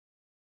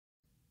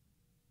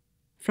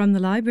From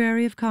the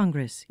Library of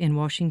Congress in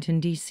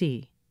Washington,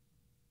 D.C.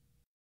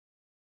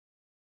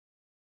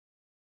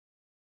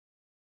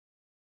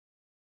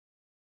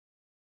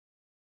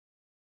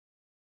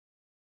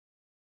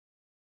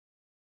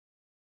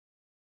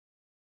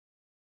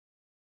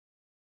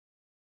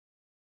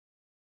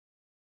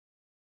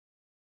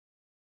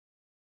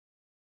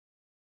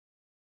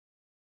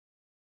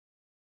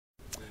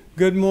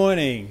 Good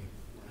morning.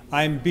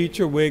 I'm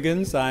Beecher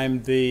Wiggins.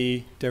 I'm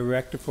the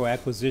Director for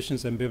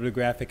Acquisitions and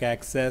Bibliographic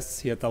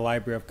Access here at the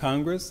Library of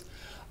Congress.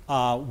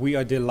 We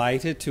are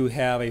delighted to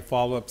have a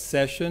follow-up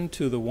session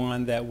to the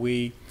one that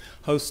we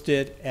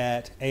hosted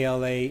at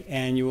ALA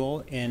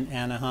Annual in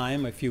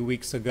Anaheim a few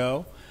weeks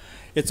ago.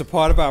 It's a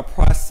part of our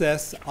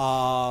process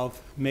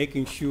of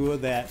making sure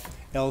that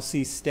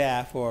LC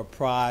staff are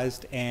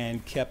apprised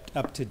and kept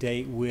up to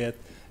date with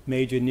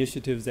major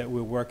initiatives that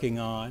we're working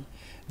on.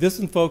 This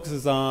one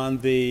focuses on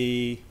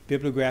the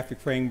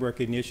Bibliographic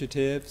Framework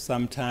Initiative.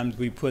 Sometimes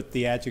we put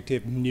the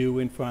adjective new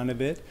in front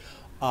of it.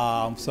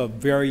 So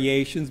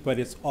variations, but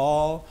it's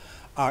all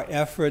our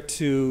effort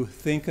to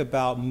think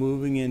about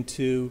moving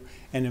into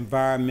an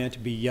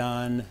environment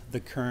beyond the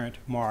current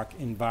MARC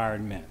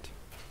environment.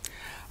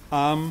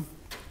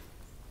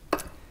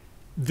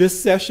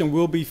 This session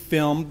will be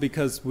filmed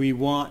because we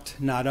want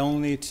not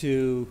only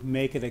to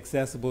make it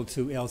accessible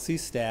to LC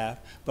staff,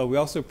 but we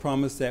also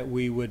promised that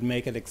we would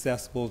make it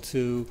accessible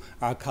to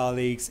our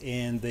colleagues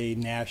in the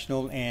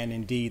national and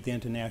indeed the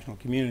international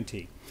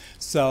community.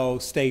 So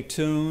stay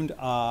tuned,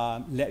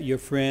 let your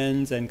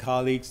friends and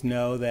colleagues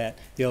know that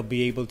they'll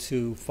be able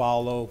to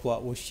follow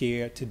what was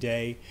shared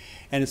today.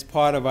 And it's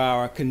part of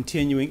our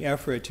continuing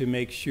effort to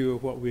make sure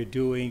what we're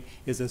doing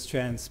is as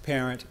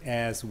transparent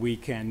as we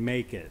can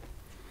make it.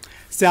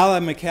 Sally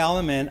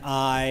McCallum and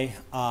I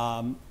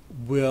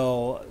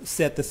will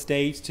set the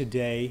stage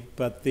today,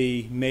 but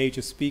the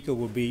major speaker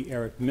will be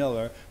Eric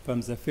Miller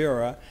from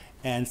Zepheira,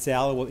 and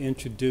Sally will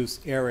introduce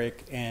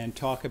Eric and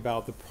talk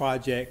about the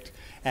project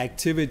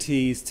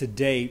activities to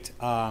date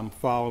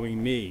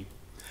following me.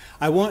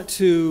 I want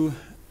to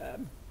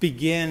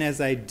begin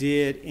as I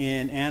did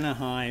in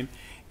Anaheim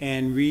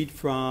and read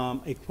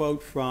from a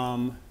quote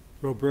from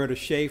Roberta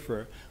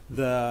Schaefer,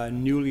 the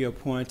newly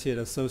appointed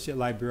Associate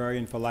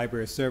Librarian for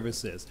Library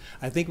Services.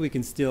 I think we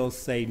can still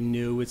say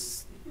new.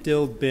 It's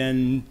still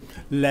been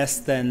less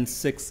than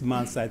 6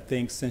 months, I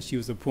think, since she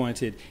was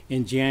appointed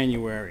in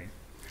January.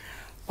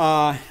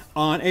 On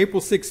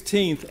April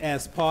 16th,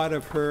 as part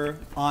of her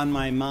On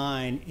My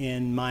Mind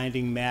in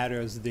Minding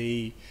Matters,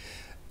 the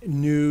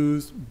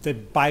news, the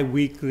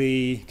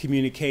biweekly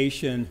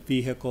communication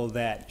vehicle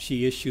that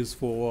she issues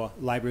for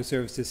library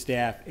services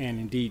staff and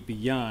indeed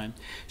beyond,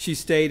 she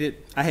stated,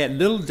 "I had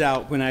little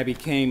doubt when I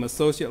became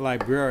associate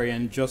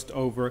librarian just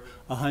over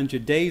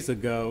 100 days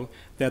ago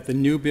that the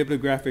new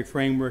Bibliographic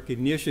Framework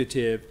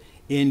Initiative,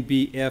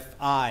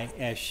 NBFI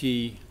as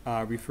she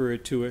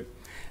referred to it,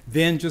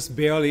 then just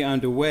barely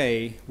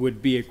underway,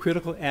 would be a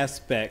critical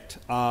aspect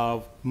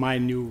of my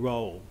new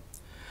role.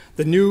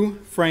 The new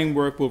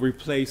framework will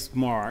replace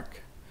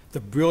MARC,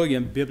 the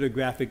brilliant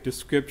bibliographic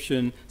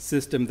description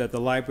system that the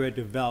library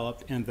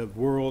developed and the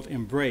world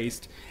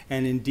embraced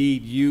and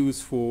indeed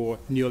used for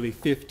nearly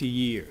 50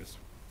 years.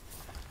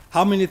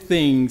 How many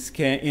things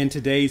can, in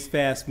today's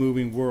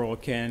fast-moving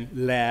world, can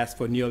last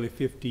for nearly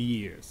 50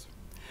 years?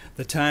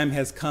 The time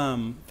has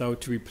come, though,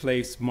 to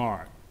replace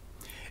MARC.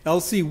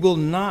 LC will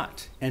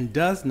not and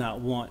does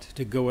not want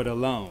to go it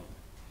alone.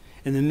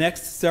 In the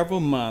next several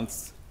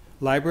months,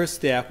 library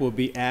staff will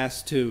be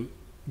asked to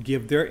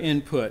give their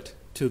input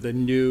to the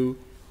new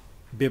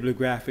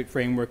Bibliographic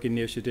Framework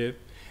Initiative,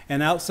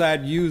 and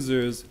outside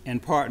users and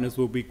partners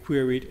will be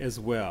queried as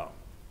well.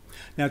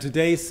 Now,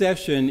 today's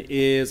session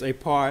is a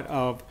part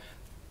of,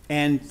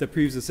 and the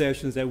previous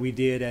sessions that we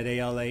did at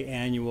ALA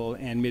Annual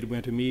and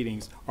Midwinter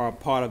meetings are a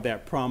part of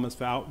that promise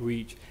for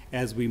outreach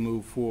as we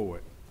move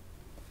forward.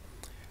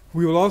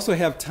 We will also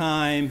have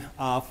time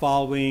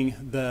following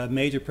the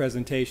major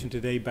presentation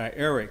today by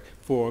Eric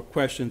for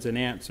questions and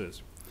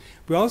answers.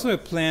 We also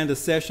have planned a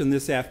session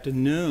this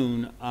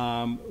afternoon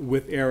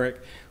with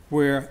Eric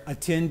where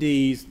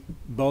attendees,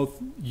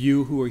 both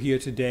you who are here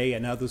today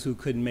and others who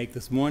couldn't make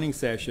this morning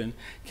session,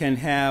 can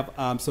have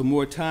some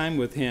more time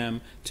with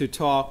him to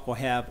talk or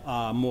have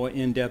more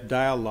in-depth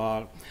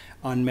dialogue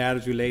on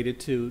matters related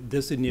to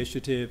this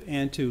initiative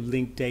and to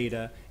linked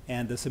data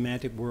and the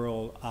semantic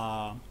world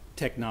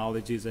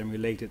technologies and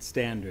related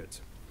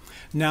standards.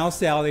 Now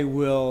Sally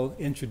will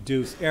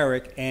introduce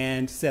Eric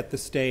and set the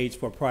stage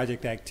for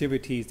project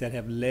activities that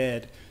have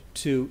led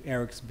to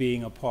Eric's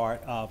being a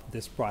part of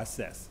this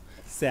process.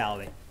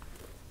 Sally.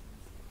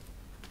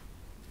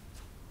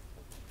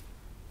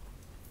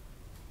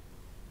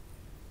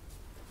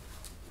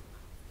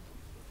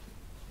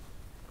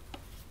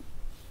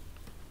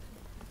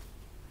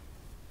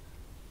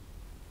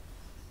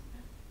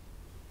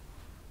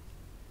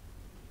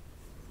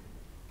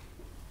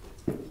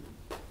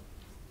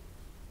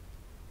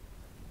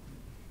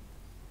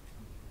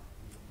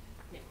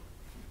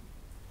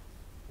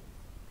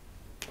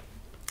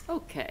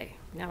 Okay,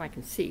 now I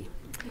can see.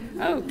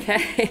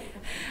 Okay,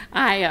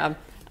 I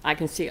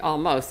can see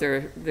almost.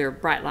 There are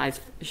bright lights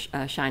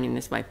shining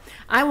this way.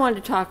 I wanted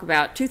to talk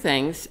about two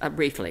things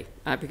briefly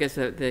because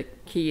the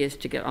key is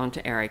to get on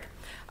to Eric.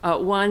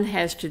 One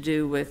has to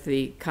do with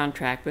the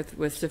contract with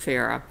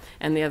Zepheira,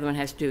 and the other one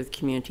has to do with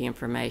community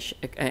information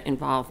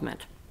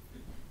involvement.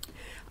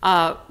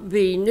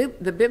 The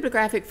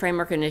Bibliographic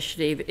Framework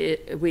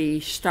Initiative,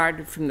 we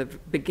started from the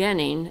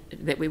beginning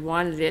that we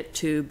wanted it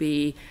to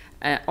be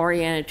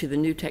oriented to the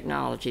new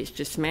technologies,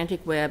 to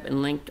semantic web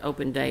and linked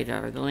open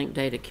data, or the linked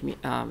data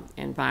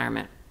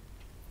environment.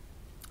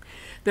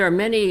 There are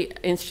many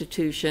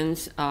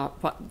institutions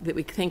that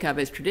we think of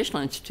as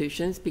traditional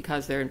institutions,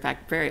 because they're in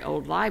fact very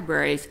old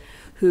libraries,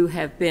 who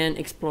have been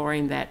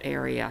exploring that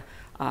area,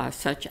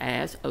 such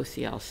as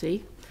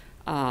OCLC,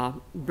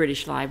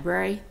 British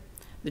Library,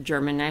 the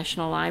German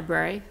National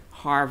Library,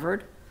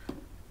 Harvard,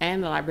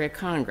 and the Library of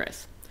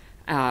Congress,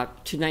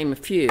 to name a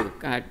few.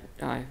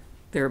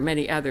 There are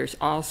many others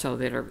also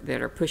that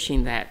are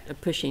pushing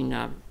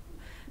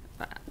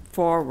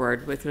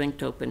forward with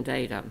linked open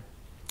data.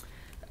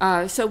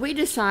 So we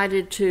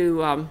decided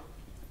to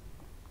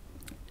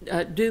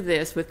do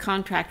this with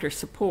contractor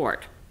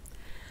support.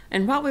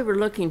 And what we were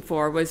looking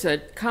for was a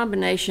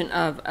combination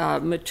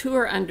of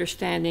mature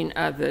understanding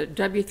of the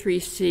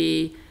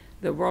W3C,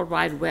 the World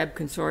Wide Web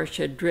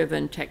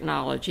Consortia-driven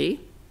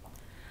technology,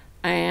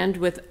 and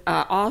with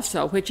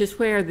also, which is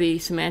where the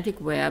semantic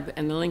web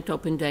and the linked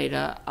open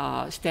data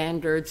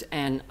standards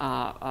and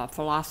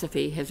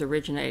philosophy has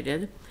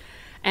originated,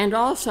 and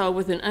also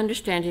with an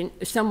understanding,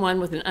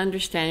 someone with an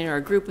understanding, or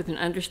a group with an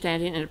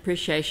understanding and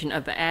appreciation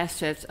of the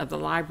assets of the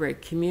library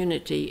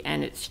community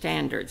and its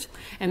standards.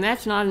 And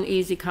that's not an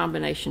easy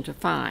combination to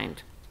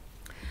find.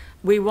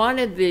 We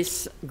wanted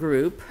this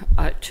group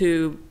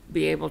to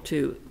be able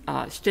to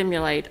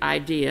stimulate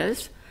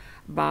ideas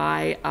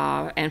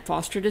and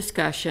foster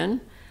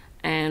discussion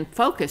and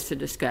focus the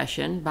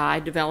discussion by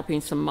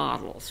developing some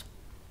models.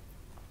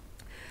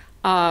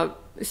 So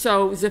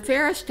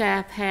Zepheira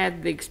staff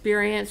had the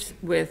experience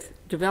with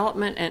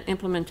development and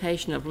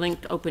implementation of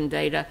linked open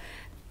data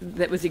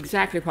that was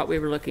exactly what we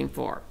were looking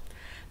for.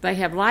 They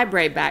have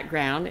library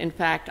background. In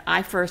fact,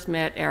 I first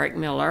met Eric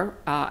Miller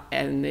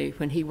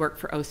when he worked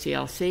for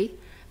OCLC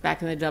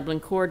back in the Dublin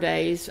Core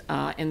days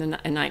in the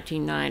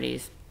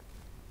 1990s.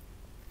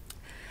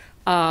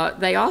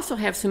 They also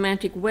have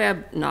semantic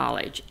web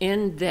knowledge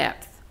in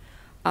depth.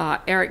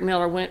 Eric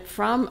Miller went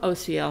from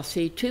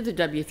OCLC to the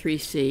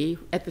W3C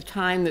at the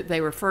time that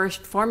they were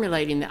first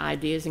formulating the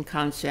ideas and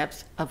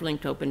concepts of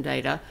linked open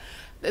data.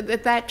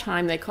 At that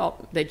time,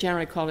 they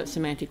generally called it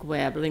semantic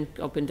web. Linked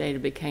open data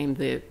became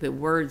the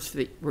words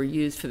that were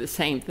used for the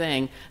same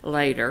thing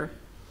later.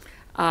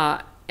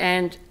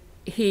 And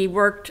he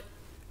worked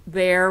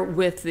there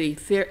with the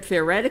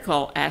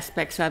theoretical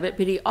aspects of it,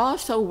 but he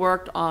also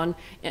worked on,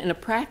 in a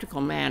practical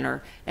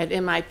manner, at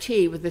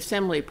MIT with the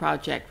Assembly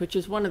Project, which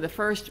is one of the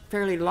first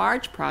fairly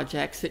large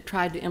projects that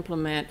tried to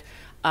implement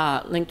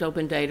linked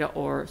open data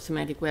or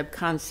semantic web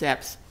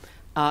concepts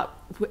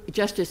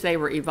just as they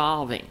were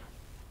evolving.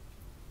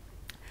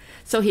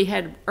 So he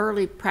had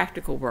early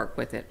practical work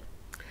with it.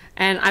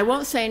 And I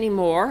won't say any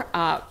more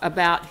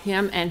about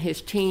him and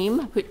his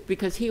team,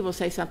 because he will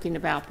say something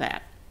about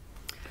that.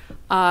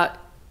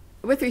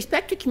 With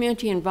respect to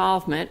community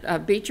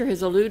involvement, Beecher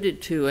has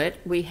alluded to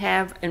it. We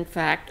have, in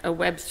fact, a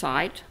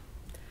website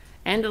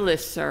and a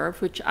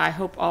listserv, which I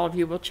hope all of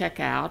you will check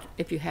out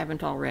if you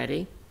haven't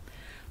already.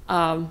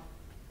 Our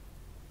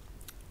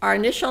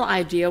initial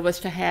idea was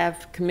to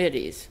have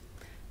committees,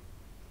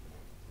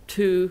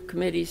 2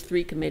 committees,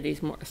 3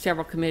 committees,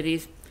 several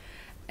committees,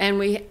 and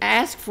we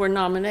asked for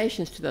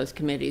nominations to those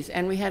committees,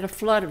 and we had a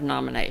flood of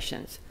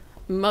nominations.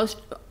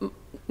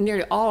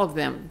 Nearly all of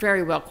them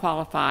very well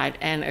qualified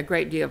and a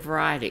great deal of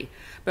variety.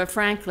 But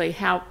frankly,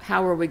 how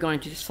are we going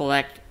to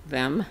select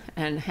them,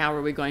 and how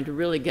are we going to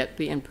really get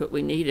the input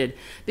we needed?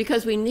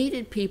 Because we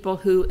needed people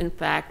who, in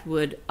fact,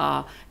 would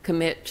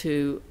commit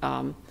to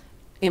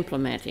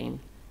implementing,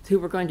 who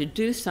were going to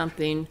do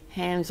something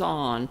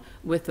hands-on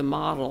with the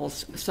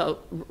models, so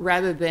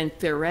rather than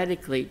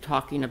theoretically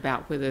talking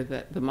about whether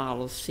the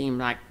models seem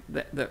like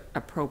the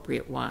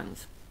appropriate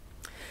ones.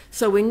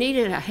 So we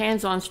needed a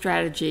hands-on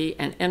strategy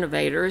and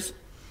innovators,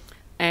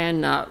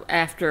 and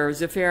after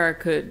Zepheira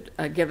could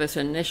give us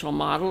an initial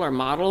model or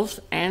models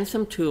and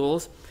some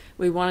tools,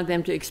 we wanted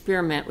them to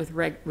experiment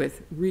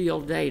with real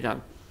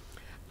data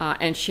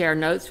and share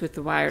notes with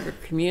the wider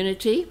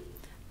community,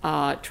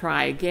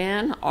 try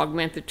again,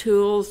 augment the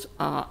tools,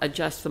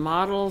 adjust the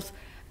models,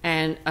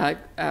 and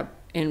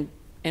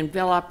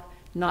envelop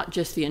not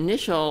just the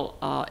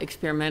initial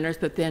experimenters,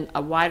 but then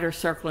a wider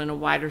circle and a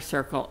wider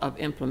circle of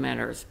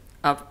implementers.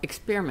 Of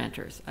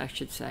experimenters, I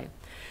should say,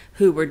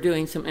 who were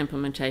doing some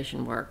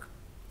implementation work.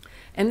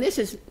 And this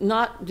is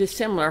not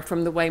dissimilar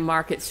from the way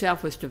MARC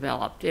itself was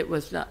developed. It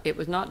was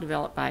not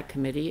developed by a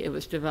committee. It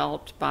was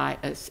developed by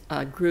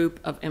a group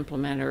of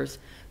implementers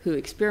who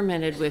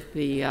experimented with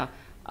the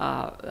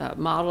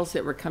models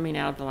that were coming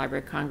out of the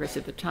Library of Congress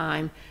at the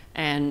time,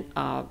 and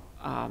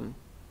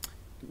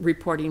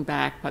reporting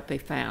back what they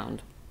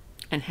found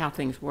and how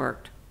things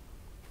worked.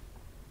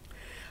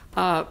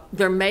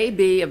 There may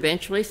be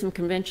eventually some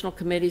conventional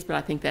committees, but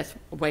I think that's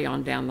way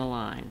on down the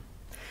line.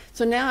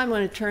 So now I'm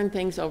going to turn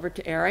things over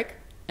to Eric,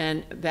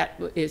 and that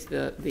is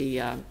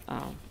the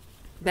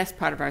best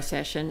part of our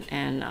session,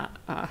 and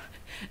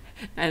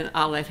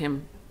I'll let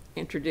him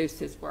introduce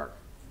his work.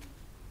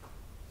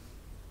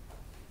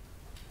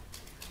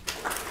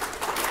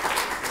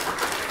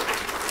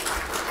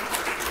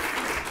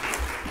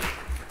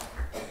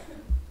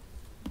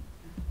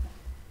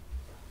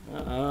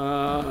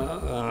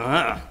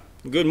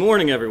 Good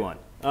morning, everyone.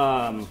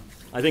 I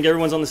think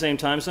everyone's on the same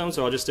time zone,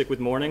 so I'll just stick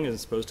with morning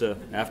as opposed to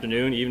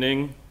afternoon,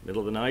 evening, middle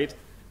of the night.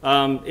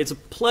 It's a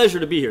pleasure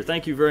to be here.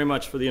 Thank you very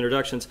much for the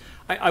introductions.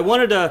 I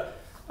wanted to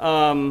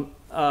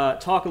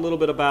talk a little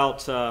bit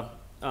about some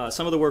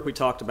of the work we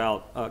talked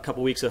about a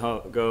couple weeks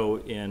ago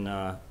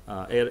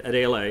at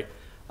ALA,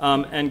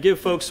 and give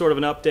folks sort of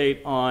an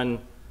update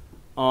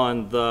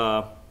on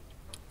the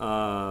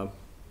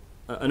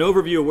an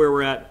overview of where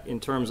we're at in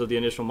terms of the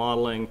initial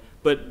modeling,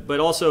 but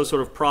also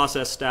sort of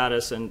process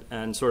status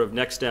and sort of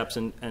next steps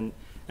and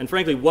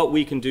frankly what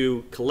we can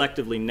do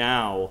collectively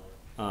now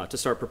to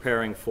start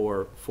preparing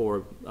for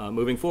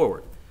moving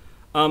forward.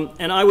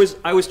 And I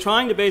was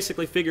trying to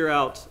basically figure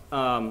out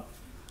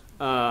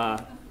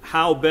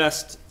how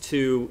best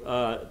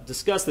to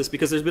discuss this,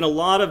 because there's been a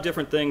lot of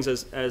different things,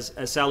 as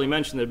Sally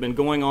mentioned, that have been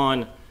going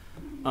on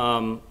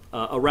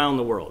around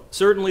the world.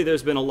 Certainly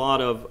there's been a lot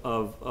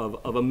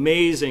of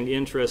amazing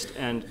interest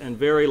and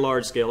very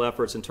large-scale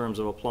efforts in terms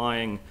of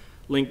applying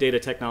linked data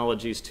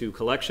technologies to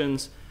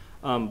collections.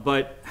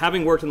 But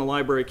having worked in the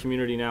library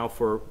community now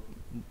for,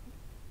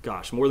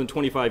 gosh, more than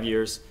 25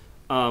 years,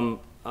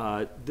 there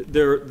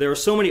are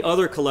so many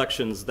other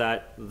collections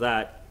that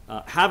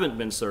haven't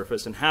been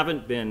surfaced and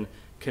haven't been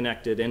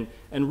connected, and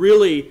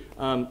really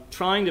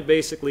trying to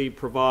basically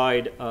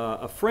provide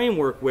a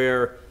framework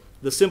where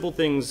the simple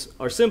things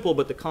are simple,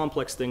 but the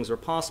complex things are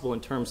possible in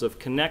terms of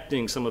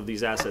connecting some of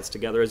these assets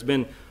together has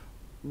been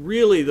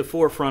really the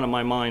forefront of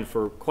my mind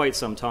for quite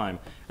some time.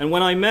 And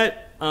when I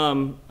met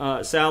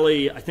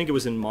Sally, I think it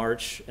was in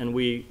March, and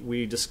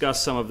we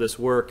discussed some of this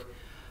work,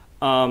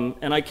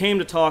 and I came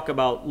to talk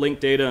about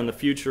linked data and the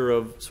future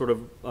of sort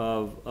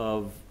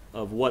of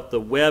what the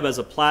web as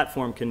a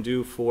platform can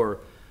do for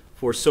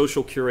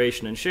social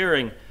curation and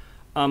sharing.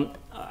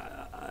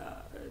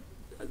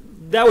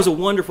 That was a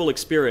wonderful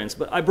experience,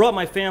 but I brought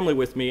my family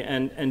with me,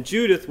 and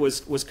Judith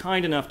was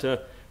kind enough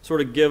to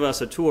sort of give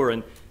us a tour.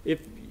 And if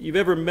you've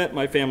ever met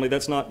my family,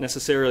 that's not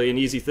necessarily an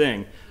easy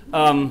thing.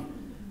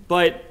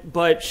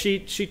 But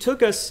she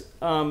took us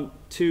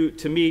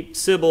to meet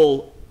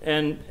Sybil,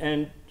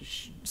 and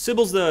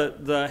Sybil's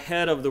the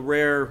head of the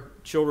Rare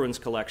Children's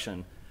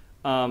Collection,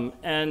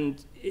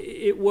 and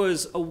it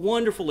was a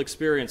wonderful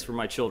experience for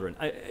my children.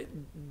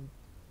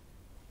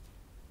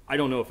 I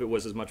don't know if it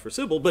was as much for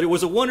Sybil, but it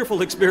was a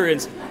wonderful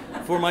experience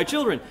for my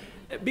children,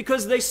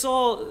 because they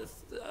saw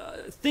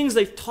things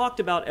they've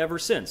talked about ever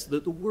since. The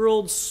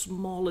world's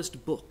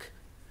smallest book,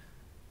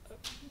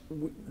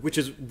 which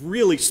is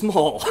really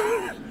small,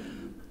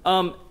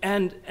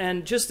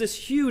 and just this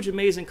huge,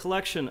 amazing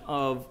collection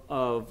of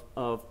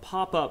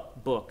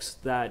pop-up books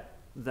that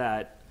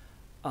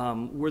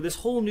were this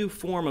whole new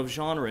form of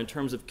genre in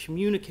terms of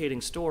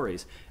communicating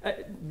stories.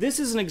 This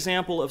is an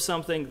example of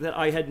something that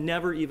I had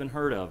never even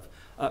heard of,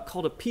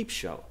 called a peep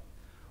show,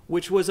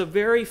 which was a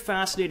very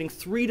fascinating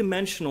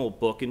three-dimensional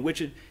book in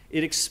which it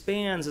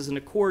expands as an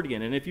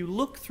accordion. And if you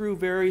look through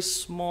very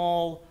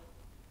small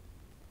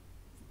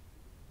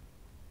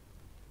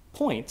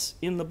points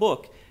in the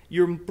book,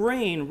 your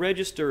brain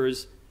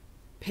registers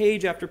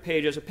page after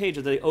page after page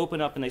as they open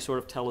up and they sort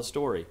of tell a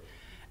story.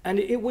 And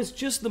it was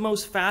just the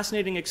most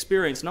fascinating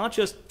experience, not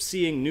just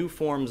seeing new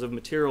forms of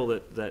material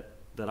that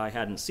I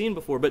hadn't seen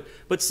before,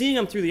 but seeing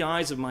them through the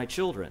eyes of my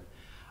children.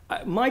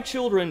 My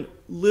children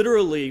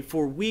literally,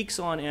 for weeks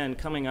on end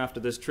coming after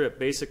this trip,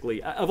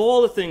 basically, of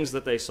all the things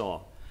that they saw,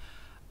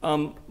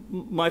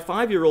 my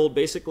 5-year-old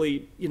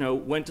basically,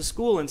 went to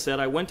school and said,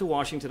 I went to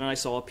Washington and I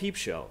saw a peep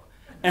show.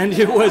 And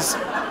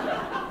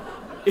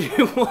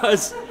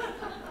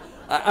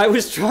I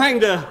was trying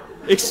to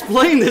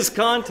explain this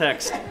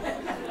context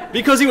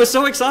because he was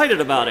so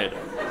excited about it.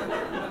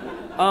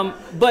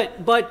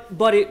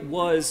 But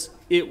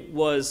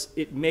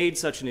it made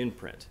such an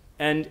imprint.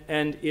 And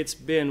it's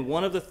been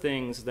one of the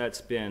things that's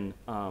been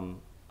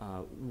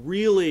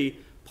really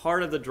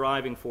part of the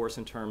driving force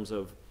in terms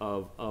of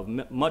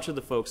much of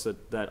the folks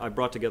that I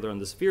brought together on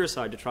the Zepheira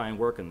side to try and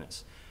work in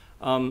this.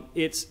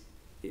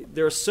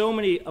 There are so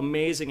many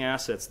amazing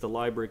assets the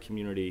library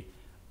community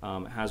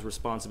has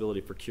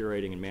responsibility for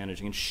curating and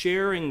managing, and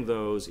sharing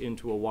those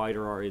into a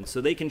wider audience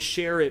so they can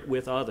share it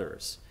with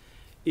others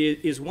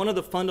is one of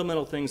the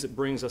fundamental things that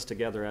brings us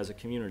together as a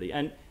community.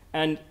 And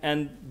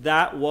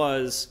that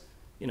was,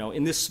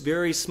 in this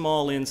very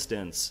small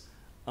instance,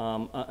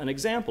 an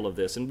example of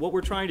this. And what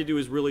we're trying to do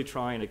is really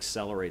try and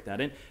accelerate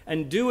that,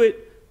 and do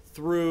it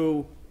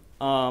through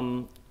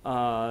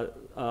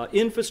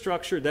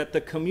infrastructure that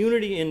the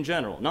community in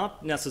general,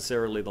 not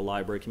necessarily the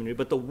library community,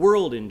 but the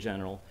world in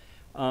general,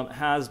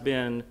 has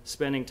been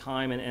spending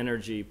time and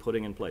energy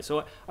putting in place.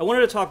 So I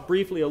wanted to talk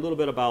briefly a little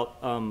bit about,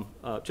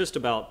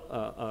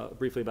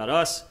 briefly about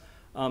us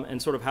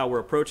and sort of how we're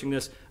approaching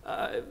this.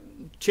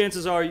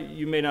 Chances are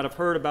you may not have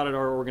heard about it at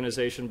our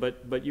organization,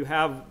 but you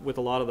have with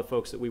a lot of the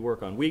folks that we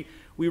work on. We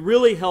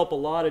really help a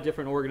lot of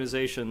different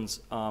organizations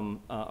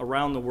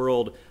around the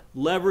world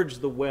leverage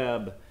the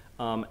web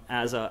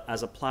as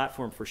a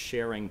platform for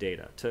sharing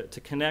data,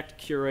 to connect,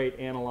 curate,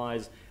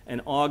 analyze, and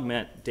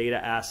augment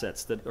data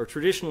assets that are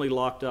traditionally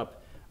locked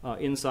up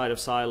inside of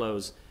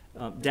silos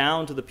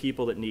down to the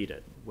people that need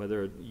it,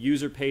 whether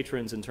user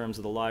patrons in terms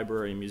of the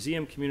library and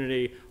museum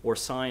community or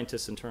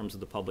scientists in terms of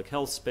the public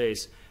health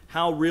space,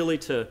 how really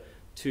to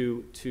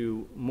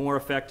more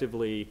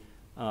effectively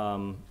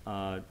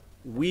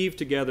weave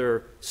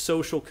together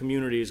social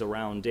communities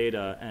around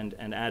data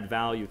and add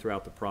value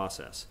throughout the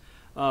process.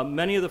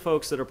 Many of the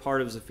folks that are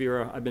part of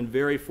Zepheira, I've been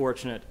very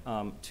fortunate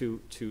to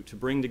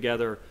bring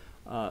together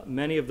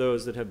many of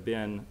those that have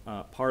been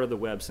part of the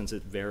web since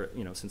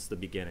since the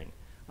beginning.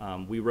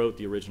 We wrote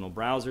the original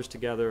browsers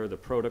together, the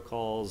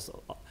protocols,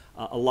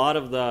 a lot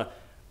of the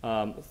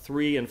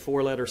 3- and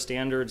 4-letter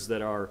standards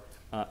that are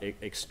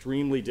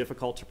extremely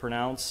difficult to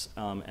pronounce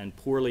and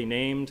poorly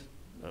named.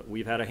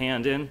 We've had a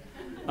hand in,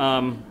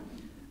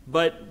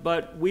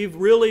 but we've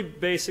really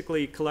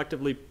basically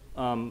collectively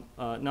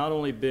not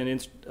only been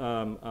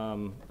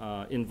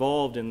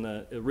involved in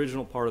the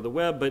original part of the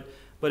web,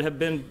 but have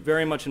been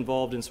very much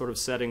involved in sort of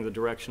setting the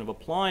direction of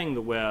applying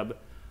the web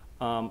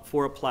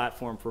for a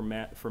platform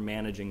for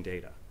managing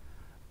data.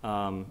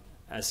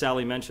 As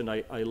Sally mentioned,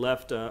 I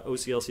left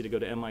OCLC to go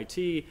to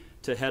MIT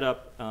to head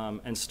up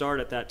and start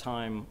at that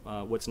time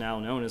what's now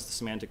known as the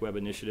Semantic Web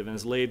Initiative, and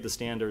has laid the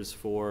standards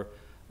for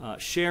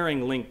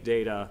sharing linked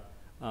data,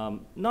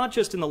 not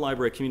just in the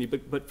library community,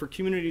 but for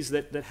communities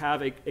that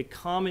have a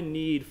common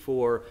need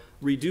for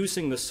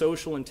reducing the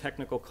social and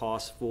technical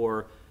costs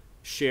for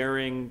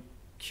sharing,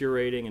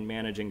 curating, and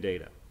managing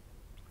data.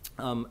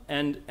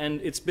 And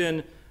it's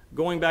been,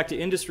 going back to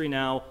industry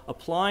now,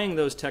 applying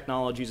those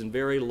technologies in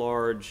very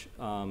large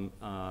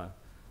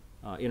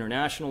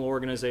international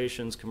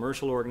organizations,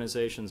 commercial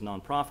organizations,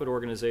 nonprofit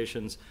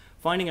organizations,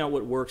 finding out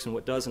what works and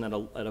what doesn't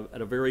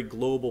at a very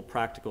global,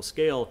 practical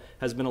scale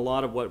has been a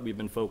lot of what we've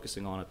been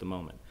focusing on at the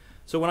moment.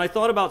 So when I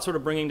thought about sort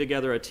of bringing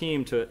together a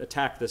team to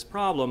attack this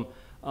problem,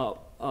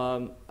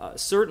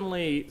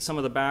 certainly some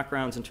of the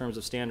backgrounds in terms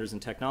of standards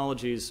and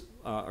technologies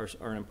are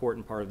an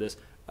important part of this.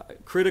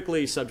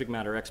 Critically, subject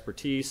matter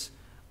expertise,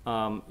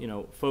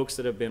 folks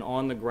that have been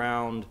on the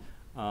ground,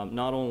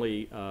 not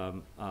only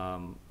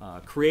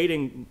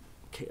creating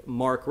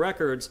MARC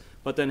records,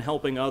 but then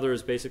helping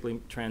others basically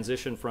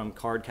transition from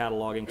card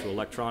cataloging to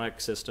electronic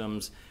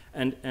systems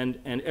and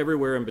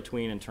everywhere in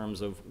between in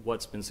terms of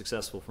what's been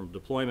successful from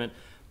deployment,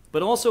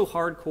 but also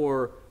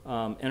hardcore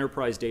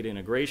enterprise data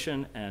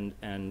integration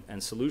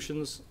and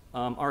solutions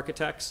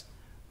architects.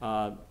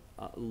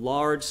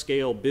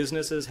 Large-scale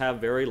businesses have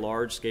very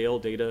large-scale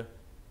data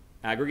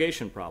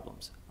aggregation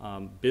problems.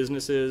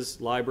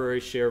 Businesses,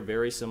 libraries share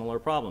very similar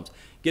problems.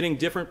 Getting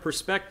different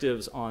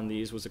perspectives on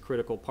these was a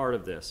critical part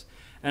of this.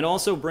 And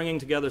also bringing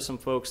together some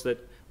folks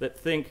that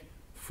think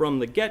from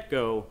the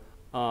get-go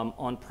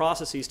on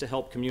processes to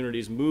help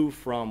communities move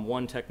from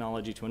one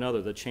technology to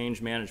another, the change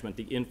management,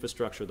 the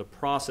infrastructure, the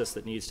process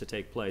that needs to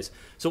take place.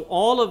 So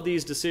all of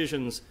these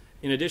decisions,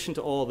 in addition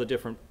to all the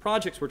different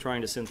projects we're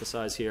trying to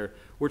synthesize here,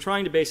 we're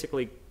trying to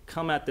basically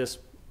come at this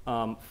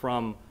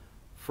from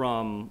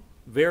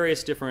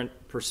various different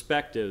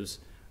perspectives,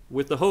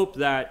 with the hope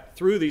that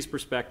through these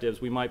perspectives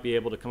we might be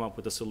able to come up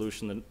with a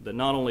solution that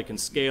not only can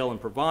scale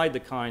and provide the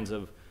kinds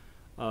of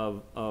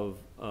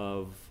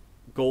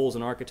goals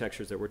and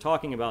architectures that we're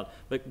talking about,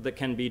 but that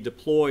can be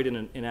deployed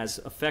in as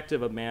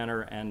effective a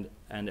manner and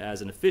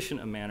as an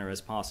efficient a manner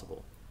as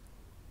possible.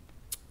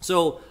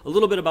 So a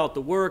little bit about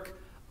the work.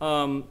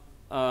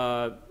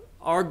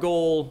 Our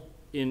goal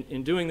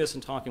in doing this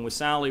and talking with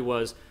Sally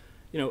was,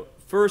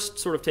 first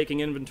sort of taking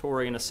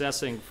inventory and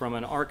assessing from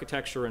an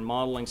architecture and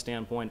modeling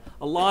standpoint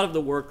a lot of the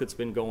work that's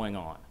been going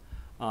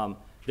on.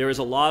 There is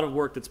a lot of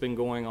work that's been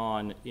going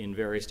on in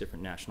various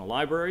different national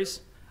libraries.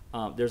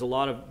 There's a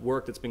lot of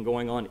work that's been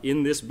going on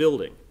in this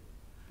building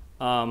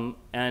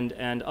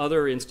and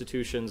other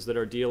institutions that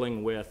are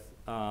dealing with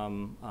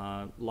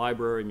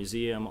library,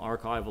 museum,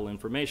 archival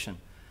information.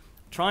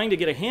 Trying to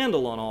get a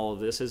handle on all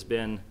of this has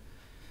been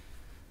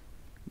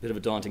a bit of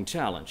a daunting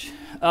challenge,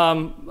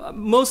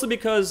 mostly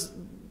because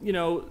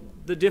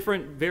the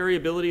different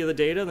variability of the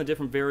data and the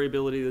different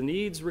variability of the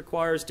needs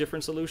requires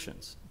different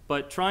solutions.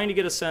 But trying to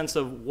get a sense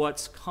of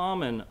what's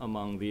common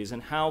among these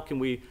and how can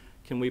we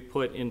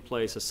put in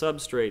place a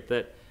substrate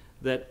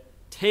that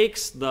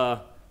takes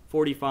the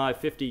 45,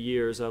 50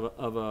 years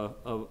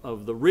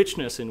of the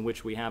richness in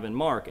which we have in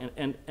MARC.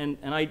 And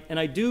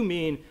I do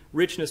mean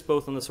richness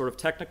both on the sort of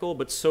technical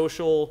but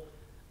social,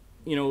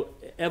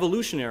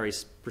 evolutionary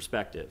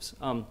perspectives.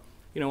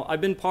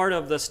 I've been part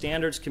of the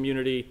standards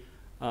community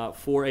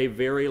for a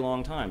very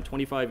long time,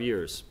 25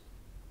 years.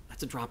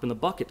 That's a drop in the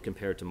bucket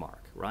compared to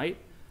MARC, right?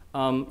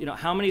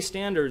 How many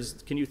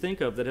standards can you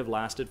think of that have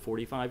lasted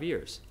 45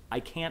 years? I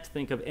can't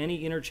think of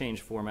any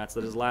interchange formats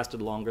that has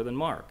lasted longer than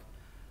MARC.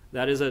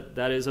 That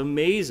is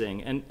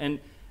amazing,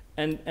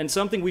 and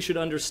something we should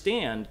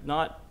understand,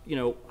 not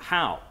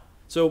how.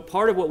 So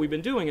part of what we've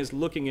been doing is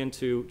looking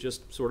into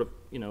just sort of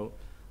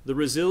the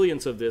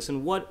resilience of this,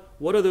 and what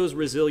are those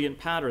resilient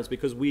patterns,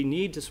 because we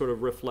need to sort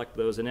of reflect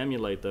those and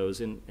emulate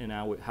those in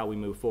how we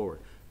move forward.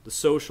 The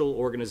social,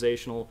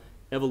 organizational,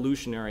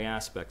 evolutionary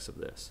aspects of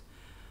this.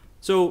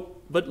 So,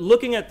 but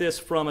looking at this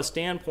from a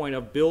standpoint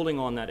of building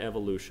on that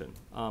evolution,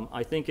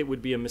 I think it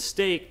would be a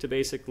mistake to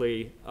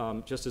basically,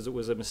 just as it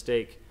was a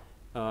mistake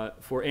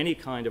for any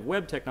kind of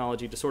web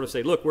technology, to sort of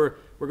say, look, we're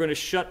going to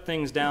shut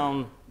things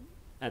down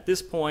at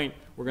this point,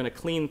 we're going to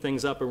clean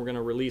things up, and we're going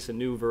to release a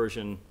new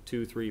version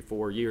 2, 3,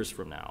 4 years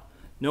from now.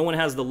 No one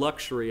has the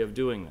luxury of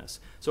doing this.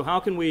 So how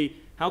can we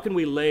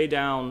lay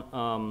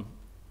down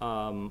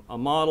a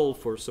model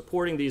for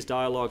supporting these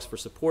dialogues, for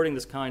supporting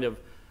this kind of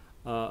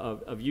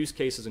use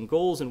cases and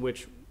goals in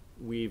which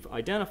we've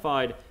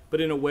identified,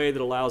 but in a way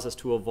that allows us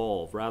to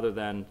evolve rather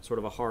than sort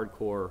of a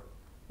hardcore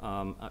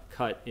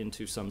cut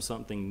into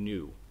something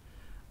new.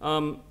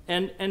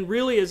 And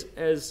really,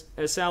 as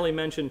Sally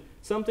mentioned,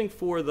 something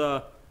for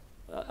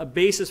a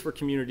basis for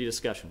community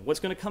discussion.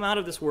 What's going to come out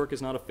of this work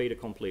is not a fait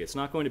accompli. It's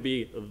not going to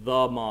be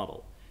the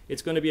model.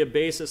 It's going to be a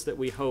basis that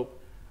we hope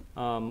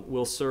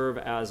will serve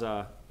as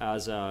a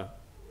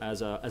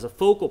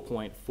focal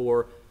point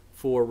for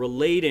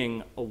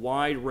relating a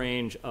wide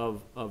range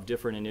of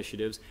different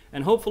initiatives,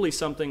 and hopefully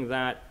something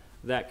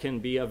that can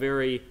be a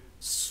very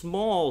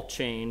small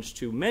change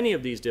to many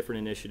of these different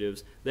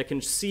initiatives that can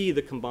see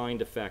the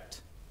combined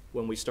effect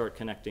when we start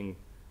connecting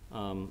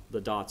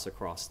the dots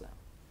across them.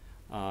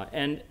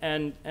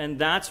 And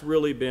that's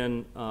really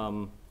been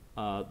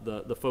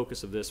the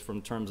focus of this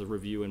from terms of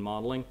review and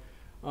modeling.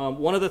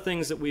 One of the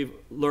things that we've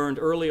learned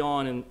early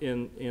on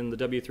in the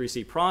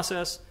W3C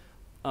process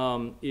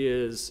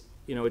is,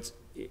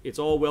 it's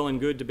all well and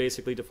good to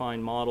basically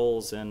define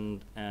models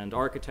and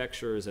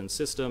architectures and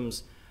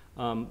systems,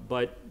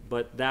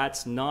 but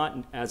that's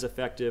not as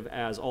effective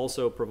as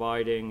also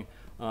providing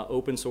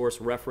open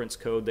source reference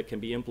code that can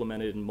be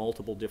implemented in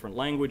multiple different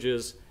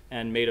languages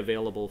and made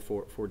available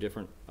for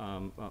different,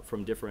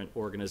 from different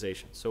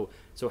organizations.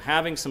 So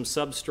having some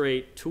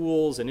substrate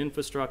tools and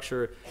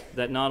infrastructure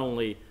that not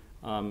only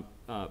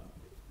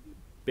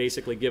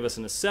basically give us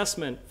an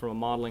assessment from a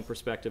modeling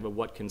perspective of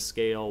what can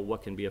scale,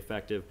 what can be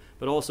effective,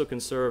 but also can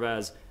serve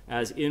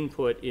as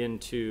input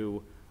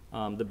into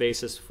the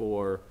basis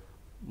for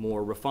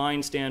more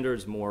refined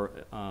standards, more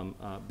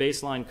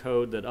baseline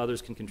code that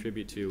others can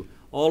contribute to.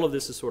 All of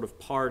this is sort of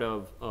part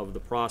of the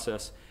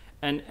process,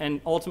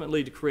 and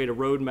ultimately to create a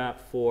roadmap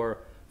for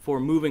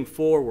moving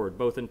forward,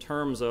 both in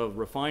terms of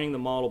refining the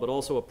model, but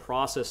also a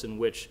process in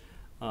which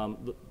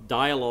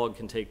dialogue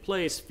can take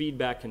place,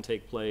 feedback can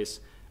take place,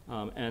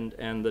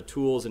 and the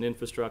tools and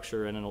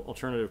infrastructure and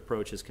alternative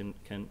approaches can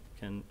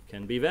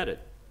be vetted.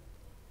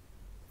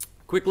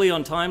 Quickly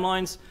on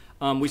timelines,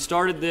 we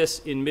started this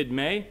in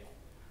mid-May.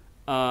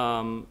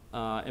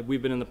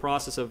 We've been in the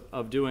process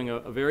of doing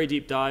a very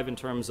deep dive in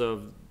terms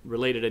of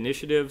related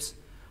initiatives,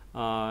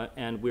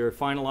 and we're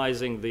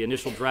finalizing the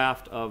initial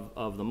draft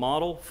of the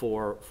model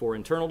for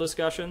internal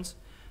discussions.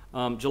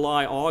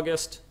 July,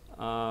 August,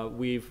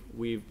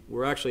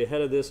 we're actually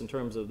ahead of this in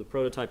terms of the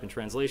prototype and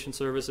translation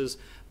services,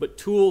 but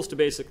tools to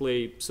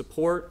basically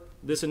support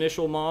this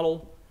initial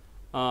model,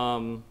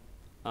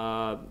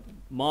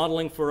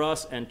 modeling for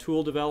us and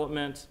tool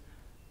development,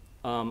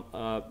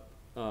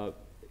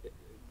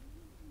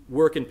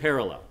 work in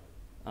parallel.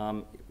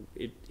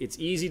 It's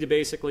easy to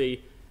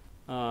basically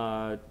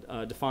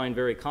define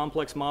very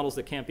complex models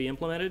that can't be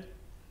implemented.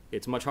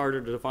 It's much harder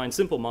to define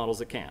simple models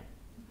that can.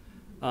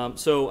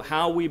 So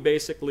how we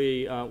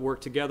basically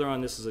work together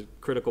on this is a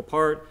critical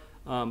part.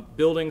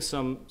 Building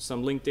some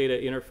linked data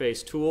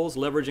interface tools,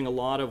 leveraging a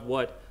lot of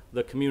what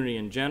the community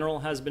in general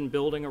has been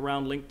building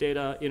around linked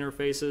data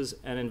interfaces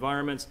and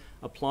environments,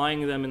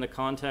 applying them in the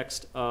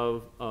context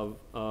of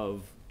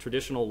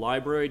traditional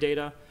library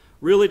data,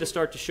 really to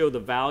start to show the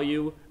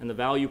value and the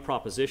value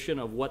proposition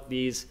of what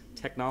these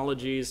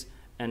technologies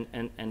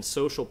and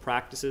social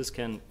practices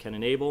can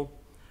enable.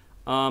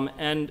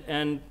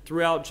 And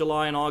throughout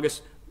July and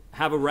August,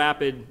 have a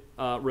rapid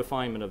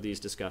refinement of these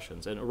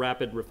discussions and a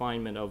rapid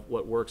refinement of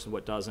what works and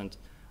what doesn't.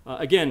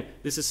 Again,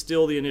 this is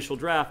still the initial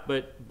draft,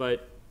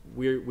 but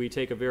we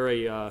take a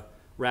very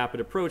rapid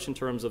approach in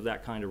terms of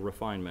that kind of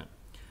refinement.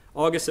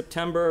 August,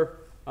 September,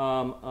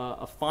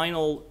 a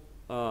final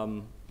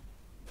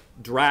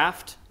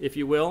draft, if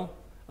you will,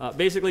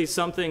 basically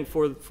something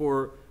for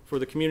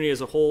the community as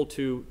a whole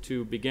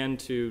to begin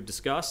to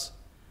discuss,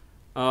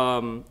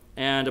 and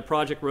a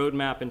project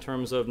roadmap in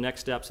terms of next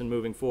steps and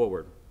moving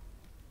forward.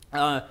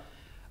 How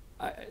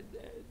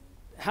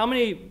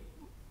many,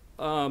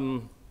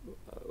 well,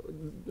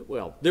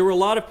 there were a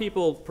lot of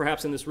people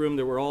perhaps in this room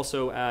that were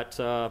also at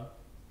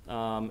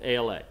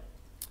ALA.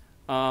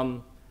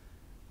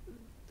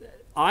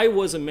 I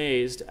was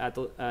amazed at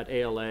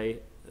ALA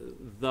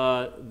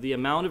the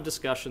amount of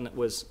discussion that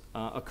was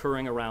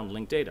occurring around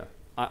linked data.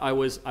 I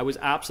was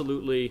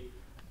absolutely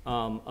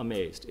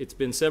amazed. It's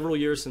been several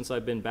years since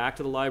I've been back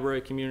to the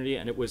library community,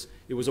 and it was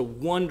a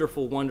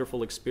wonderful,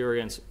 wonderful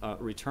experience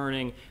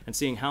returning and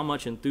seeing how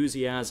much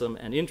enthusiasm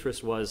and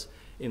interest was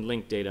in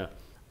linked data.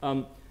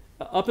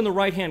 Up in the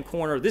right-hand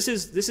corner, this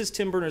is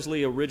Tim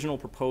Berners-Lee's original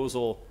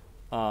proposal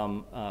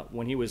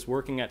when he was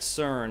working at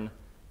CERN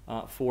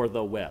for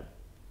the web.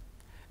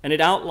 And it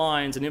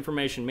outlines an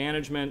information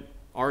management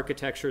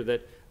architecture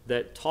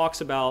that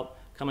talks about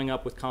coming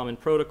up with common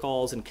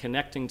protocols and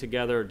connecting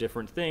together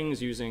different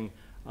things using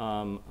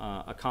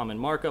a common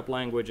markup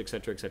language, et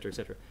cetera, et cetera, et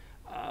cetera.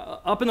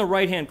 Up in the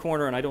right-hand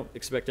corner, and I don't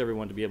expect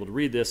everyone to be able to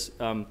read this,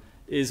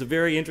 is a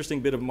very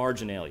interesting bit of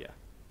marginalia.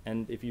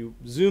 And if you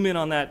zoom in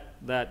on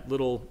that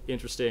little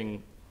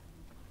interesting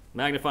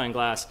magnifying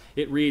glass,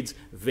 it reads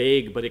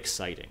vague but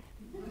exciting.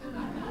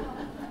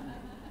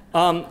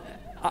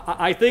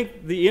 I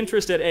think the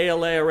interest at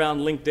ALA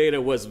around linked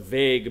data was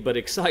vague but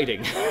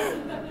exciting.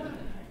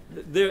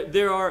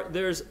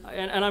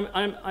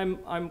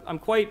 I'm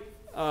quite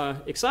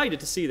excited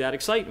to see that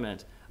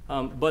excitement,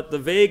 but the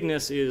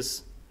vagueness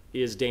is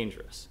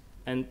dangerous.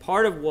 And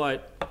part of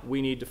what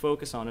we need to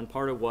focus on, and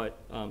part of what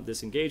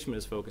this engagement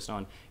is focused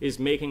on, is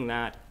making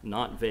that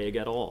not vague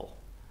at all.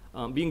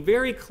 Being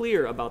very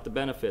clear about the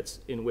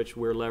benefits in which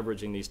we're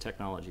leveraging these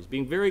technologies,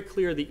 being very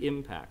clear the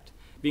impact,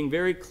 being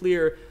very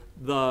clear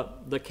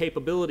the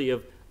capability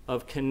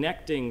of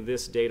connecting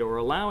this data, or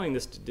allowing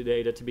this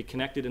data to be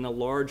connected in a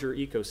larger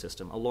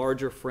ecosystem, a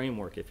larger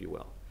framework, if you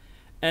will.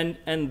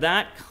 And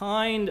that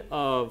kind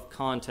of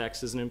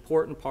context is an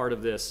important part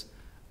of this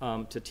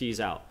to tease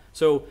out.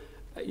 So,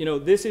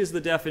 this is the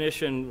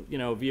definition,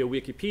 via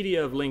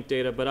Wikipedia of linked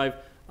data, but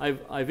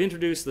I've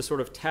introduced the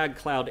sort of tag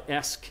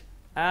cloud-esque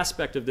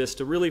aspect of this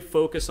to really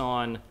focus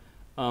on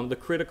the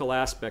critical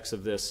aspects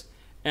of this.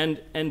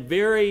 And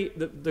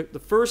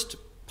the first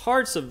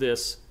parts of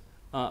this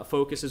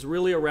focus is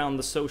really around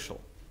the social.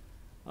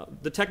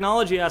 The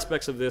technology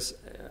aspects of this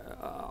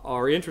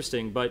are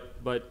interesting, but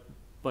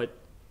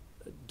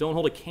don't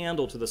hold a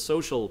candle to the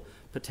social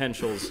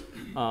potentials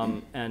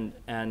and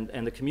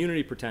the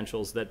community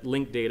potentials that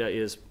linked data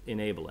is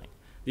enabling.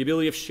 The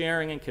ability of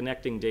sharing and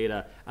connecting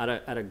data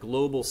at a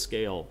global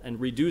scale and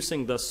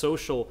reducing the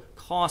social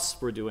costs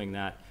for doing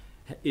that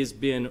has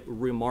been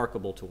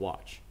remarkable to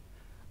watch.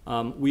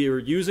 We are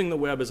using the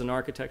web as an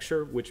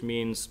architecture, which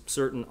means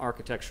certain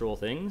architectural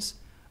things.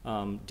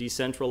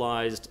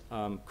 Decentralized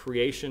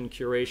creation,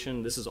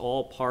 curation, this is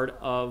all part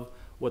of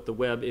what the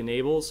web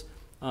enables.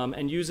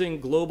 And using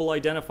global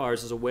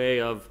identifiers as a way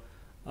of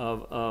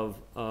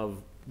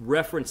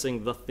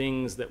referencing the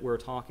things that we're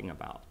talking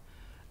about.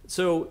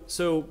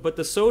 But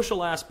the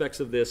social aspects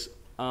of this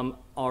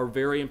are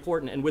very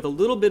important. And with a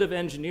little bit of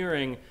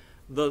engineering,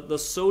 the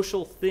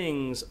social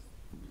things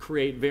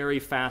create very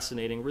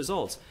fascinating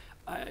results.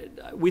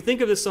 We think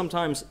of this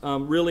sometimes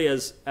really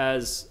as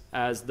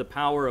the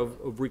power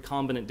of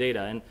recombinant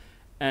data.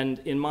 And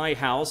in my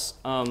house,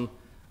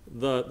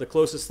 the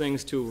closest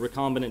things to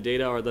recombinant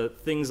data are the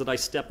things that I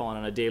step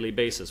on a daily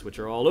basis, which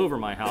are all over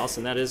my house,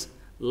 and that is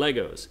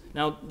Legos.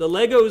 Now, the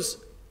Legos,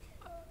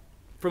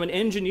 from an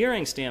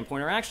engineering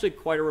standpoint, are actually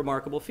quite a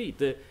remarkable feat.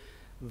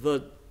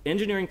 The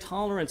engineering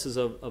tolerances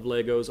of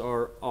Legos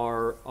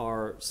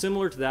are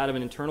similar to that of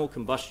an internal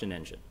combustion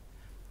engine.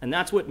 And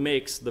that's what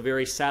makes the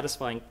very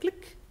satisfying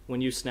click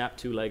when you snap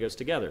two Legos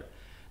together.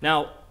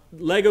 Now,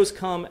 Legos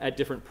come at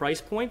different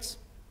price points.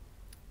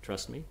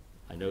 Trust me,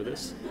 I know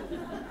this.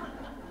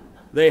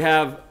 They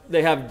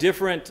have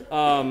different,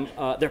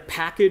 they're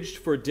packaged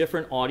for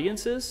different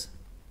audiences.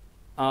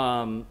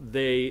 But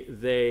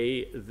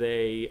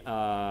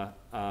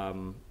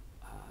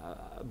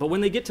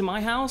when they get to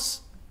my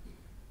house,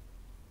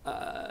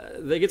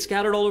 they get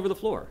scattered all over the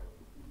floor.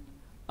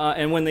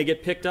 And when they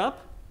get picked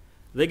up,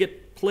 they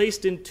get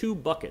placed in two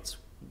buckets.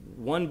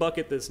 One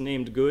bucket that's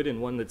named good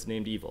and one that's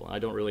named evil. I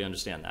don't really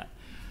understand that.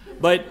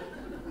 But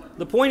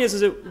the point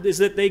is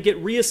that they get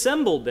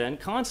reassembled then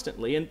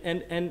constantly,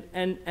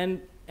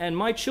 and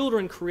my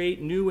children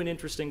create new and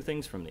interesting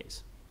things from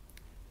these.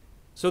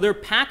 So they're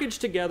packaged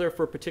together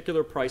for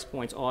particular price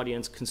points,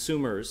 audience,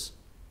 consumers'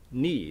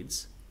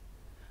 needs,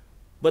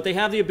 but they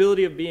have the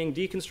ability of being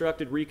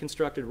deconstructed,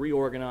 reconstructed,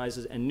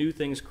 reorganized, and new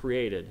things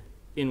created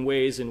in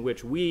ways in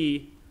which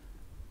we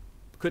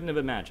couldn't have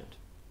imagined.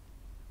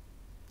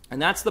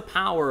 And that's the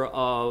power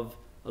of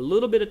a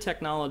little bit of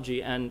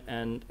technology and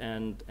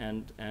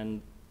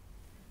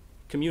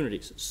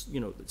communities.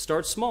 It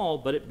starts small,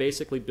 but it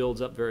basically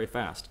builds up very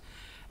fast.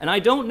 And I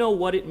don't know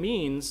what it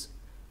means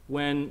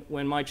when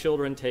my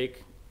children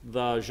take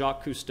the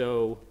Jacques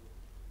Cousteau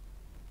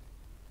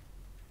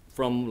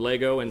from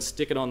Lego and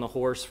stick it on the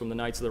horse from the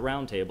Knights of the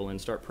Round Table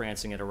and start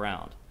prancing it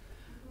around.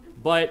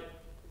 But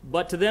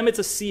to them, it's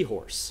a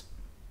seahorse.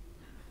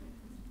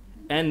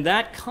 And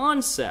that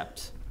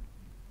concept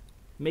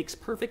makes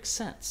perfect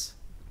sense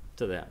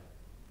to them.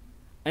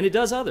 And it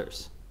does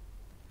others.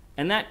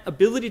 And that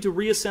ability to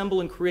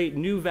reassemble and create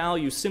new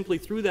value simply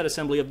through that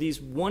assembly of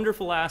these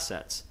wonderful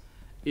assets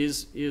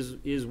is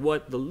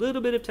what the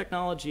little bit of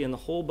technology and the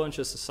whole bunch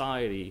of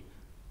society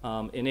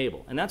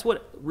enable. And that's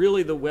what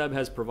really the web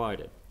has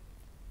provided.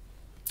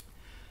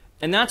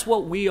 And that's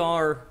what we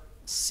are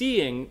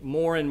seeing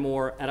more and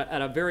more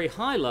at a very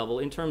high level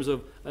in terms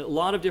of a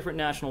lot of different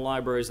national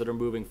libraries that are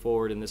moving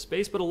forward in this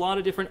space, but a lot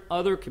of different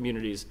other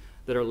communities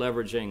that are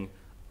leveraging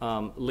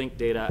linked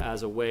data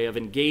as a way of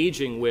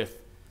engaging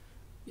with,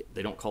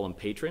 they don't call them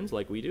patrons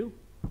like we do,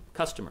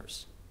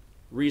 customers,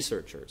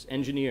 researchers,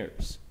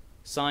 engineers,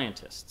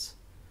 scientists,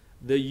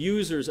 the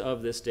users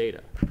of this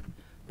data.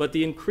 But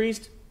the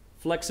increased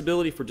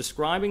flexibility for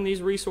describing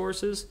these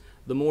resources,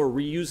 the more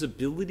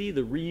reusability,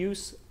 the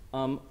reuse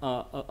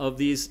of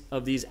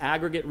these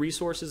aggregate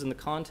resources in the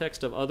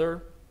context of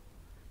other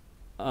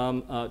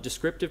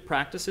descriptive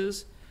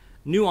practices,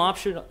 new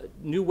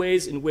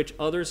ways in which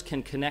others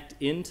can connect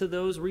into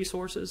those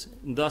resources,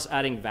 thus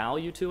adding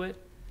value to it,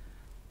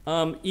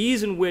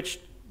 ease in which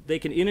they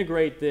can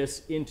integrate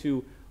this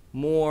into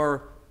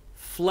more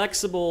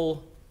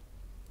flexible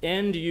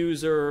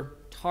end-user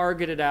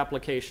targeted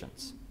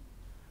applications.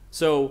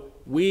 So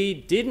we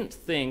didn't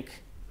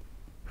think,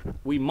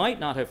 we might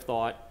not have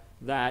thought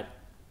that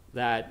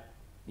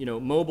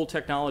mobile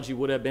technology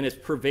would have been as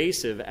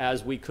pervasive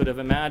as we could have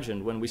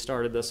imagined when we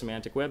started the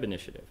Semantic Web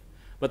initiative.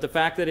 But the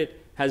fact that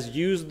it has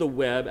used the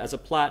web as a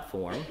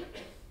platform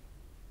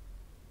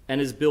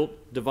and has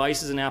built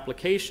devices and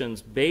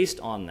applications based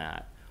on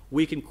that,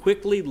 we can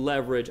quickly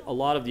leverage a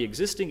lot of the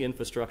existing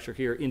infrastructure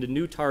here into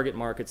new target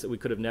markets that we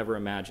could have never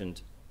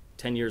imagined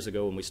 10 years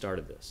ago when we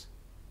started this.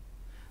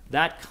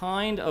 That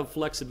kind of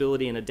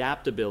flexibility and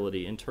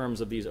adaptability in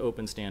terms of these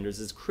open standards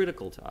is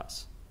critical to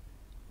us.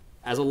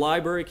 As a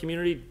library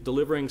community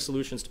delivering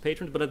solutions to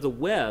patrons, but as the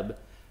web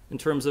in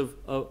terms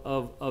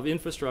of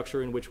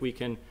infrastructure in which we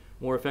can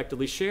more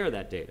effectively share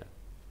that data.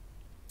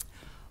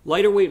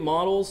 Lighter weight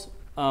models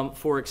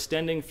for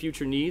extending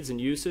future needs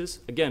and uses.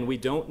 Again, we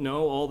don't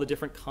know all the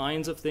different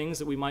kinds of things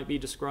that we might be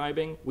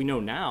describing. We know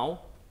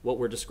now what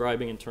we're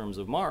describing in terms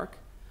of MARC,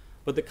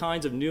 but the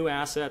kinds of new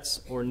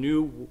assets or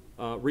new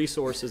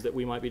resources that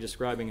we might be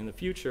describing in the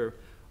future,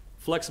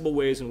 flexible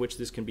ways in which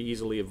this can be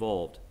easily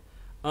evolved.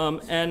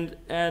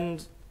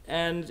 And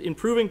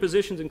improving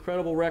positions in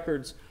credible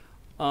records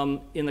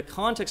in the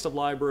context of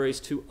libraries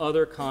to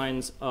other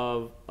kinds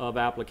of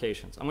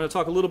applications. I'm going to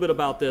talk a little bit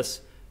about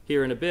this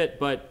here in a bit,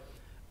 but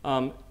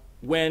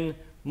when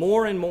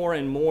more and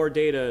more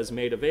data is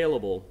made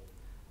available,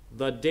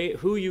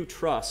 who you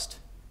trust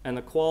and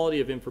the quality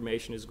of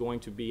information is going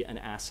to be an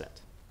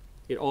asset.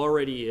 It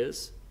already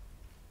is.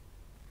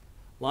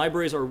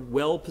 Libraries are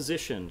well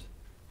positioned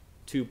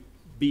to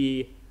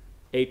be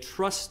a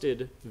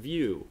trusted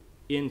view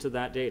into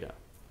that data.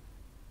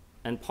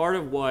 And part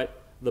of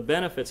what the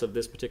benefits of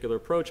this particular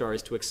approach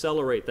is to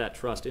accelerate that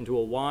trust into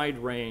a wide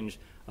range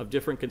of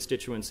different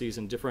constituencies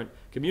and different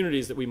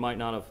communities that we might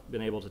not have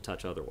been able to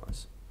touch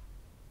otherwise.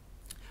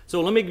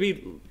 So let me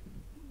be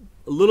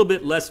a little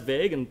bit less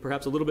vague and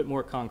perhaps a little bit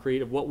more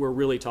concrete of what we're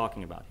really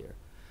talking about here.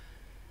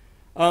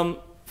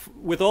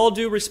 With all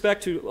due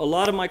respect to a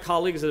lot of my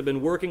colleagues that have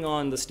been working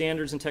on the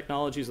standards and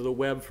technologies of the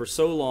web for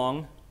so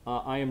long,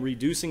 I am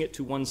reducing it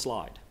to one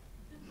slide.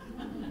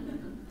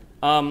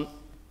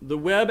 The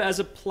web as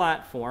a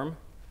platform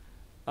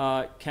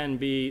can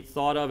be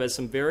thought of as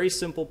some very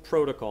simple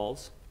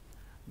protocols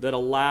that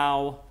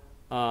allow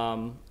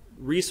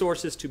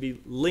resources to be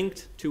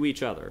linked to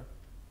each other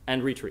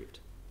and retrieved.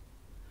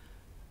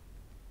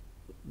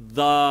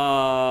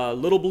 The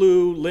little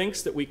blue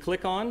links that we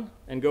click on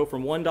and go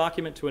from one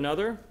document to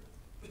another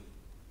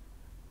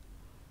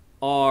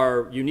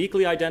are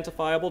uniquely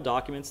identifiable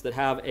documents that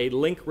have a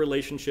link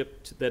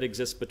relationship that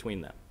exists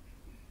between them.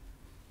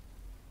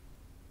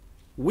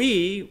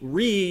 We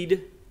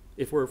read,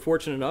 if we're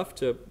fortunate enough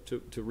to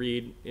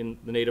read in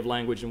the native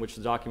language in which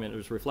the document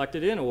is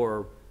reflected in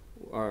or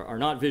are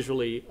not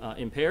visually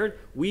impaired,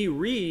 we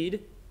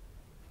read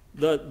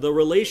the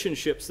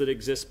relationships that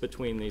exist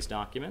between these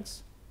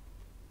documents.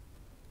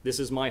 This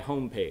is my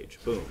home page,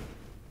 boom.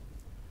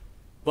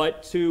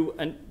 But to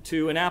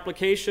an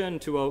application,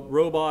 to a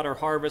robot or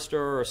harvester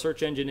or a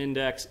search engine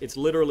index, it's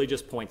literally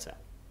just points at.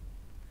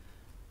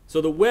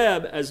 So the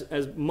web,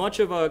 as much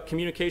of a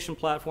communication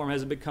platform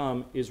as it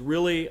become, is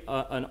really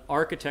an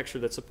architecture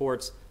that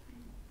supports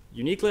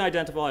uniquely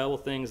identifiable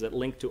things that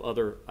link to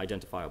other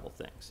identifiable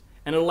things.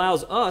 And it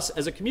allows us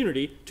as a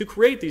community to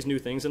create these new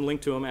things and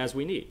link to them as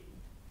we need.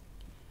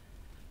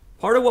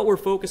 Part of what we're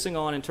focusing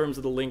on in terms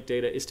of the linked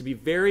data is to be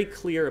very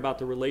clear about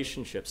the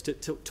relationships,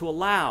 to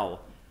allow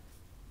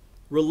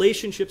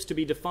relationships to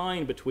be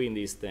defined between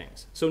these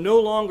things. So no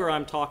longer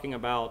I'm talking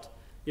about,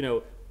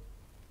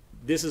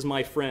 this is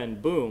my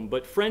friend, boom,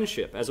 but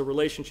friendship as a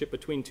relationship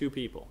between two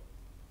people.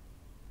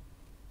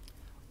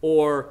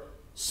 Or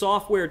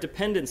software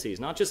dependencies,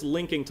 not just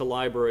linking to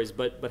libraries,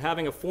 but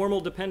having a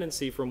formal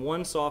dependency from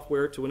one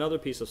software to another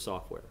piece of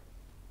software.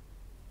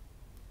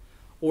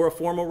 Or a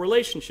formal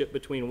relationship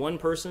between one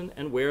person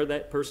and where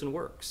that person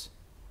works.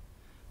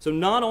 So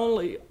not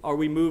only are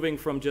we moving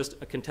from just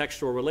a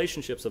contextual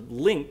relationships of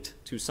linked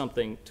to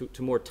something,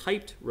 to more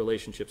typed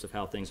relationships of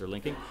how things are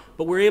linking,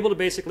 but we're able to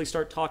basically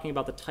start talking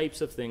about the types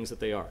of things that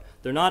they are.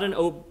 They're not an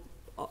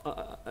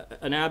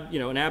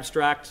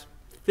abstract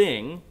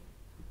thing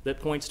that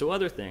points to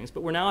other things,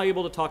 but we're now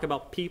able to talk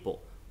about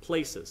people,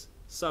 places,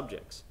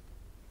 subjects,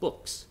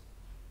 books,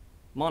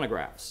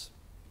 monographs,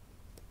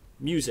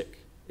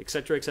 music, et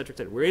cetera, et cetera, et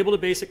cetera. We're able to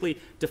basically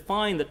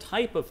define the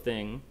type of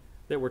thing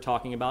that we're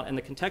talking about and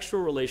the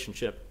contextual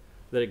relationship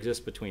that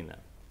exists between them.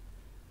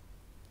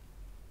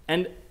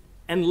 And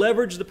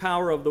leverage the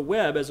power of the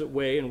web as a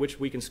way in which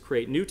we can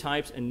create new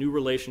types and new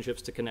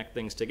relationships to connect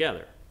things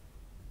together.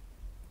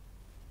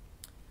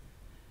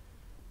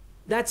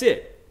 That's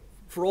it.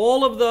 For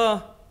all of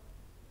the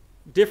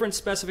different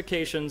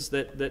specifications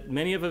that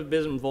many of us have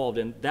been involved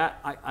in,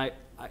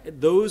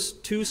 those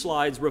two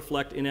slides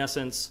reflect, in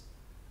essence,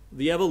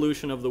 the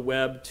evolution of the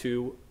web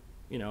to,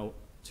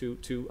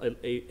 to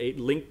a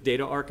linked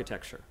data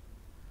architecture.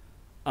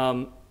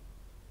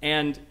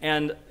 And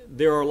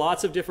there are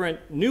lots of different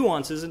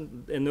nuances,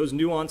 and those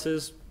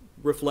nuances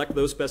reflect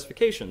those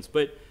specifications.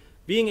 But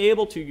being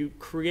able to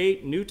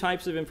create new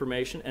types of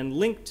information and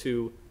link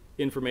to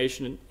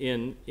information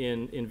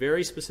in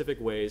very specific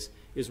ways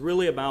is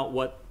really about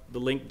what the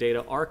linked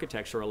data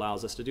architecture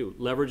allows us to do,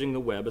 leveraging the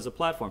web as a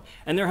platform.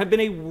 And there have been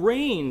a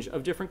range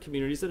of different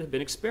communities that have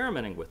been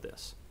experimenting with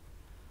this.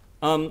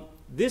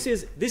 This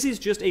is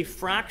just a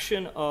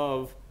fraction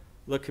of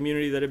the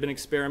community that have been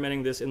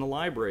experimenting this in the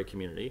library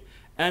community.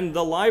 And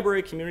the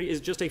library community is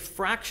just a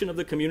fraction of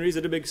the communities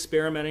that have been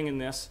experimenting in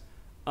this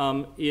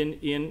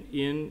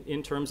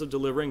in terms of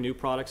delivering new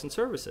products and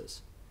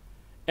services.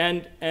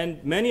 And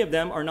many of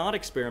them are not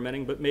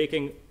experimenting, but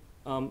making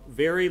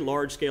very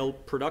large-scale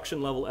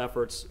production-level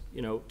efforts,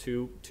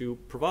 to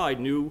provide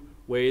new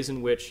ways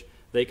in which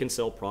they can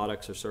sell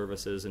products or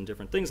services and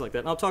different things like that.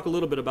 And I'll talk a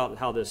little bit about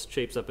how this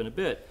shapes up in a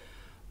bit.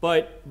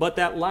 But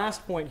that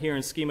last point here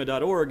in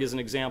schema.org is an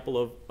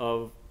example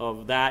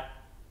of that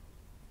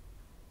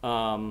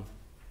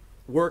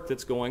work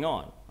that's going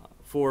on.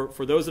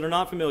 For those that are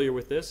not familiar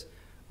with this,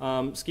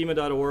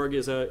 schema.org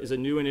is a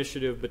new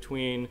initiative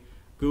between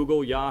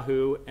Google,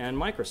 Yahoo, and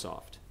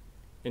Microsoft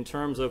in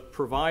terms of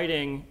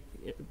providing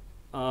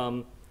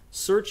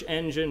search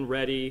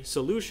engine-ready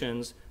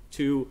solutions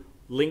to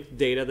linked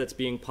data that's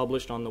being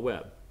published on the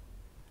web.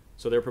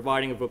 So they're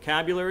providing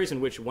vocabularies in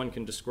which one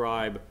can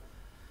describe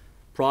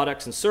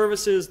products and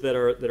services that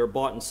are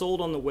bought and sold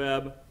on the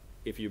web.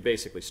 If you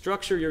basically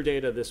structure your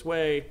data this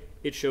way,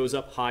 it shows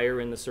up higher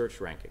in the search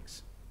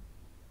rankings.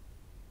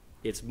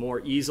 It's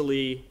more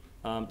easily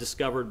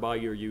discovered by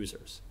your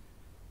users.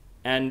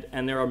 And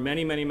there are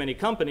many, many, many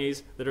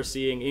companies that are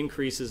seeing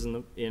increases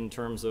in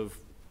terms of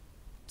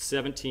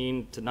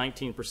 17 to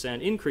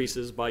 19%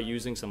 increases by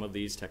using some of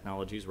these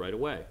technologies right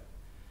away.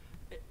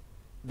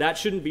 That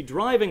shouldn't be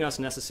driving us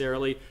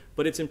necessarily,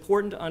 but it's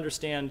important to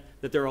understand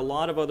that there are a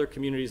lot of other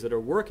communities that are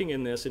working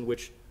in this in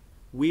which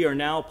we are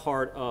now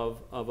part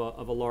of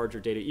a larger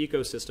data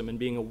ecosystem, and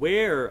being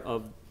aware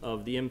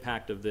of the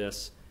impact of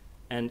this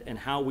and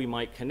how we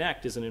might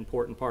connect is an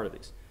important part of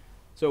these.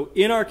 So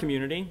in our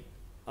community,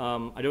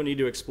 I don't need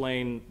to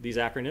explain these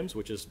acronyms,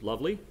 which is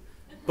lovely,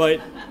 but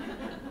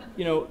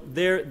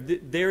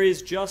there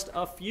is just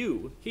a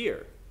few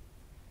here.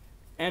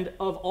 And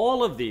of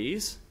all of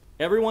these,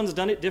 everyone's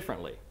done it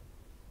differently.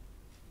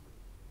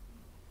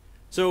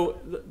 So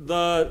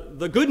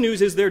the good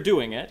news is they're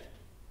doing it.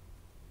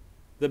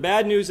 The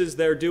bad news is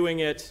they're doing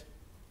it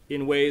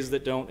in ways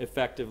that don't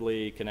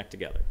effectively connect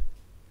together.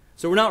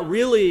 So we're not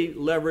really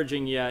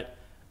leveraging yet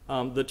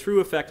the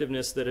true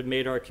effectiveness that have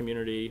made our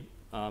community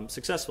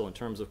successful in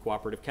terms of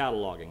cooperative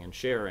cataloging and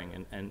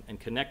sharing and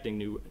connecting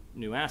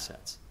new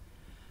assets.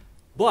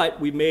 But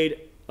we've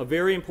made a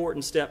very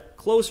important step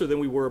closer than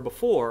we were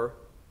before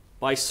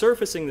by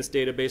surfacing this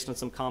data based on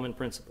some common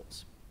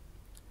principles.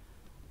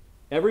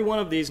 Every one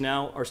of these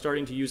now are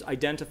starting to use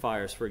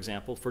identifiers, for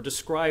example, for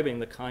describing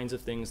the kinds of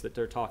things that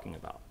they're talking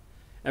about.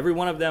 Every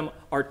one of them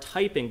are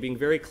typing, being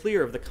very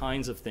clear of the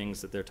kinds of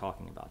things that they're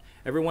talking about.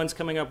 Everyone's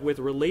coming up with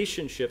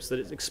relationships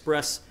that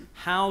express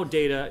how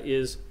data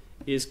is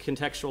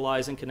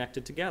contextualized and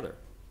connected together.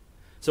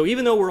 So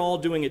even though we're all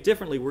doing it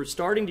differently, we're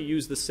starting to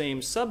use the same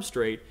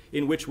substrate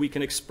in which we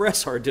can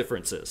express our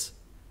differences.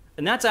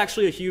 And that's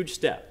actually a huge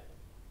step.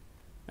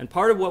 And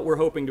part of what we're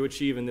hoping to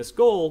achieve in this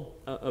goal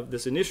of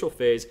this initial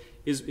phase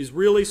is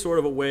really sort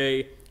of a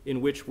way in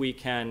which we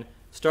can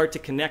start to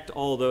connect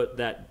all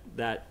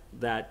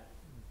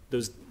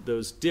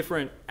those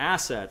different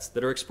assets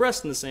that are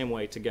expressed in the same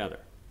way together.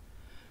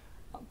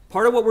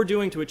 Part of what we're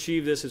doing to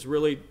achieve this is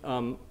really,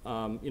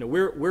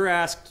 we're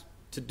asked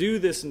to do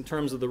this in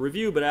terms of the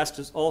review, but asked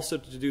us also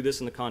to do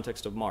this in the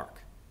context of MARC.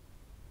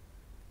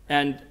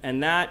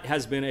 And that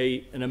has been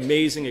an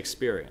amazing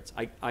experience.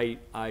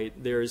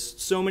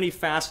 There's so many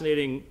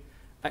fascinating,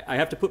 I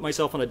have to put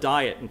myself on a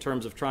diet in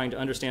terms of trying to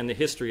understand the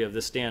history of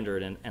this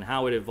standard and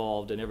how it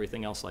evolved and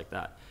everything else like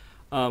that.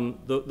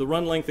 The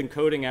run length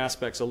encoding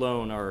aspects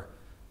alone are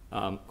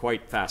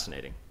quite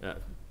fascinating,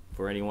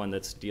 for anyone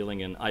that's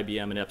dealing in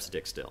IBM and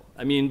EPSDIC still.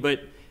 I mean,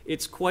 but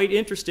it's quite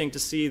interesting to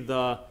see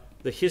the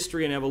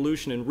history and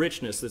evolution and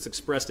richness that's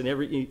expressed in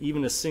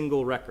even a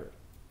single record.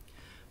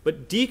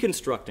 But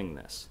deconstructing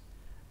this,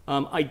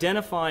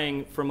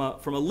 identifying from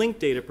a linked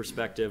data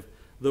perspective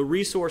the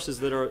resources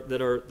that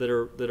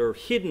are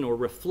hidden or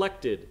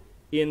reflected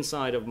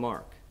inside of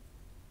MARC,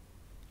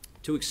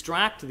 to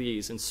extract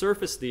these and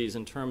surface these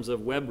in terms of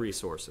web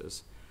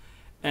resources,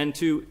 and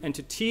to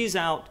tease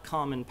out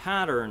common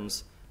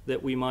patterns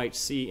that we might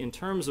see in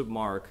terms of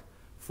MARC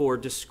for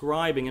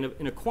describing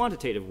in a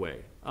quantitative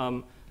way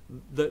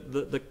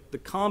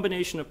the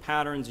combination of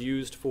patterns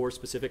used for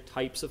specific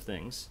types of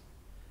things,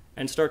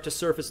 and start to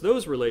surface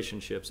those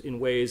relationships in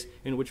ways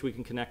in which we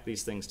can connect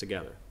these things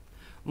together.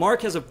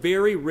 MARC has a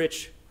very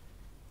rich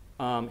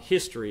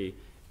history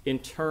in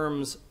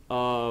terms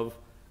of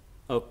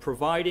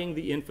providing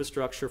the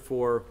infrastructure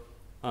for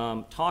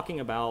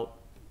talking about,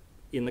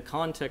 in the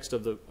context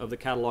of the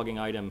cataloging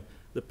item,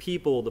 the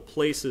people, the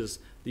places,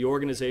 the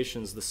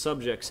organizations, the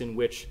subjects in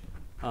which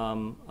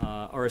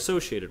are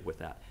associated with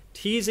that.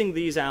 Teasing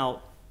these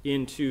out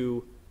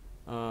into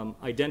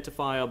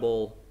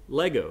identifiable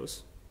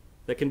Legos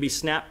that can be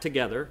snapped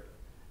together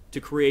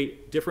to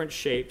create different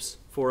shapes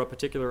for a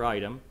particular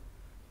item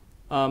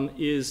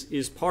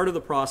is part of the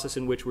process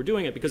in which we're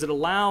doing it, because it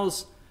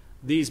allows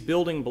these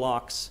building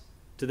blocks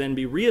to then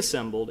be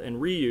reassembled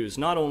and reused,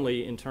 not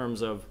only in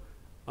terms of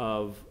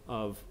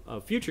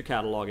future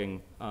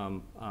cataloging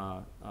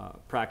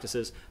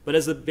practices, but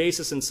as the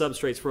basis and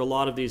substrates for a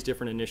lot of these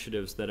different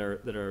initiatives that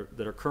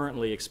are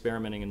currently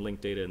experimenting in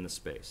linked data in this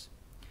space.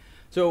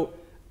 So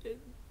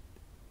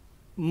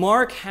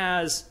MARC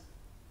has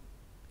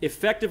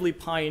effectively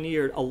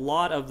pioneered a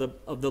lot of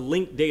the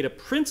linked data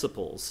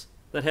principles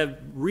that have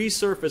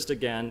resurfaced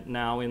again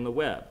now in the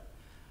web.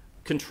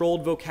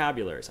 Controlled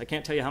vocabularies. I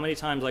can't tell you how many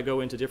times I go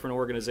into different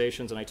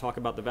organizations and I talk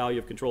about the value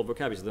of controlled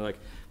vocabularies. They're like,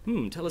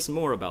 tell us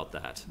more about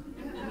that.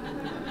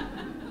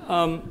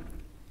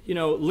 You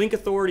know, link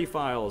authority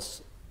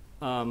files,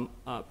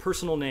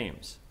 personal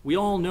names. We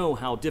all know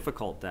how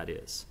difficult that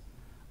is.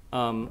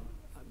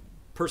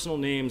 Personal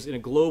names in a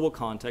global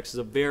context is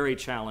a very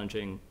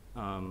challenging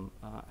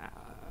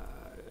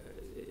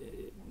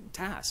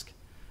task.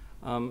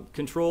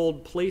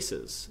 Controlled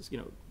places, you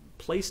know,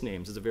 place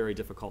names is a very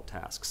difficult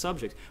task.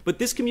 Subjects. But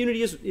this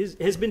community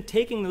has been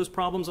taking those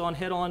problems on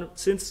head on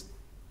since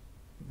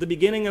the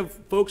beginning of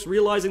folks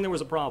realizing there was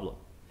a problem.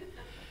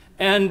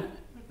 And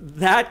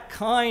that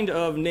kind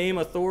of name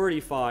authority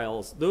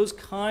files, those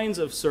kinds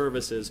of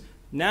services,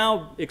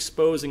 now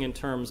exposing in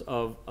terms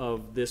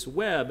of this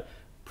web,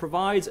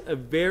 provides a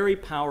very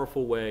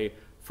powerful way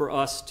for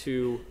us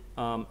to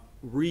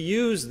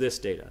reuse this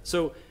data.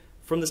 So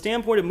from the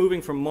standpoint of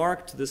moving from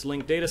MARC to this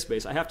linked data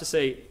space, I have to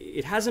say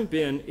it hasn't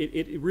been,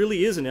 it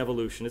really is an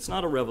evolution. It's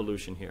not a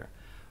revolution here.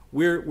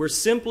 We're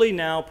simply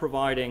now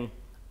providing,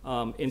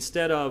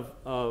 instead of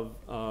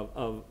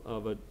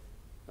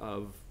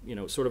you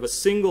know, sort of a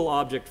single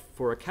object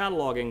for a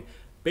cataloging,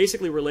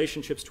 basically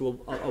relationships to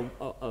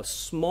a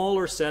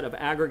smaller set of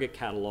aggregate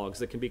catalogs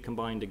that can be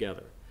combined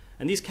together.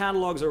 And these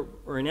catalogs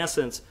are in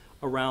essence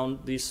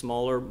around these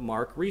smaller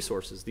MARC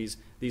resources,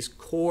 these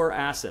core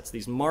assets,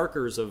 these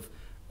markers of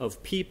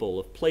people,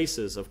 of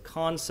places, of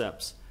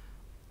concepts,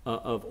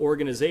 of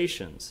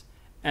organizations.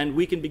 And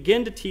we can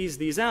begin to tease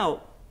these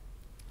out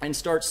and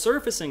start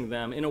surfacing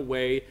them in a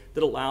way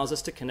that allows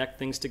us to connect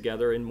things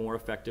together in more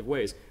effective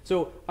ways.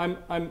 So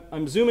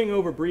I'm zooming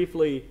over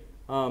briefly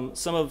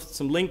some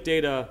linked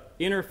data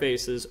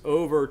interfaces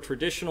over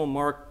traditional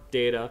MARC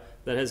data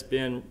that has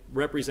been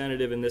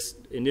representative in this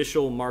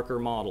initial marker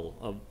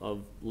model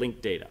of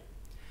linked data.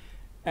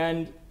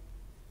 And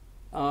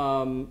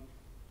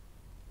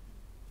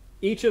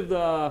each of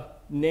the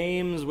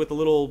names with the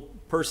little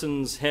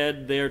person's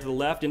head there to the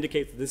left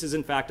indicate that this is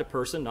in fact a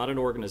person, not an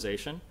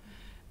organization.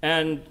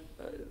 And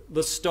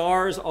the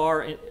stars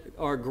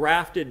are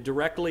grafted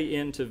directly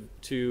into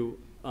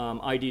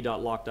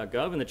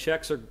id.loc.gov, and the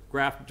checks are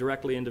graphed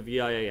directly into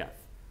VIAF.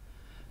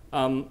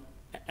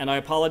 And I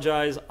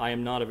apologize, I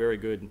am not a very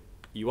good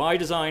UI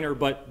designer,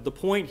 but the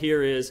point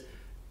here is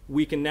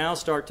we can now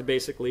start to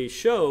basically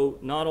show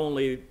not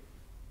only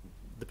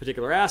the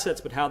particular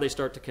assets, but how they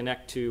start to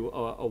connect to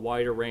a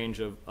wider range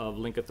of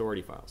link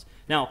authority files.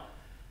 Now,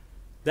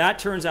 that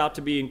turns out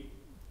to be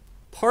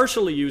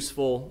partially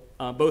useful,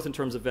 both in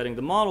terms of vetting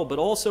the model, but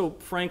also,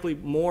 frankly,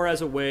 more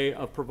as a way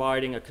of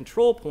providing a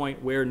control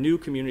point where new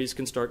communities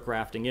can start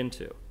grafting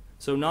into.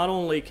 So not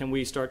only can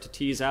we start to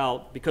tease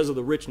out, because of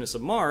the richness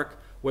of MARC,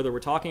 whether we're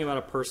talking about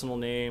a personal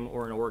name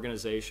or an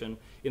organization,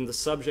 in the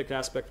subject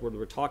aspect, whether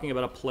we're talking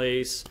about a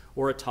place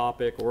or a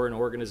topic or an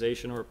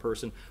organization or a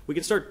person, we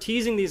can start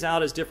teasing these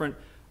out as different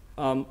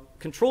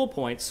control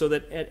points so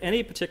that at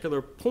any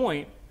particular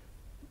point,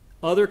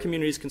 other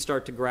communities can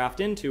start to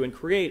graft into and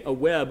create a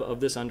web of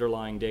this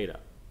underlying data.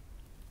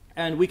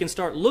 And we can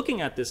start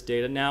looking at this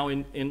data now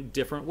in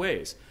different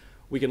ways.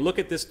 We can look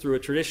at this through a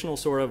traditional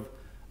sort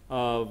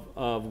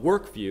of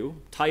work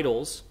view,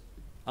 titles,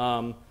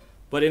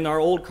 But in our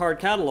old card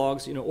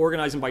catalogs, you know,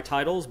 organizing by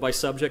titles, by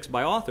subjects,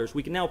 by authors,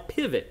 we can now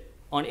pivot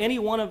on any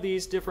one of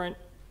these different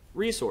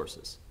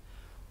resources.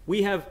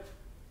 We have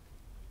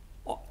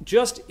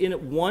just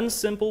in one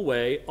simple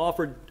way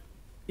offered,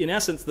 in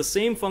essence, the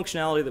same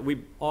functionality that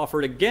we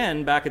offered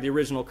again back at the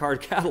original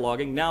card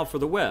cataloging, now for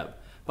the web,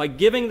 by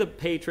giving the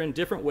patron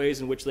different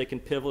ways in which they can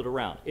pivot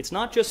around. It's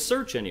not just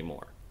search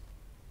anymore.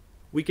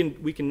 We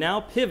can now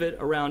pivot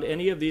around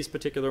any of these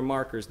particular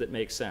markers that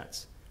make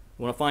sense.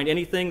 We want to find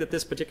anything that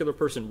this particular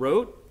person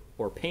wrote,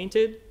 or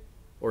painted,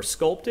 or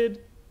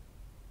sculpted,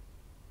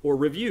 or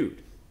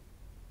reviewed.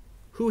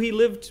 Who he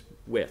lived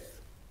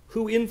with,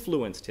 who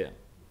influenced him.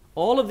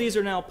 All of these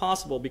are now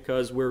possible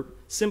because we're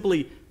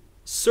simply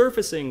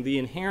surfacing the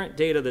inherent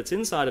data that's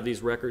inside of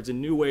these records in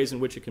new ways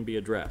in which it can be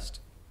addressed.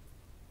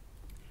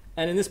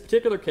 And in this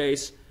particular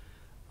case,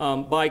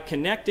 by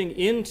connecting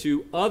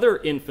into other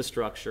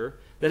infrastructure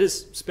that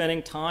is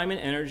spending time and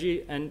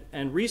energy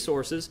and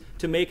resources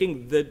to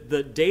making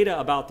the data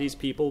about these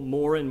people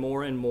more and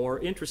more and more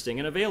interesting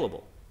and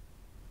available.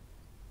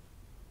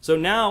 So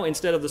now,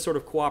 instead of the sort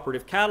of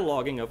cooperative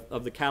cataloging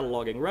of the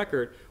cataloging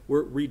record,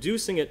 we're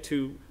reducing it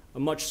to a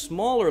much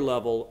smaller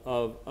level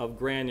of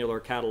granular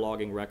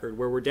cataloging record,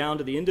 where we're down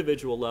to the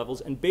individual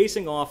levels and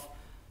basing off,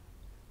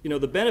 you know,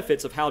 the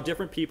benefits of how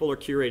different people are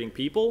curating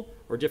people,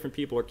 or different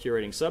people are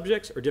curating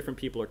subjects, or different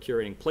people are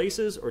curating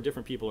places, or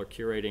different people are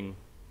curating,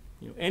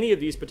 you know, any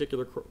of these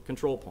particular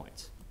control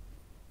points.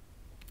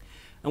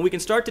 And we can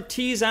start to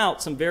tease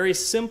out some very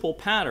simple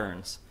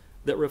patterns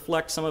that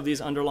reflect some of these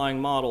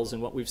underlying models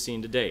in what we've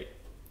seen to date.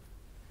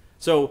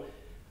 So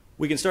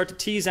we can start to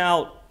tease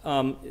out,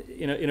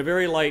 in a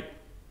very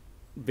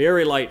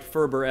light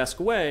Ferber-esque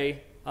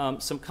way,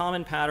 some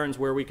common patterns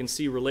where we can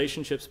see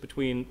relationships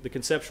between the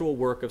conceptual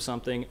work of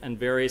something and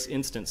various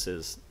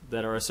instances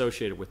that are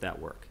associated with that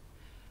work.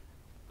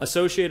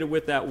 Associated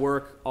with that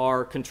work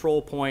are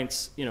control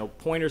points, you know,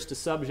 pointers to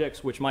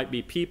subjects, which might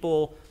be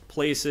people,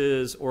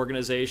 places,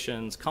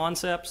 organizations,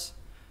 concepts.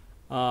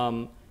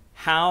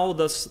 How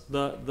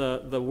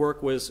the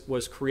work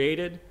was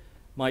created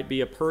might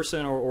be a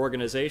person or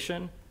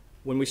organization.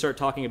 When we start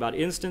talking about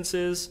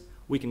instances,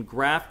 we can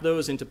graph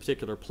those into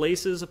particular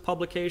places of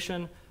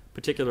publication,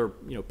 particular,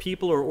 you know,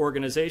 people or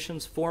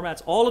organizations,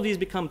 formats. All of these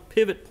become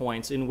pivot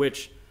points in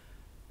which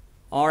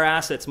our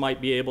assets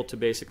might be able to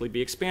basically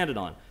be expanded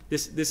on.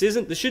 This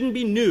shouldn't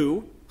be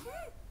new.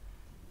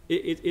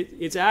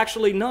 It's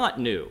actually not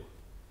new.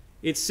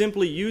 It's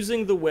simply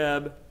using the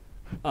web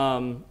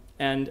and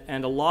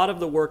a lot of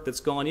the work that's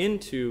gone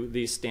into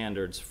these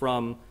standards,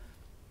 from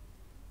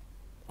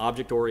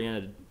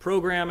object-oriented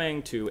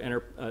programming to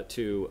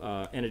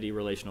entity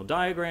relational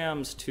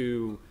diagrams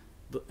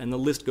and the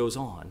list goes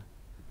on.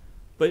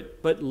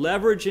 But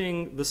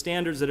leveraging the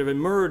standards that have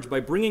emerged by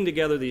bringing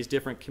together these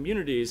different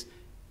communities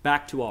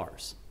back to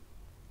ours.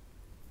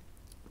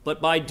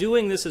 But by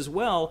doing this as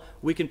well,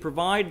 we can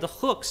provide the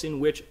hooks in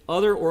which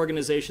other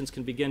organizations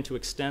can begin to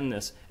extend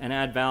this and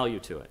add value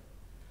to it.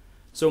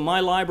 So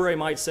my library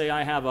might say,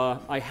 I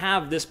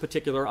have this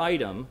particular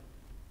item.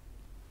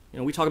 You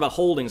know, we talk about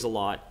holdings a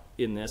lot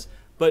in this,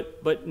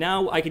 but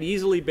now I can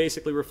easily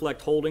basically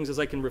reflect holdings as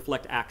I can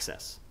reflect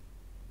access,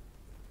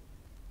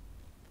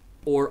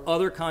 or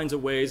other kinds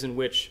of ways in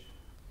which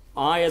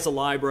I, as a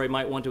library,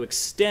 might want to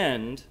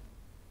extend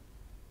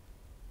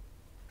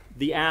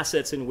the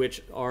assets in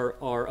which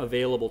are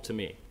available to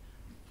me.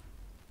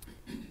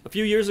 A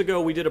few years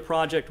ago, we did a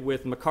project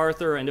with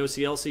MacArthur and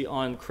OCLC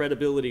on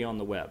credibility on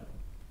the web.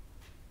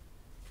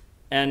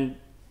 And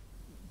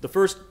the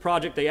first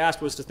project they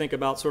asked was to think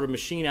about sort of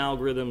machine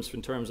algorithms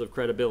in terms of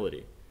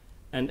credibility.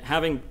 And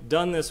having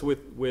done this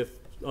with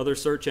other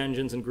search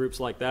engines and groups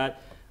like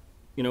that,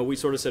 you know, we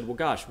sort of said, well,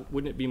 gosh,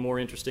 wouldn't it be more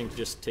interesting to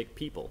just take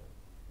people,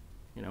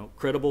 you know,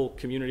 credible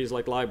communities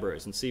like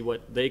libraries, and see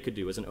what they could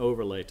do as an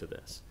overlay to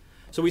this.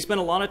 So we spent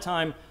a lot of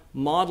time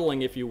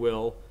modeling, if you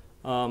will,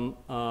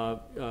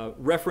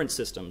 reference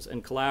systems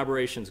and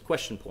collaborations.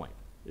 Question point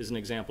is an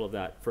example of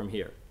that from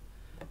here.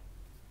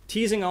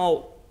 Teasing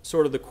out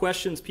sort of the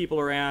questions people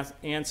are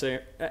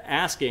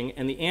asking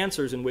and the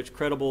answers in which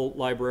credible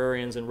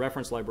librarians and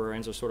reference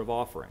librarians are sort of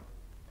offering.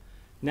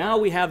 Now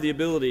we have the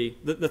ability,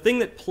 the thing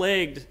that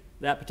plagued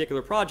that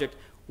particular project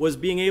was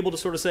being able to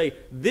sort of say,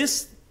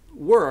 this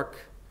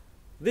work,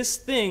 this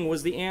thing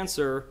was the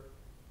answer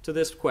to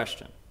this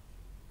question.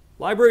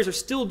 Libraries are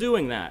still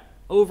doing that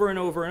over and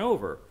over and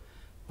over,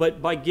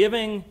 but by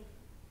giving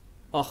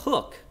a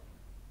hook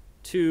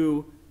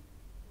to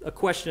a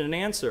question and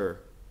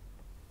answer,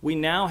 we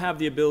now have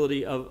the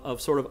ability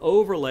of sort of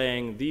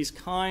overlaying these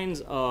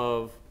kinds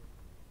of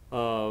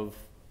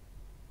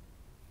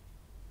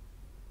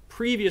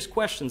previous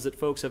questions that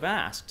folks have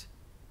asked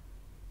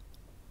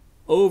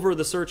over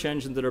the search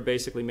engines that are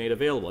basically made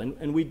available.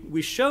 And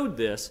we showed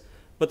this,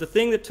 but the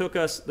thing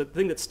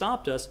that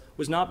stopped us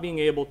was not being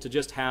able to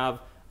just have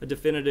a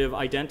definitive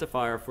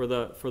identifier for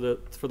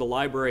the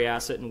library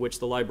asset in which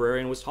the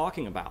librarian was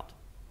talking about.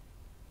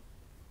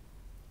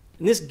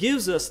 And this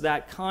gives us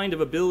that kind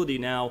of ability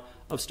now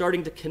of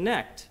starting to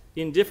connect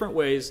in different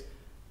ways,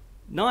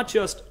 not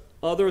just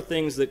other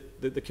things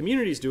that the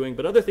community is doing,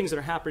 but other things that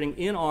are happening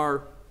in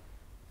our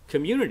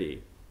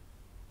community,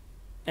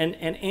 and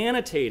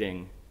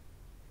annotating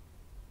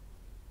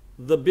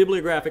the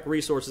bibliographic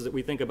resources that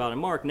we think about in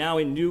MARC now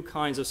in new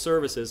kinds of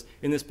services,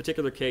 in this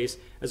particular case,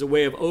 as a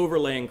way of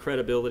overlaying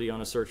credibility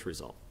on a search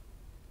result.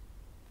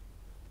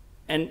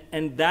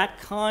 And that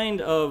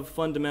kind of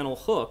fundamental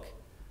hook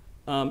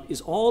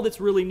is all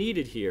that's really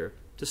needed here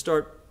to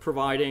start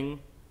providing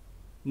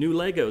new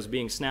Legos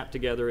being snapped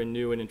together in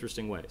new and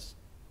interesting ways.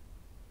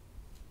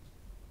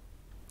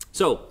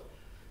 So,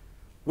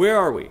 where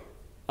are we?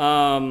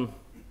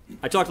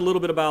 I talked a little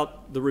bit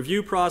about the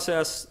review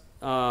process,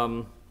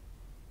 the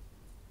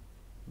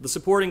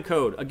supporting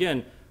code.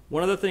 Again,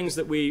 one of the things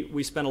that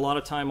we spent a lot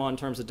of time on in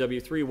terms of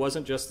W3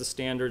 wasn't just the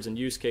standards and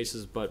use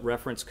cases, but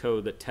reference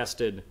code that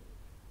tested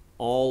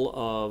all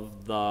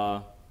of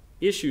the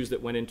issues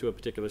that went into a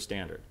particular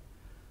standard.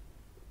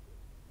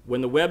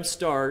 When the web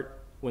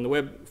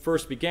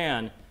first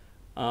began,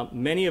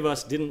 many of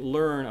us didn't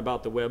learn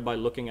about the web by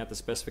looking at the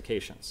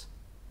specifications.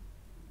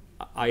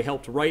 I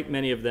helped write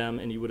many of them,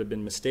 and you would have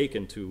been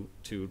mistaken to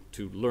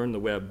learn the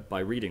web by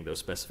reading those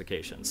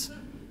specifications.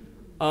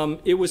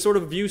 It was sort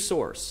of view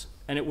source,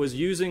 and it was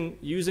using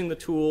the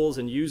tools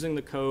and using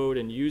the code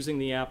and using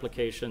the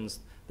applications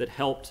that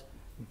helped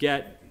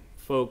get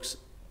folks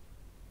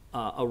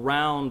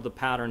around the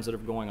patterns that are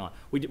going on.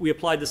 We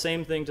applied the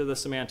same thing to the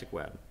semantic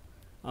web.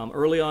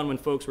 Early on, when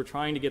folks were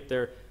trying to get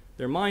their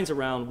minds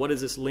around what is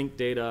this linked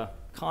data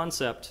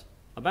concept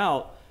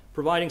about,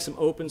 providing some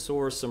open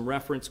source, some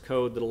reference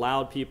code that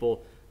allowed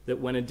people that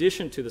went in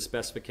addition to the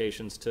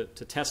specifications to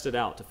test it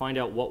out, to find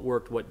out what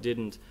worked, what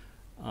didn't,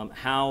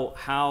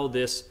 how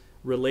this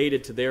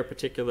related to their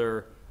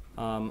particular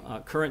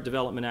current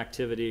development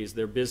activities,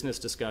 their business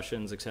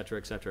discussions, et cetera,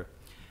 et cetera.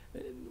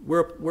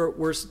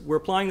 We're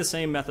applying the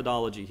same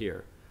methodology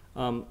here.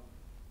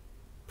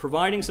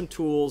 Providing some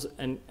tools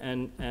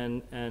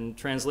and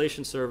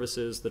translation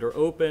services that are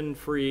open,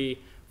 free,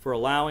 for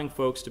allowing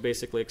folks to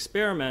basically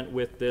experiment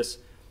with this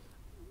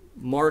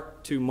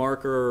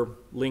mark-to-marker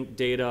linked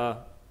data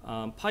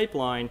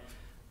pipeline,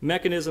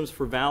 mechanisms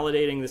for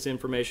validating this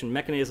information,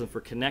 mechanisms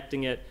for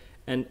connecting it,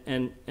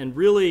 and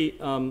really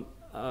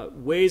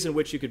ways in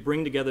which you could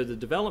bring together the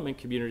development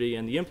community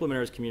and the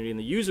implementers community and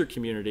the user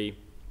community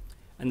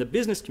and the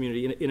business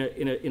community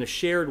in a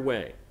shared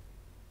way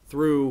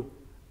through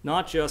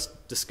not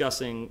just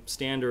discussing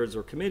standards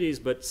or committees,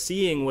 but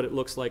seeing what it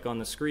looks like on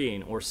the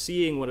screen, or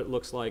seeing what it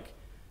looks like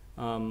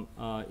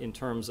in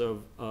terms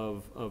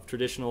of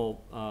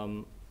traditional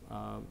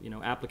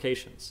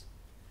applications.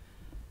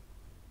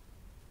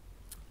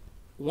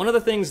 One of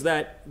the things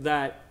that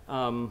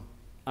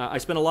I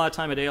spent a lot of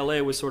time at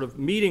ALA was sort of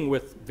meeting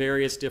with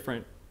various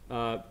different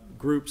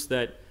groups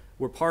that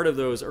were part of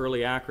those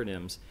early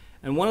acronyms.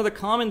 And one of the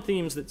common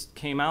themes that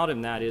came out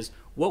in that is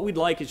what we'd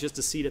like is just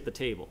a seat at the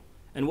table.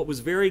 And what was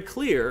very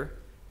clear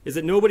is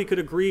that nobody could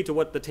agree to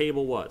what the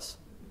table was.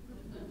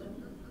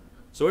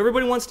 So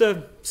everybody wants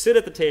to sit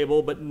at the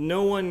table, but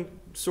no one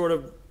sort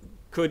of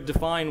could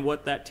define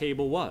what that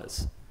table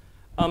was.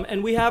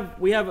 And we have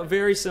a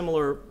very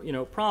similar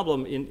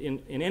problem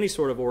in any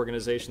sort of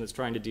organization that's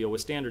trying to deal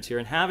with standards here.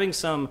 And having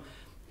some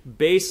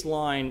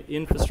baseline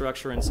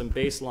infrastructure and some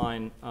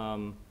baseline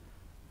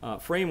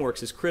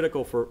frameworks is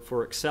critical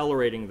for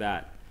accelerating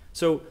that.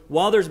 So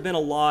while there's been a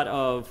lot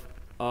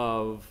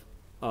of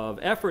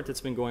effort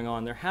that's been going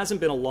on, there hasn't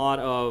been a lot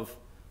of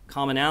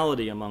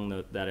commonality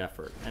among that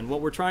effort. And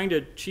what we're trying to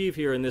achieve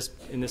here in this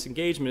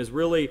engagement is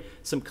really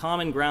some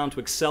common ground to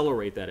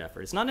accelerate that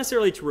effort. It's not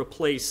necessarily to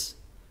replace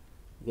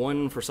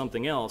one for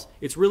something else.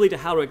 It's really to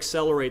how to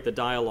accelerate the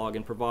dialogue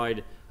and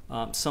provide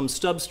some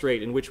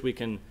substrate in which we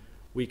can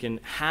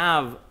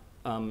have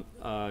an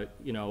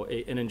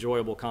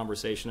enjoyable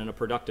conversation and a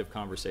productive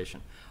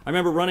conversation. I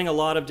remember running a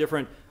lot of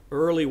different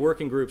early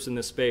working groups in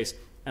this space,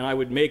 and I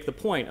would make the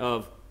point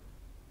of,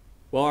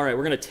 well, all right,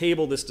 we're going to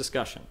table this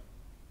discussion.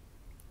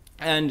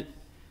 And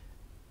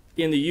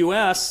in the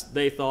US,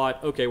 they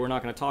thought, okay, we're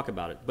not going to talk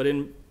about it. But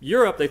in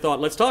Europe, they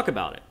thought, let's talk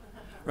about it.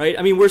 Right?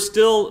 I mean, we're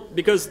still,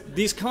 because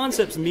these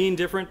concepts mean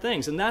different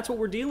things, and that's what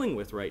we're dealing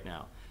with right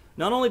now.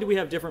 Not only do we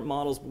have different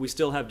models, but we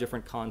still have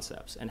different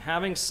concepts. And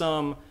having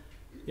some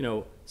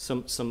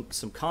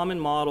common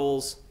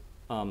models,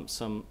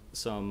 some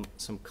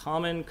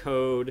common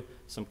code,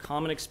 some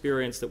common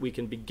experience that we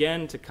can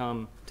begin to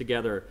come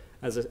together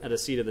at a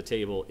seat at the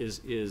table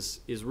is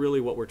really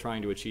what we're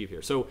trying to achieve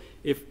here. So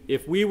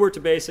if we were to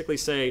basically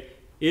say,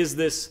 is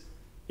this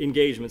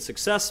engagement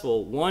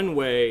successful, one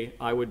way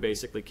I would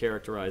basically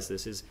characterize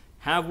this is,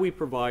 have we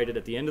provided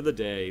at the end of the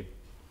day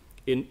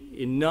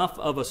enough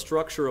of a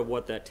structure of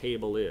what that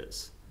table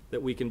is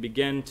that we can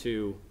begin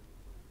to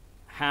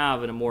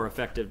have in a more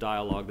effective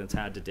dialogue than it's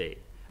had to date?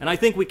 And I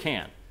think we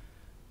can.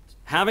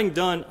 Having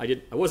done,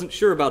 I wasn't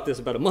sure about this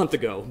about a month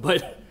ago,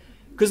 but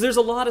because there's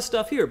a lot of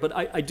stuff here, but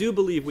I do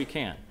believe we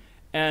can.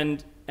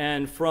 And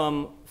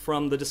from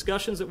the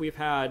discussions that we've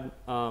had,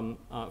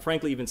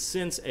 frankly, even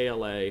since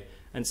ALA,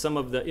 and some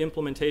of the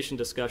implementation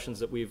discussions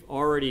that have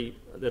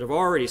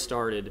already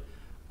started,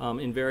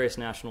 in various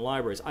national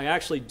libraries. I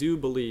actually do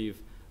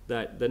believe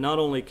that not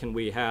only can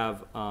we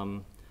have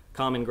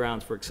common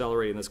grounds for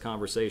accelerating this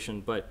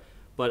conversation, but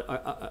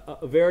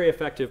a very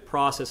effective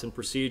process and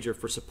procedure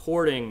for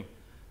supporting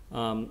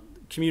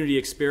community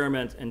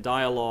experiment and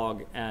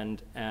dialogue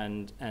and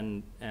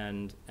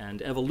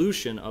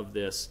evolution of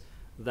this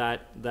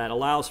that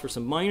allows for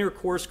some minor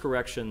course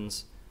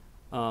corrections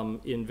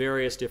in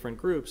various different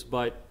groups,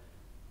 but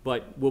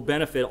will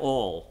benefit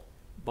all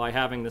by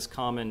having this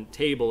common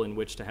table in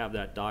which to have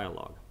that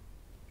dialogue.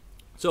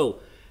 So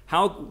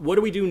what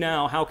do we do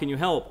now? How can you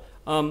help?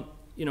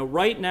 You know,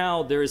 right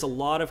now there is a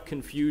lot of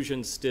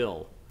confusion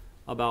still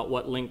about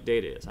what linked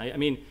data is. I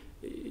mean,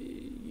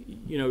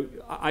 you know,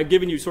 I've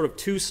given you sort of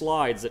two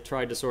slides that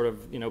tried to sort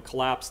of, you know,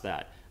 collapse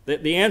that.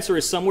 The answer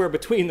is somewhere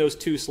between those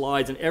two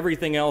slides and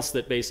everything else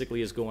that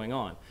basically is going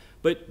on.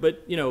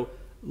 But you know,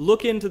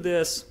 look into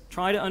this,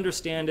 try to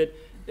understand it.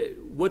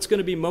 What's going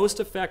to be most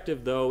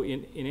effective, though,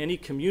 in any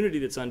community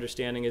that's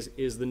understanding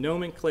is the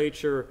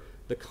nomenclature,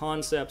 the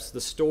concepts,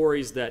 the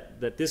stories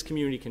that this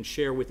community can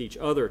share with each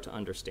other to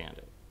understand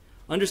it.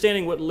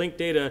 Understanding what linked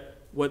data,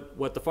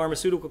 what the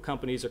pharmaceutical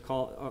companies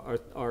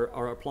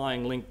are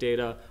applying linked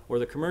data, or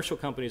the commercial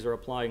companies are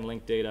applying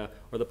linked data,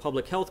 or the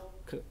public health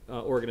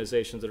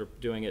organizations that are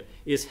doing it,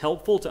 is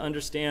helpful to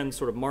understand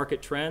sort of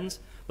market trends,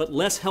 but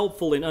less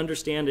helpful in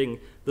understanding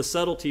the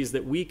subtleties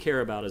that we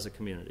care about as a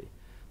community.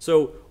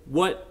 So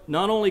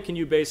not only can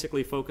you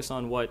basically focus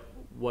on what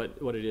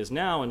it is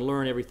now and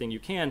learn everything you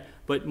can,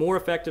 but more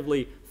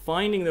effectively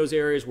finding those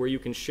areas where you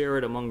can share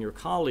it among your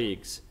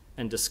colleagues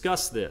and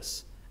discuss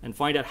this and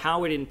find out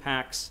how it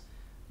impacts,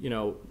 you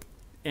know,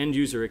 end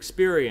user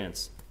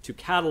experience, to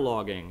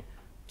cataloging,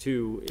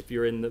 to if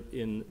you're in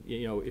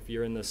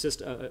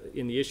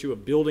the issue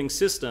of building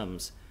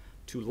systems,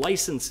 to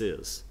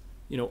licenses.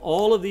 You know,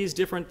 all of these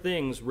different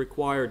things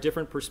require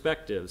different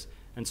perspectives.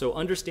 And so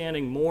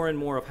understanding more and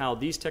more of how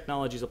these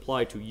technologies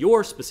apply to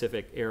your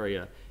specific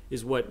area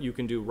is what you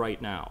can do right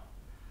now.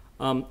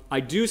 I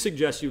do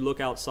suggest you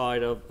look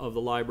outside of the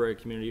library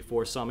community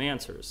for some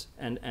answers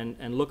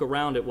and look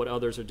around at what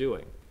others are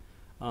doing.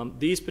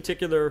 These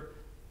particular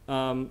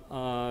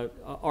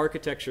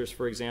architectures,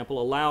 for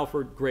example, allow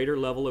for greater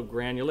level of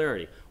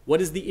granularity.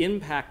 What is the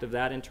impact of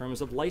that in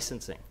terms of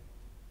licensing?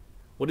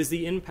 What is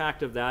the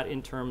impact of that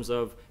in terms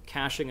of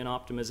caching and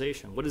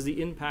optimization? What is the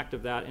impact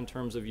of that in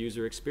terms of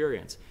user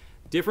experience?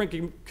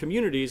 Different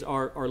communities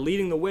are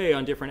leading the way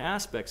on different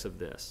aspects of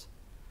this.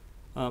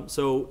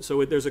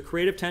 So there's a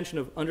creative tension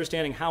of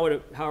understanding how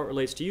it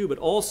relates to you, but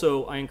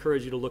also I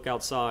encourage you to look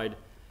outside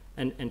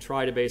and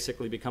try to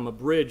basically become a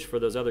bridge for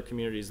those other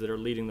communities that are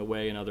leading the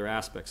way in other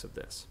aspects of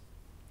this.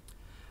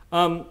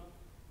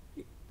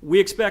 We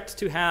expect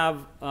to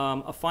have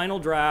a final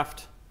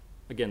draft.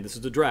 Again, this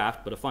is the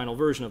draft, but a final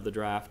version of the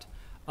draft,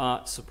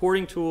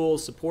 supporting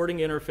tools, supporting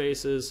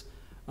interfaces.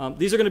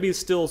 These are going to be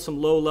still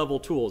some low-level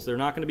tools. They're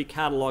not going to be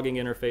cataloging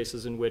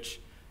interfaces in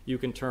which you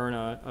can turn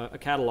a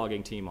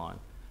cataloging team on,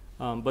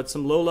 but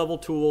some low-level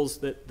tools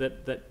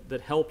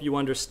that help you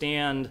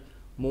understand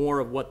more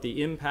of what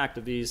the impact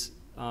of these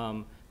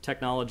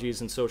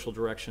technologies and social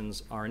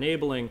directions are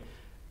enabling.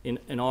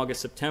 In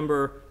August,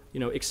 September, you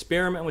know,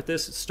 experiment with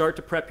this. Start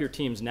to prep your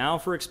teams now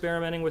for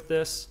experimenting with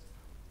this.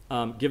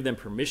 Give them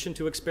permission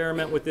to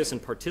experiment with this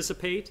and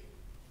participate.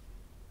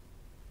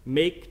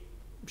 Make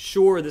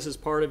sure this is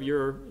part of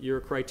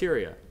your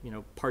criteria. You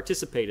know,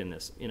 participate in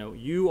this. You know,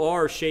 you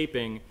are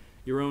shaping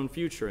your own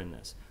future in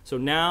this. So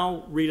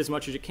now read as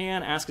much as you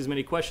can, ask as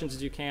many questions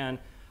as you can,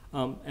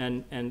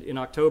 and in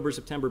October,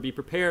 September, be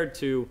prepared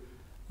to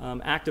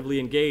actively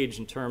engage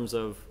in terms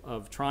of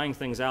trying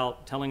things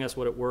out, telling us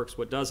what it works,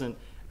 what doesn't,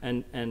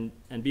 and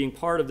being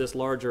part of this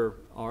larger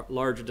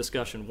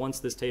discussion once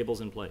this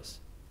table's in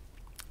place.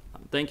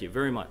 Thank you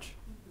very much.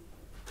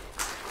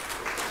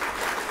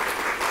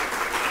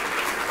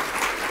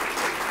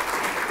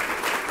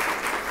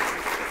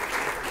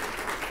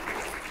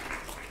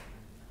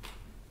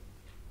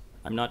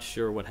 I'm not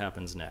sure what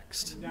happens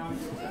next. Now you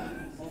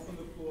open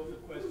the floor for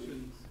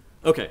questions.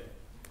 Okay.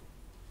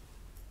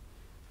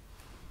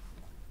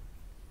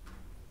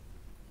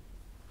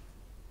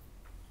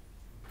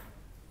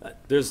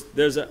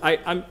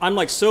 I'm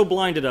like so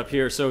blinded up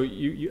here, so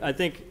I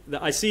think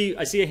that I see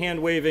a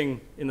hand waving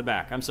in the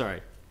back. I'm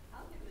sorry.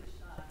 I'll give it a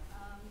shot.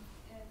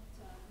 At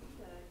Vita,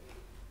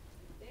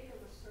 data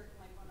was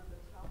certainly one of the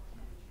top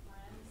 10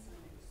 trends, and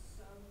it was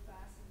so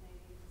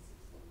fascinating to see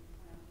some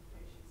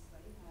applications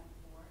they had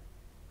for it.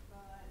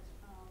 But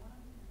one of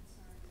the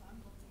concerns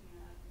I'm looking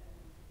at,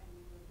 and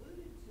you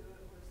alluded to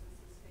it, was the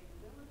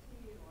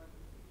sustainability or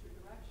the future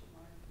direction,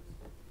 Mark, was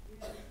with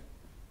computers.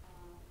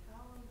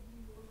 How are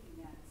you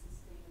looking at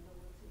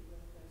sustainability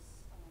with this?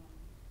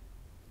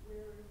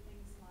 Where are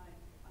things like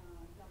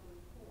doubling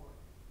core?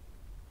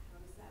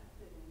 How does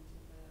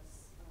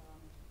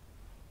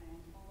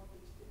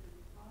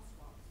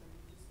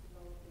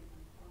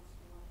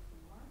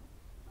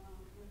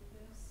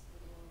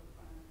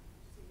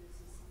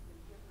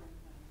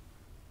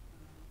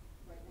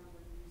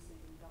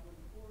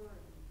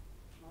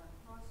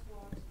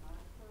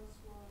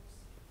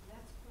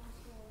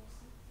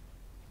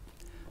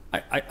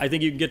I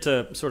think you can get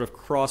to sort of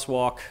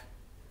crosswalks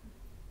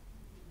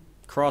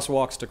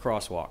to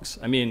crosswalks.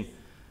 I mean,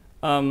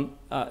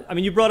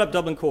 you brought up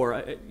Dublin Core.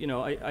 I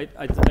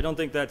don't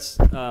think that's.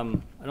 I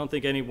don't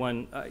think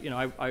anyone.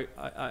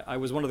 I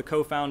was one of the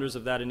co-founders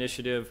of that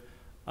initiative.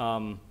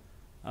 That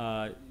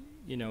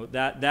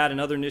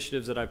and other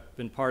initiatives that I've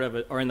been part of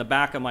are in the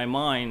back of my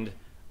mind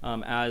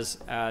as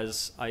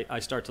I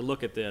start to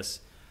look at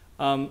this.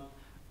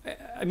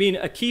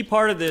 A key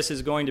part of this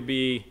is going to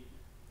be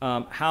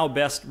how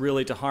best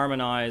really to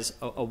harmonize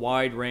a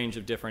wide range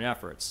of different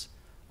efforts.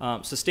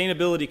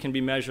 Sustainability can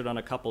be measured on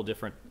a couple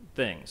different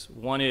things.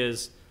 One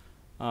is,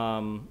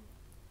 how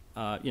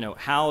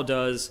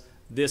does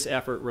this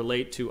effort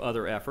relate to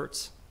other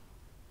efforts?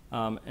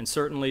 And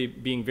certainly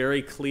being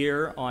very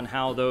clear on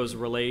how those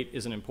relate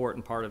is an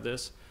important part of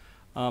this.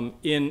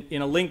 In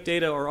a linked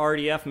data or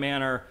RDF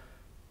manner,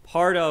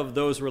 part of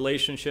those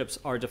relationships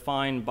are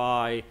defined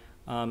by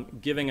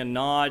giving a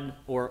nod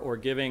or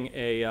giving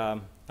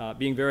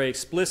being very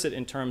explicit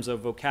in terms of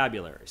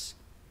vocabularies.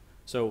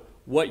 So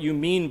what you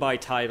mean by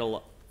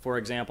title, for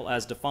example,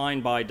 as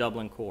defined by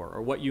Dublin Core,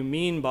 or what you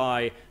mean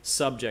by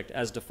subject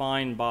as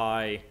defined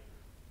by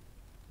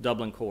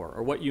Dublin Core,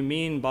 or what you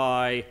mean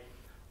by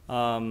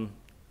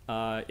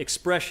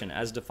expression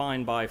as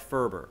defined by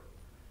Ferber.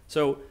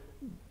 So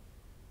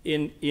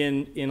in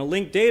a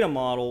linked data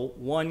model,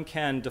 one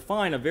can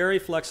define a very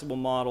flexible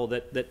model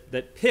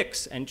that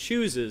picks and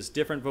chooses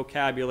different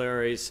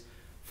vocabularies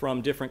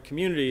from different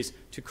communities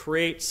to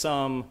create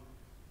some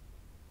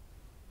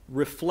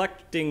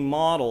reflecting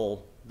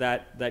model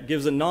that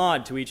gives a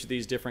nod to each of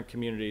these different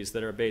communities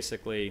that are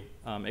basically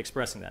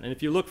expressing that. And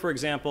if you look, for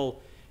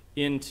example,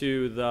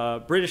 into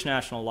the British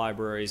National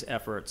Library's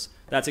efforts,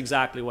 that's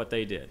exactly what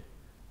they did.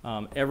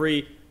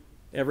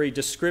 Every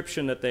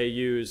description that they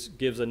use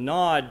gives a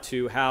nod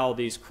to how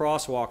these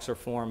crosswalks are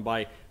formed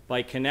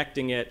by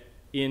connecting it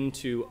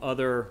into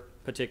other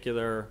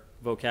particular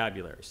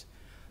vocabularies.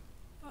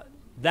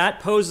 That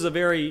poses a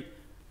very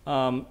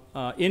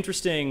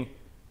interesting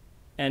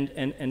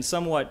and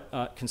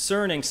somewhat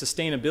concerning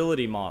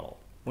sustainability model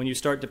when you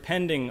start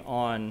depending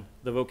on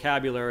the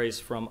vocabularies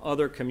from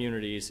other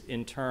communities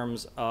in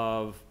terms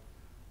of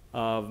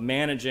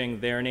managing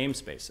their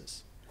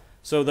namespaces.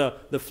 So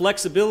the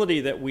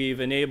flexibility that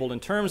we've enabled in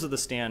terms of the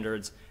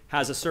standards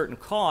has a certain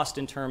cost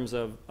in terms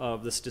of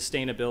the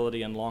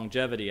sustainability and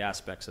longevity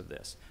aspects of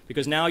this.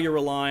 Because now you're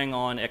relying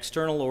on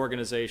external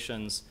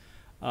organizations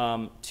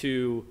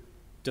to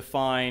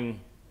define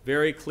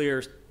very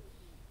clear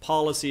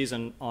policies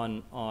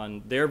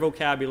on their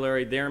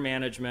vocabulary, their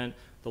management,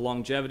 the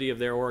longevity of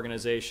their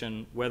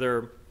organization,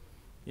 whether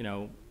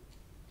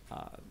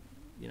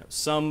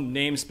some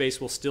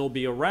namespace will still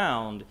be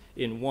around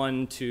in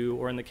 1, 2,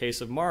 or in the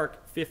case of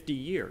Mark, 50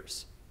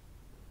 years.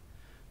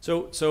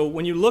 So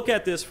when you look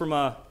at this from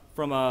a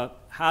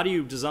how do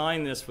you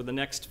design this for the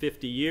next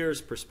 50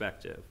 years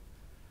perspective,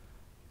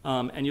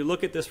 and you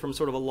look at this from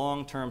sort of a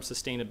long-term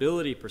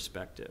sustainability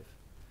perspective,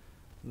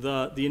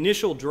 the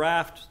initial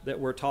draft that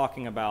we're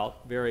talking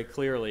about very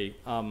clearly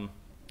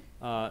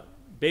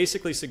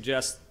basically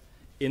suggests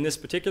in this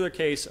particular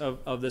case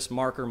of this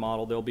marker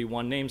model, there'll be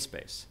one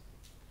namespace.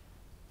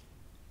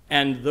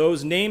 And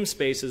those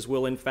namespaces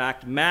will in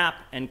fact map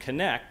and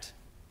connect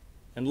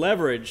and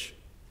leverage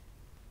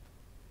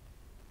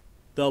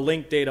the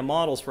linked data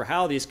models for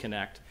how these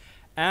connect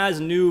as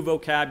new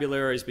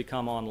vocabularies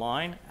become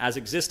online, as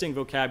existing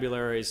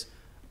vocabularies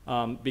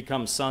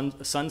become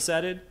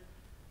sunsetted,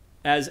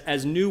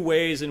 as new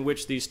ways in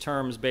which these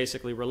terms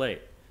basically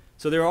relate.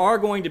 So there are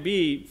going to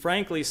be,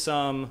 frankly,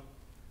 some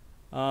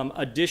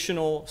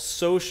additional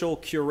social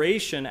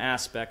curation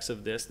aspects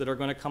of this that are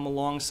going to come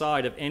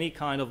alongside of any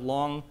kind of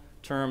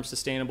long-term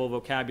sustainable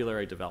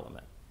vocabulary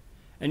development.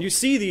 And you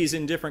see these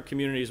in different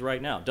communities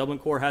right now. Dublin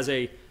Core has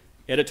an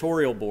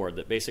editorial board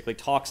that basically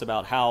talks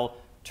about how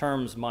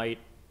terms might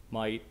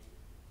be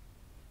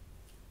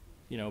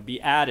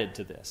added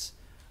to this.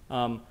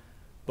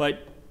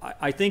 But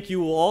I think you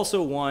will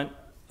also want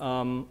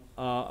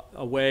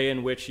a way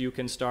in which you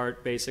can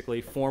start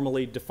basically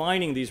formally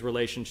defining these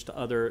relations to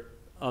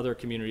other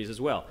communities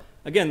as well.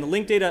 Again, the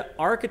linked data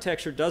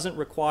architecture doesn't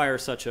require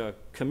such a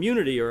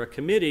community or a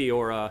committee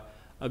or a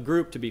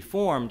group to be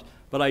formed,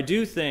 but I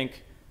do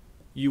think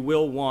you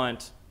will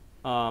want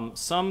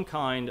some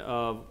kind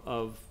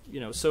of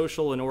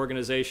social and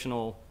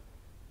organizational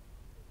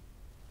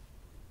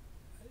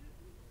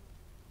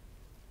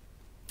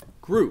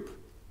group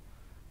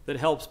that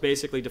helps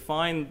basically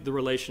define the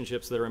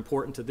relationships that are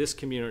important to this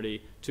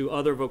community to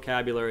other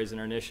vocabularies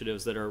and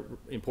initiatives that are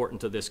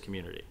important to this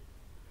community.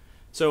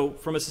 So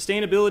from a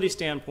sustainability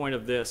standpoint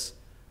of this,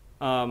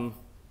 and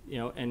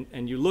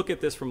you look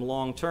at this from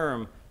long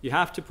term, you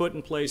have to put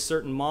in place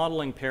certain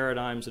modeling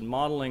paradigms and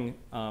modeling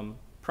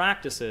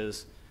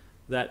practices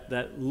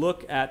that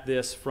look at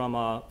this from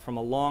a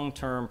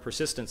long-term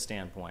persistence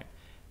standpoint.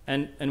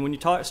 And when you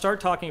start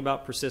talking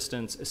about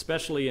persistence,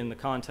 especially in the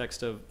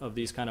context of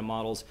these kind of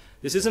models,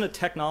 this isn't a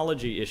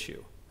technology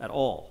issue at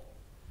all.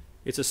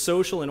 It's a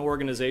social and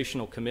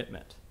organizational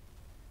commitment.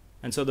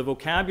 And so the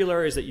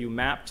vocabularies that you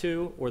map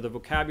to or the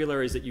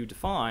vocabularies that you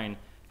define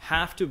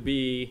have to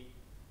be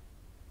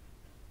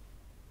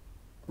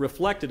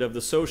reflected of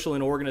the social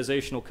and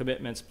organizational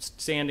commitments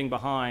standing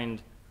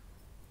behind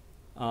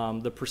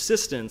the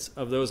persistence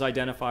of those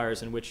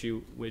identifiers in which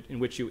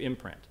you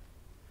imprint.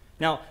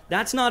 Now,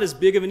 that's not as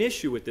big of an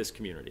issue with this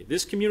community.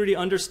 This community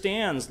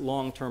understands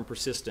long-term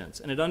persistence,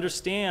 and it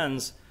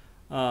understands,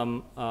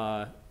 and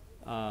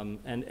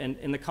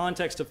in the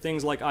context of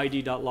things like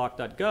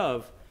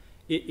id.loc.gov,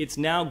 it's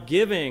now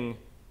giving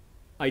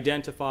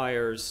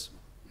identifiers,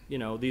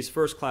 these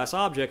first-class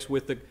objects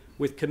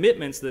with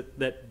commitments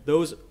that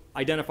those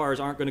identifiers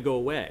aren't going to go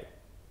away.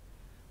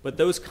 But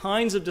those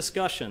kinds of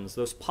discussions,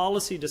 those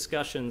policy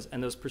discussions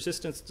and those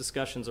persistence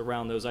discussions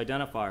around those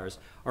identifiers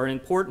are an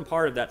important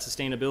part of that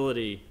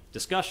sustainability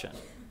discussion.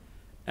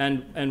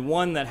 And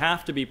one that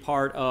have to be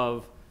part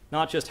of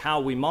not just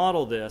how we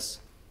model this,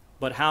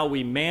 but how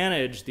we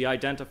manage the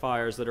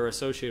identifiers that are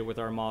associated with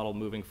our model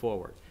moving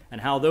forward,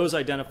 and how those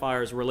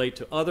identifiers relate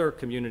to other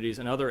communities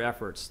and other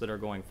efforts that are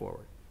going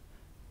forward.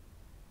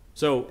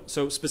 So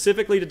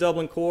specifically to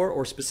Dublin Core,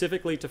 or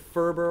specifically to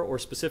Ferber, or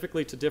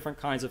specifically to different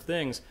kinds of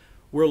things,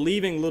 we're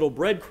leaving little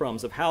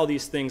breadcrumbs of how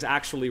these things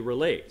actually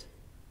relate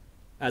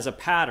as a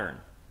pattern,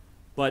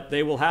 but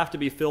they will have to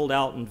be filled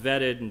out and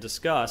vetted and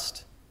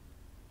discussed,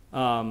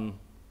 as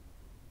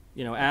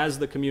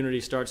the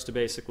community starts to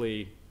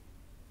basically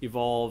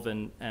evolve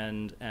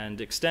and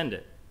extend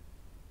it.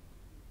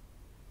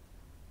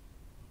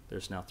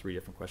 There's now 3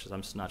 different questions.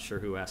 I'm just not sure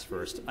who asked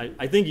first.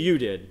 I think you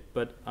did,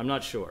 but I'm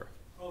not sure.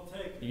 I'll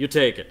take it. You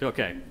take it,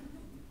 okay.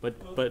 But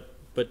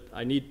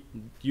I need,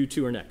 you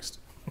two are next.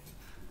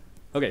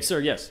 Okay, sir,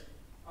 yes.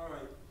 All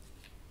right.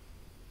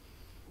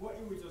 What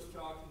you were just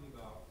talking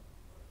about,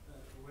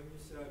 when you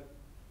said,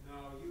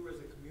 now you as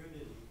a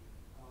community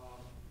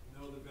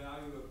know the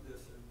value of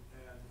this and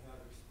have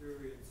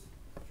experience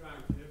trying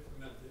to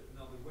implement it in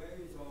other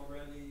ways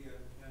already,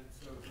 and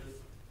so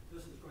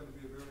this is going to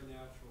be a very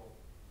natural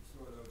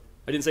sort of...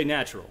 I didn't say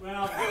natural.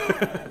 Well,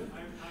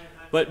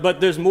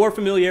 but there's more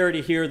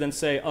familiarity here than,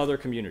 say, other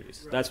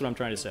communities. Right. That's what I'm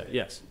trying to say,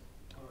 yes.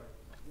 All right.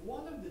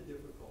 One of the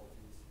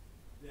difficulties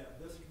that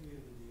this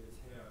community has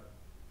had,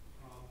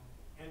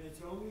 and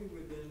it's only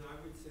within, I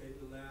would say,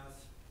 the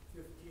last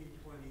 15,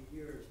 20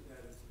 years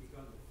that it's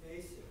begun to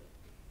face it,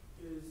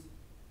 is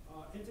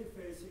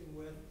interfacing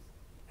with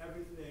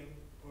everything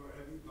or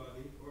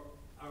everybody or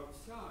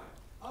outside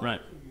other Right.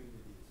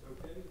 communities,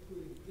 okay,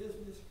 including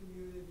business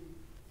community,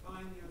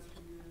 finance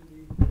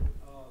community,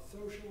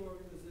 social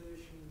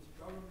organizations,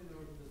 government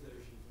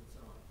organizations, and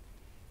so on.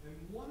 And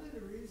one of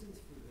the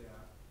reasons for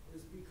that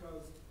is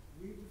because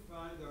we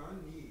defined our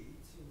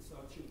needs in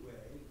such a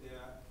way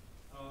that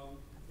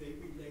they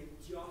relate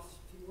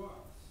just to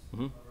us,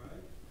 all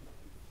right?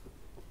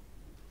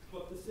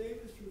 But the same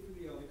is true for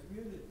the other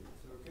communities,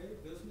 okay?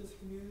 Business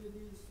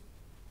communities,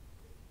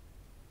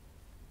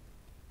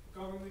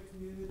 government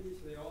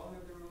communities, they all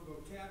have their own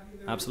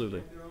vocabulary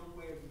Absolutely. and their own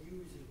way of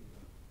using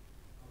them,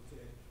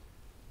 okay?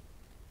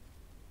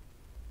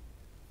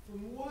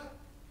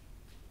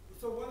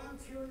 So what I'm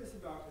curious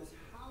about is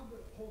how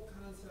the whole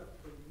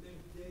concept of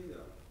linked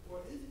data, or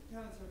is the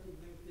concept of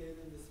linked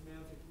data in the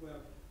semantic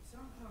web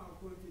somehow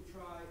going to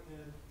try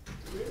and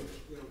bridge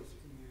those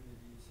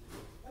communities,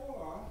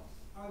 or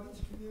are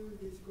these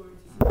communities going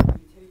to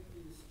simply take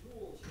these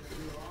tools that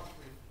we're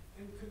offering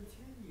and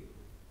continue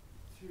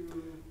to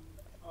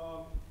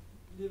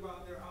live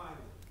on their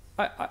islands?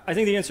 I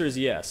think the answer is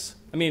yes.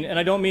 I mean, and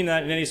I don't mean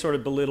that in any sort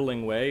of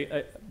belittling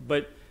way,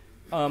 but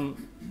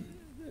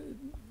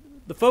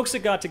the folks that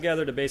got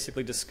together to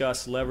basically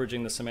discuss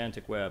leveraging the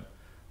semantic web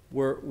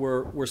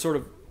were sort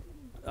of,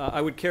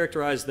 I would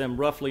characterize them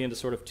roughly into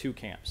sort of 2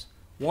 camps.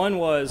 One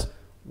was,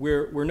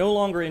 we're no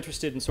longer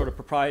interested in sort of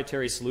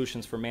proprietary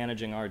solutions for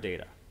managing our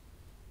data.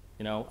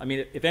 I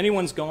mean, if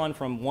anyone's gone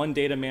from one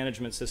data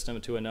management system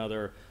to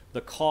another,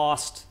 the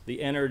cost,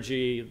 the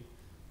energy,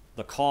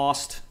 the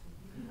cost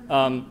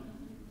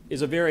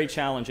is a very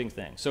challenging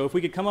thing. So if we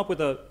could come up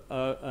with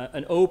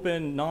an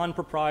open,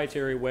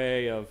 non-proprietary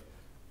way of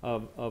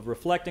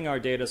reflecting our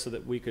data so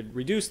that we could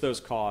reduce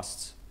those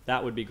costs,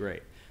 that would be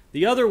great.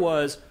 The other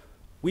was,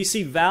 we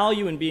see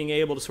value in being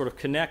able to sort of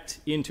connect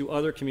into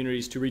other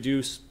communities to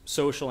reduce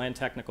social and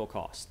technical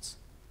costs.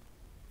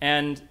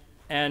 And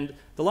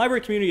the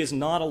library community is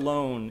not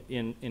alone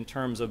in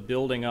terms of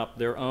building up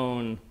their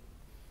own,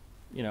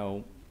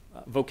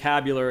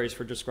 vocabularies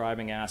for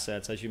describing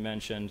assets, as you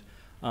mentioned,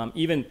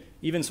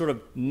 even sort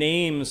of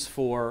names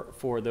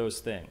for those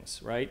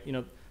things, right?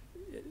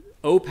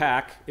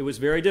 OPAC, it was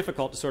very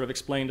difficult to sort of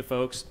explain to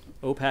folks,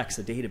 OPAC's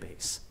a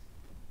database.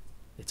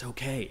 It's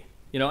okay.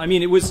 I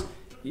mean, it was,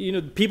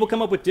 people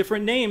come up with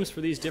different names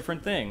for these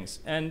different things.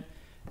 And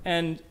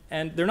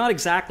they're not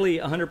exactly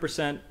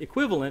 100%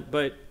 equivalent,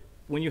 but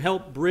when you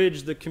help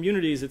bridge the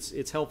communities,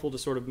 it's helpful to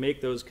sort of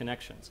make those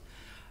connections.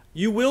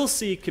 You will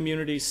see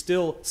communities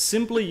still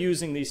simply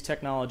using these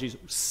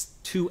technologies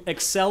to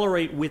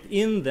accelerate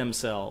within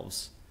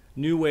themselves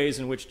new ways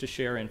in which to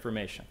share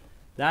information.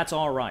 That's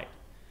all right.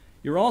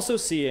 You're also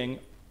seeing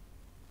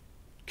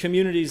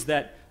communities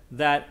that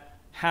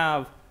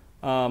have,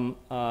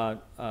 I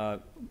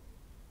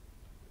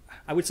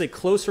would say,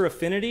 closer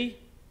affinity,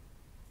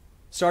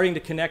 starting to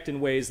connect in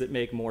ways that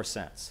make more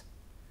sense.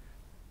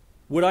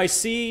 Would I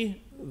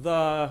see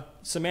the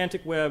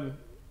semantic web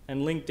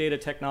and linked data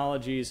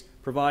technologies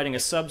providing a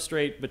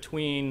substrate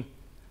between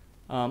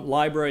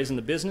libraries and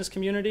the business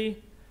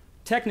community?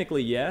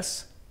 Technically,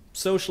 yes.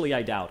 Socially,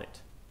 I doubt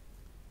it.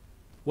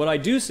 What I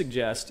do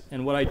suggest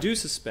and what I do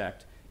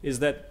suspect is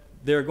that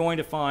they're going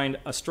to find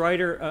a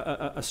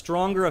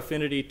stronger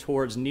affinity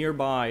towards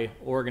nearby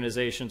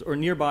organizations or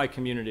nearby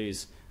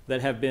communities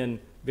that have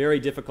been very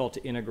difficult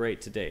to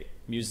integrate to date.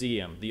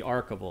 Museum, the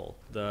archival,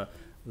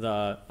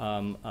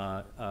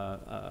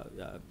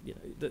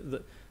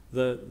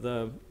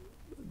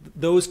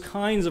 those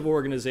kinds of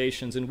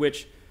organizations in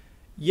which,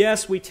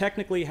 yes, we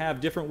technically have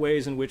different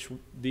ways in which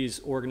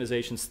these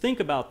organizations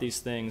think about these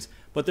things,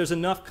 but there's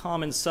enough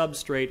common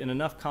substrate and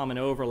enough common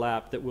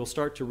overlap that we'll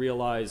start to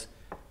realize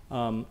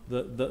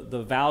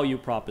the value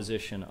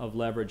proposition of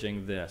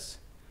leveraging this.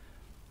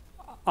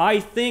 I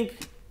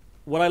think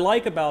what I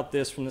like about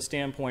this from the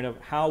standpoint of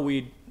how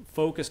we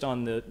focused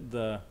on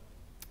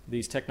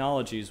these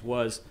technologies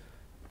was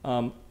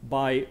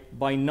by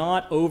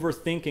not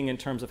overthinking in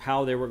terms of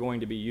how they were going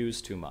to be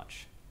used too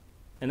much.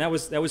 And that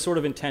was sort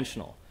of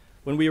intentional.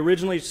 When we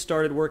originally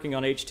started working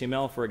on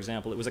HTML, for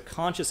example, it was a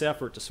conscious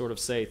effort to sort of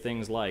say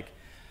things like,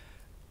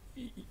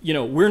 you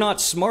know, we're not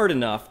smart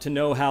enough to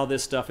know how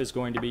this stuff is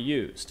going to be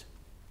used.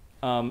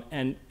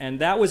 And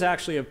that was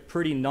actually a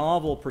pretty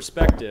novel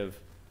perspective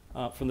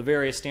from the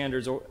various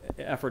standards or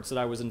efforts that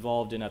I was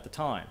involved in at the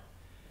time.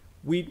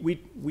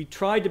 We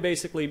tried to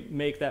basically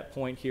make that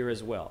point here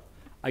as well.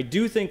 I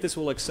do think this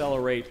will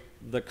accelerate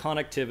the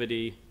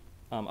connectivity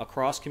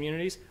across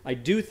communities. I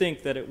do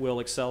think that it will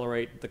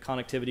accelerate the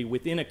connectivity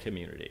within a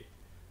community.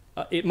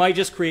 It might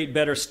just create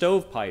better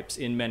stovepipes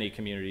in many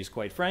communities,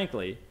 quite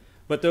frankly,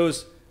 but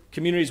those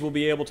communities will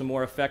be able to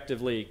more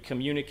effectively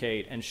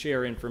communicate and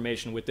share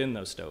information within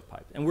those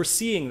stovepipes. And we're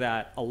seeing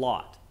that a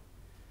lot.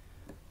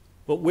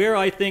 But where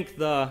I think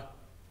the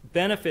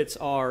benefits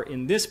are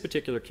in this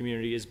particular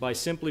community is by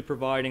simply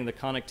providing the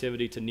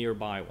connectivity to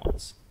nearby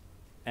ones.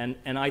 And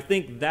I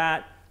think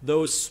that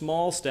those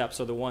small steps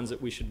are the ones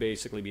that we should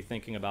basically be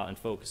thinking about and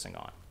focusing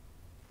on.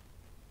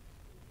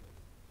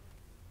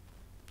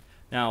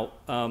 Now,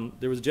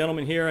 there was a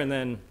gentleman here, and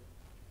then,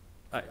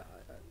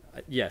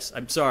 yes,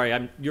 I'm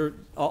sorry,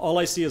 all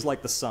I see is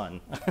like the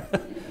sun. I had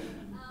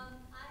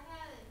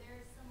a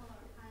very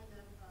similar kind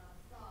of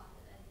thought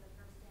as the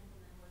first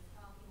gentleman was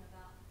talking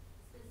about.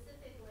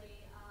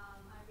 Specifically,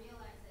 I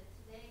realized that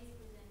today's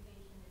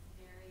presentation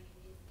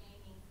is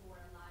aiming for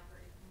a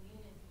library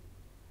community,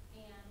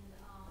 and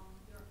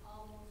you're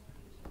almost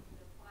preaching to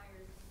the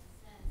choir in a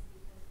sense,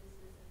 because this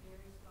is a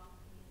very strong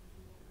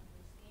community and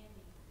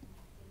understanding of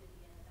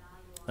connectivity and the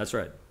value of That's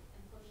right.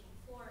 and pushing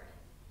for it.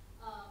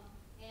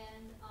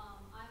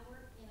 I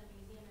work in a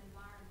museum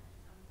environment.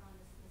 I'm from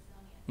the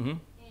Smithsonian. Mm-hmm.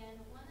 And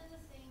one of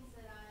the things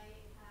that I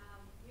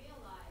have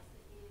realized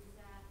is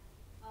that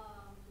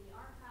the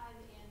archive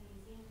and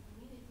museum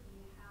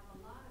community have a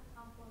lot of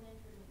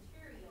complementary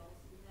materials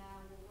that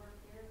will work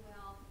very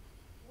well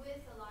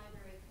with the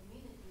library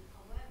community.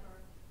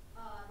 However,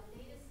 the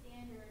data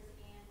standards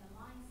and the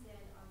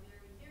mindset are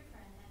very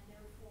different, and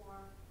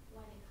therefore,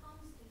 when it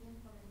comes to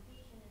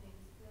implementation and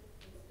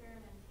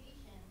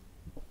experimentation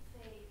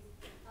phase,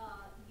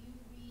 you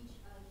reach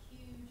a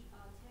huge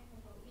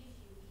technical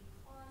issue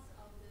because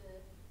of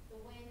the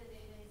way the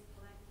data is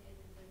collected,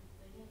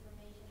 the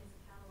information is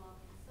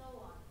cataloged, and so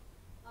on.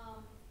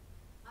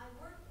 I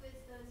work with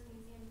those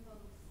museum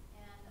folks,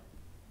 and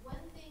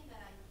one thing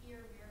that I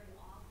hear very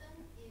often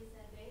is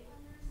that they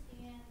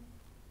understand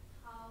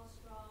how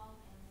strong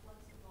and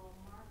flexible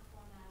MARC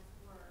formats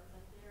were,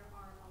 but there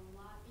are a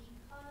lot,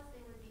 because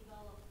they were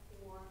developed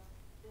for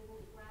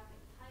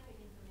bibliographic type of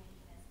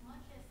information, as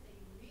much as they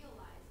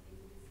realize they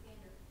would be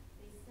standard,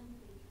 they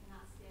simply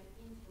cannot step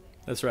into it.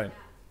 That's right.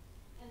 adapt.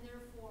 And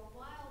therefore,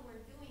 while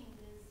we're doing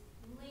this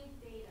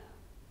linked data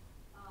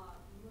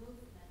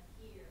movement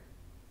here,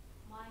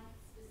 my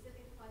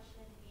specific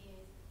question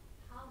is,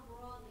 how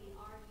broadly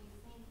are you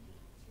thinking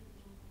to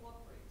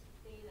incorporate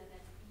data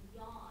that's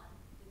beyond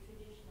the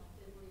traditional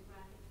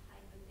bibliographic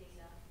type of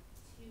data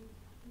to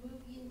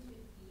move into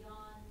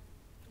beyond,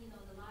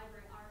 the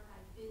library,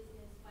 archive,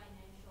 business,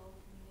 financial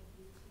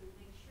communities, to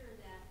make sure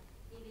that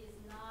it is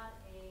not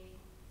a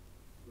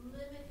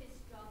limited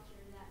structure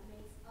that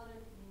makes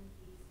other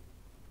communities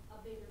a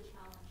bigger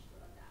challenge to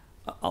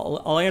adapt?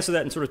 I'll answer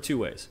that in sort of two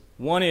ways.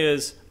 One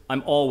is,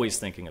 I'm always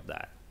thinking of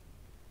that.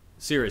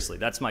 Seriously,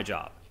 that's my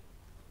job.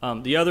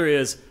 The other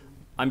is,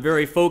 I'm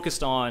very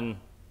focused on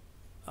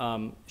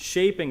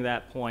shaping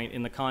that point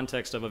in the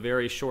context of a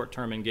very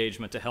short-term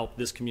engagement to help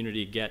this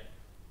community get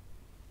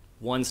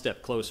one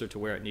step closer to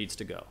where it needs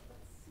to go.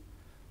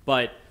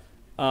 But,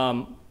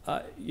 from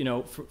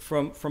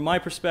my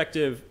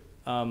perspective,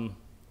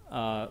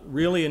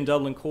 really in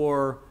Dublin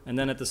Core, and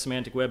then at the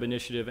Semantic Web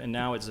Initiative, and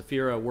now at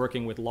Zepheira,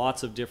 working with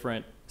lots of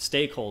different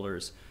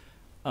stakeholders,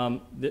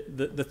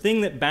 the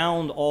thing that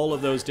bound all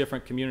of those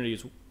different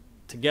communities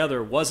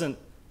together wasn't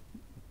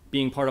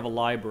being part of a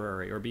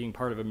library or being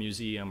part of a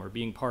museum or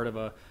being part of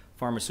a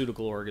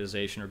pharmaceutical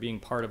organization or being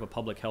part of a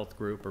public health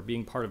group or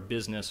being part of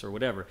business or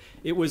whatever.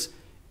 It was,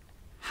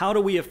 how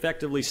do we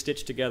effectively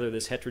stitch together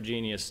this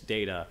heterogeneous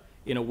data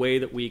in a way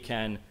that we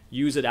can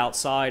use it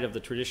outside of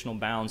the traditional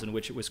bounds in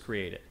which it was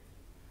created?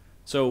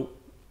 So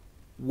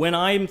when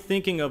I'm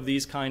thinking of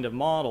these kind of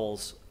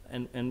models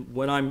and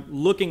when I'm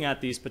looking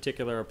at these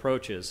particular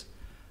approaches,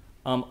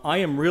 I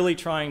am really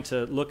trying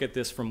to look at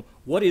this from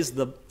what is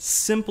the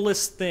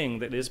simplest thing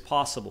that is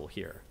possible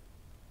here,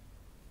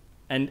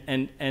 and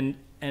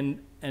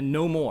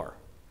no more.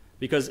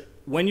 Because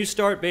when you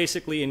start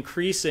basically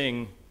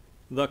increasing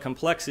the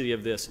complexity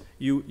of this,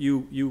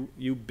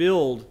 you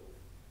build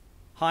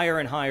higher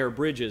and higher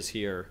bridges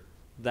here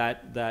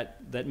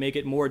that make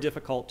it more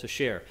difficult to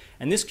share.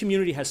 And this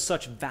community has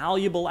such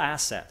valuable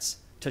assets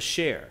to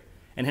share,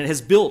 and it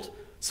has built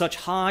such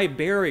high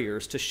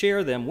barriers to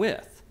share them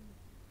with,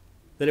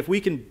 that if we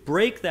can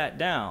break that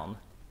down,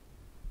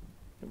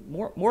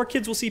 more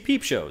kids will see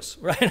peep shows,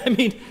 right? I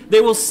mean,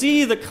 they will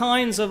see the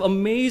kinds of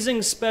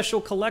amazing special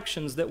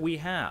collections that we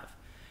have.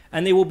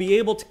 And they will be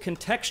able to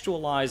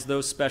contextualize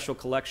those special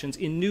collections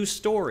in new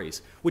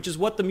stories, which is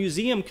what the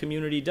museum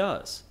community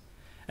does.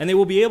 And they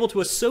will be able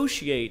to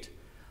associate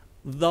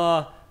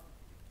the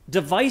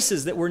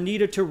devices that were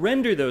needed to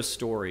render those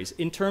stories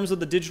in terms of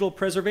the digital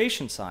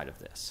preservation side of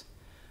this.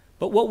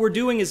 But what we're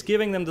doing is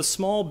giving them the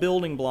small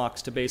building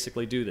blocks to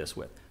basically do this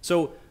with.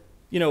 So,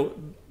 you know,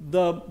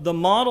 the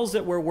models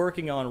that we're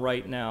working on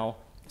right now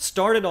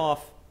started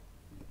off,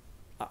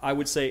 I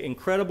would say,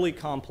 incredibly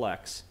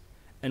complex.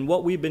 And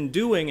what we've been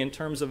doing in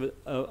terms of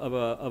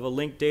a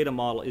linked data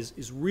model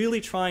is really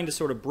trying to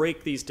sort of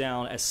break these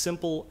down as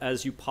simple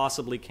as you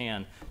possibly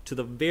can to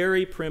the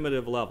very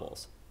primitive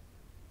levels.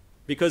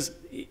 Because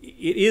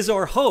it is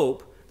our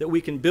hope that we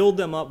can build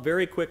them up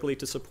very quickly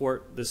to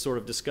support this sort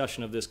of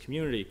discussion of this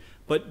community,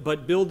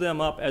 but build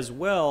them up as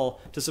well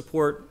to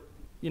support,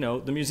 you know,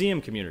 the museum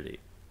community.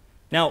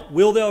 Now,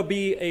 will there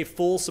be a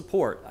full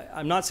support?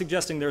 I'm not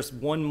suggesting there's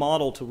one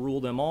model to rule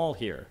them all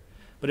here.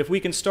 But if we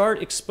can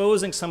start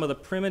exposing some of the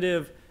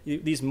primitive,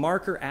 these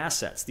marker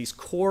assets, these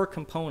core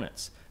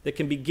components that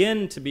can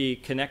begin to be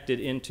connected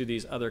into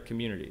these other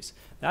communities,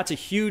 that's a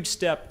huge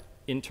step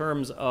in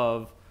terms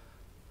of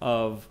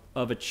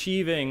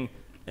achieving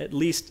at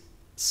least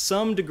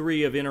some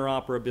degree of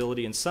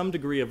interoperability and some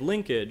degree of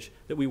linkage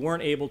that we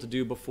weren't able to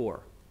do before.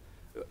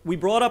 We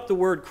brought up the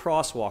word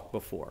crosswalk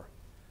before.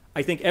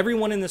 I think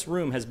everyone in this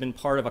room has been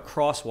part of a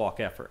crosswalk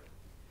effort.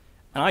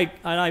 And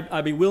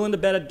I'd be willing to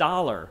bet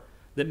 $1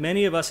 that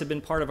many of us have been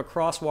part of a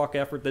crosswalk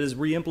effort that has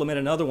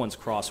re-implemented another one's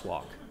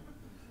crosswalk,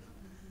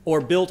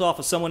 or built off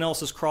of someone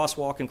else's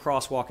crosswalk and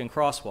crosswalk and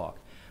crosswalk.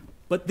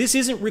 But this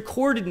isn't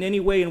recorded in any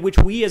way in which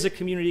we as a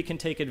community can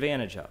take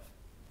advantage of.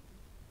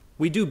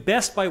 We do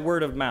best by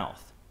word of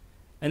mouth.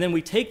 And then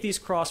we take these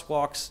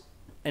crosswalks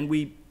and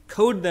we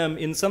code them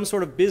in some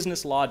sort of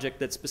business logic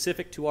that's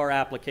specific to our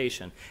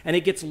application, and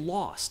it gets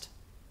lost.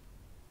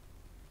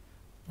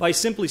 By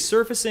simply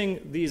surfacing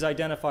these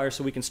identifiers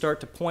so we can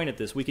start to point at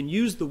this, we can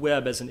use the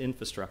web as an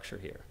infrastructure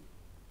here.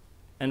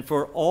 And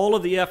for all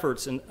of the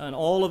efforts and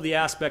all of the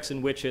aspects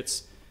in which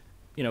it's,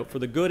 you know, for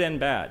the good and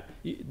bad.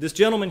 This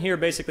gentleman here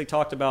basically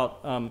talked about,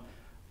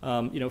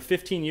 you know,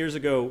 15 years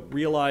ago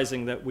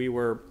realizing that we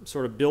were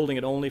sort of building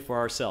it only for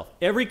ourselves.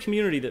 Every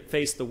community that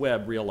faced the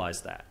web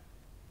realized that.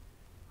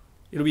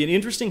 It'll be an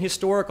interesting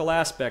historical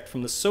aspect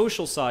from the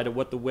social side of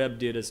what the web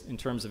did in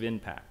terms of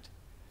impact.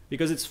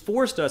 Because it's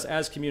forced us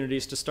as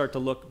communities to start to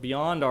look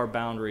beyond our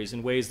boundaries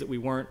in ways that we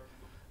weren't,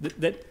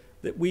 that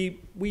we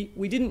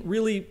didn't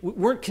really,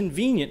 weren't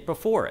convenient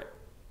before it.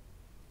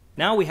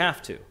 Now we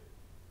have to.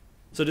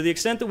 So to the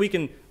extent that we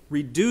can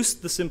reduce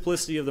the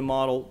simplicity of the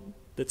model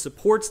that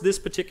supports this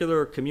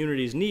particular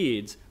community's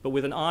needs, but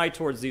with an eye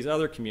towards these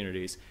other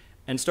communities,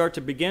 and start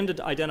to begin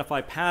to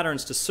identify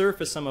patterns to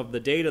surface some of the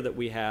data that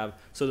we have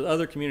so that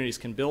other communities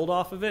can build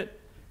off of it,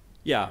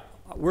 yeah,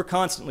 we're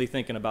constantly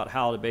thinking about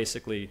how to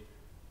basically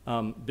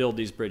build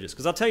these bridges.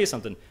 Because I'll tell you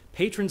something,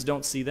 patrons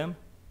don't see them.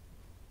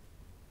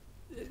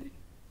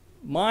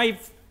 My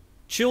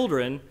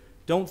children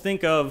don't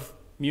think of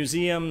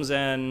museums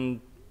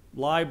and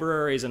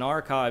libraries and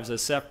archives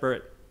as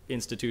separate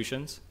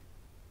institutions.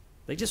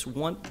 They just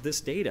want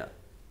this data.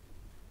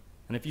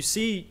 And if you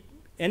see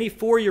any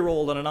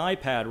 4-year-old on an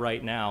iPad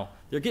right now,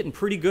 they're getting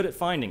pretty good at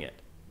finding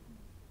it,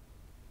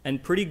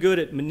 and pretty good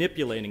at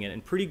manipulating it,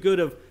 and pretty good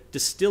of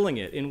distilling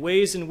it in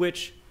ways in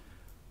which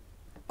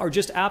are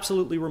just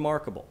absolutely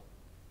remarkable.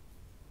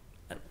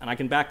 And I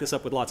can back this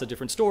up with lots of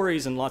different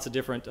stories and lots of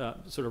different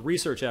sort of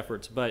research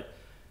efforts, but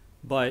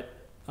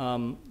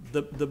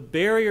the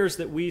barriers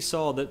that we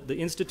saw, that the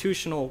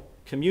institutional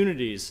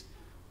communities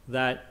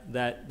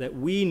that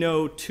we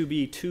know to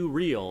be too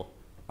real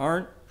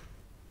aren't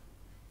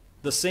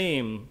the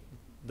same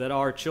that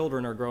our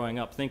children are growing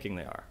up thinking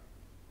they are.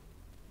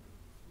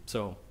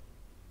 So,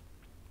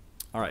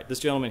 all right, this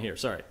gentleman here,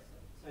 sorry.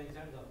 So in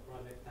terms of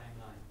project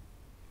timeline,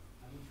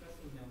 I'm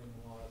interested in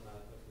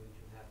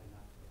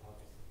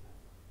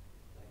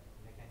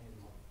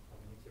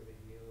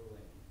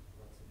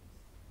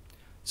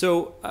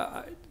So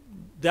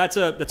that's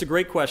a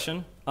great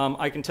question.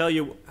 I can tell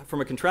you from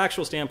a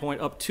contractual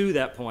standpoint up to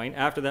that point.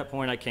 After that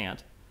point, I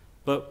can't.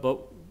 But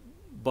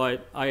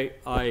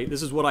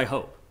this is what I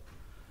hope.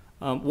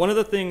 One of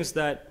the things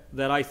that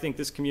I think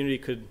this community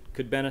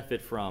could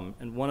benefit from,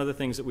 and one of the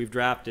things that we've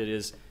drafted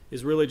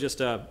is really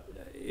just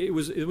it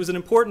was an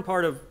important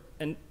part of,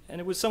 and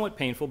it was somewhat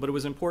painful, but it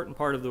was an important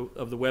part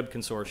of the Web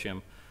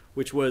Consortium,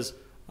 which was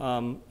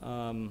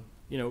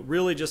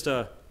really just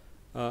a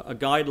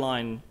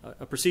guideline,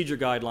 a procedure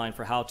guideline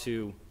for how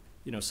to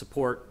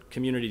support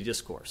community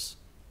discourse.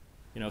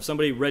 If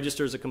somebody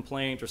registers a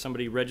complaint or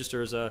somebody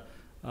registers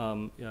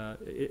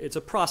it's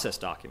a process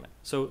document.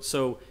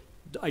 So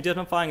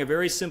identifying a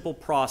very simple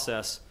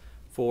process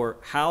for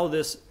how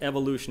this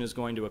evolution is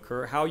going to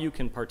occur, how you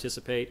can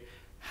participate,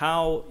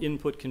 how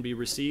input can be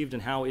received,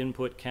 and how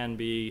input can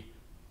be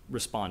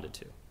responded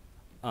to.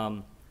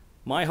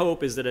 My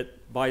hope is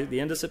that by the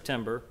end of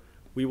September,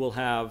 we will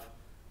have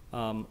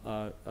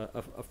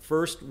a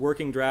first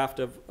working draft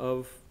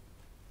of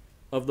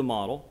the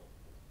model.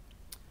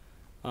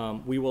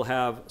 We will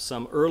have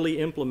some early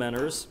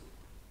implementers,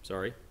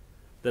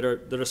 that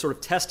are sort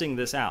of testing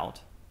this out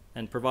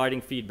and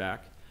providing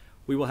feedback.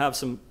 We will have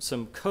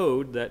some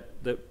code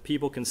that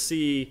people can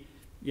see,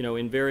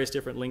 in various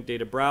different linked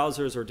data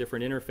browsers or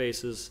different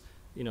interfaces,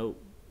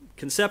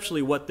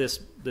 conceptually what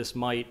this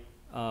might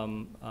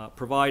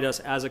provide us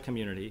as a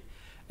community,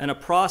 and a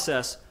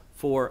process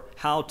for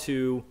how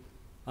to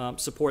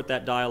support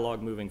that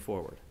dialogue moving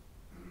forward.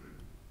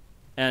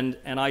 And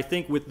I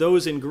think with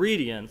those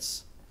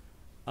ingredients,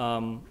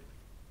 also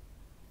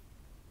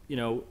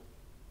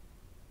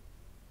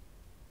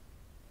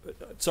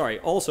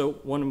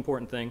one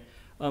important thing,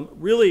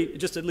 really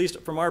just at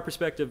least from our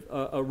perspective,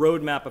 a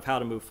roadmap of how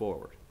to move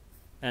forward,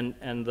 and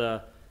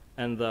the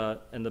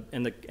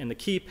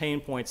key pain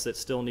points that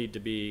still need to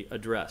be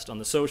addressed on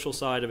the social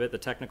side of it, the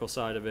technical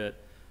side of it,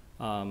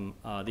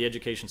 the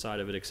education side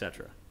of it,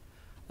 etc.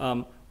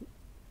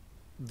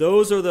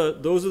 Those are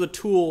the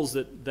tools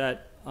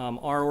that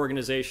our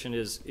organization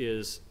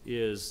is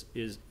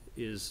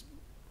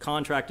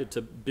contracted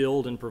to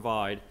build and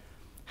provide.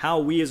 How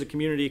we as a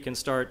community can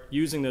start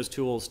using those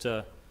tools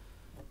to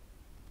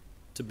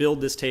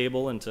build this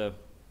table and to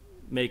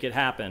make it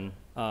happen.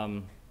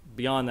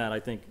 Beyond that, I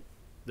think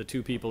the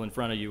two people in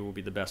front of you will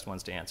be the best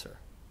ones to answer.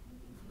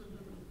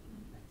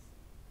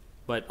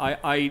 But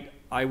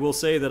I will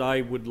say that I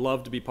would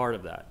love to be part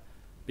of that,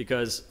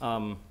 because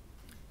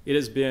it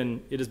has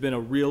been a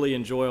really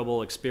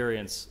enjoyable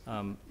experience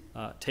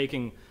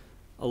taking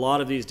a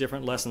lot of these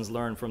different lessons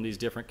learned from these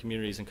different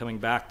communities and coming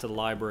back to the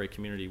library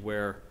community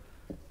where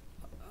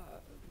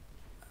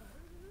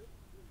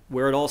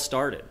it all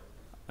started.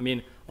 I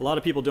mean, a lot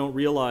of people don't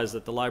realize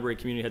that the library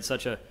community had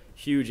such a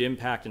huge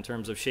impact in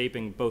terms of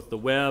shaping both the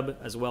web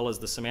as well as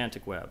the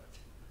semantic web.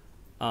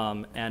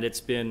 And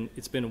it's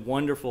been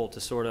wonderful to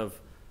sort of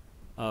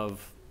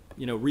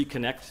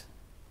reconnect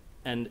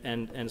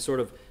and sort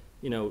of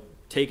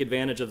take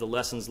advantage of the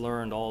lessons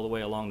learned all the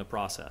way along the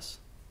process.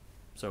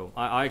 So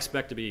I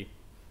expect to be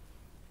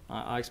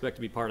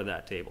part of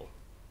that table.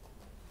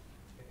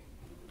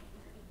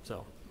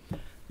 So,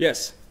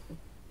 yes.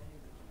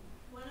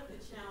 One of the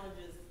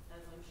challenges,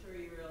 as I'm sure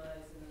you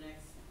realize, in the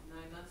next 9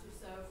 months or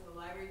so for the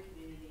library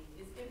community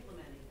is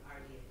implementing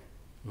RDA.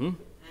 Mm-hmm.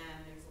 And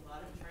there's a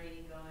lot of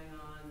training going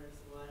on, there's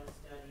a lot of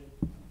study.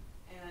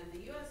 And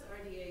the US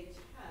RDA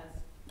test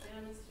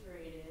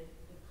demonstrated,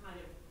 the kind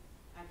of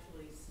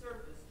actually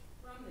surfaced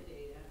from the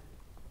data,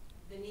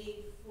 the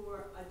need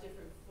for a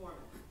different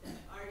format. That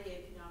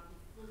RDA cannot be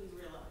fully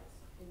realized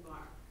in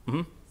MARC.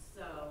 Mm-hmm.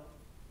 So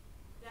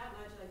that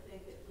much I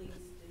think at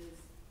least is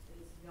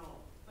known.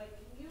 But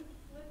can you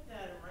flip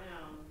that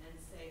around and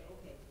say,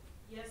 okay,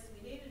 yes, we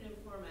need a new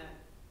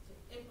format to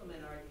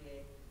implement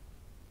RDA,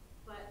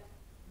 but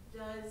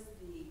does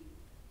the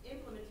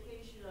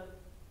implementation of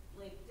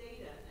linked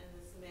data and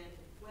the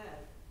semantic web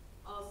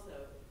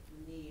also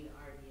need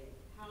RDA?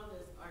 How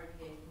does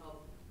RDA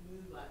help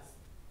move us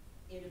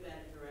in a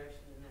better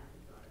direction in that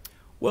regard?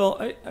 Well,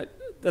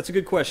 that's a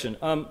good question.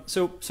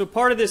 So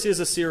part of this is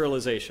a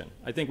serialization.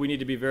 I think we need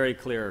to be very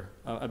clear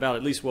about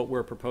at least what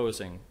we're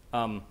proposing.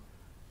 And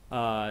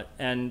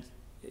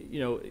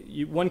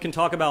one can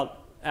talk about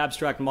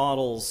abstract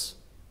models,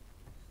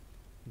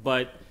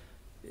 but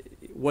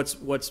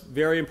what's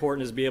very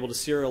important is to be able to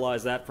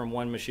serialize that from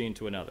one machine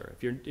to another.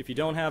 If you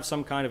don't have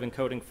some kind of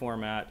encoding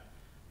format,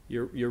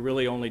 you're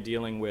really only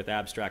dealing with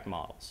abstract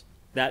models.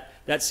 That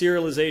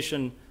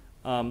serialization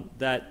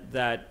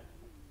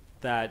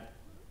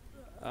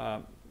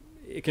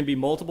it can be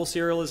multiple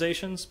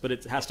serializations, but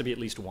it has to be at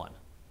least one.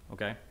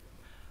 Okay.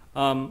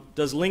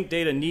 Does linked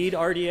data need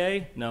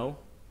RDA? No.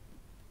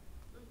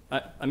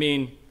 I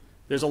mean,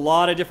 there's a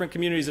lot of different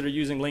communities that are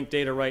using linked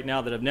data right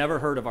now that have never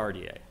heard of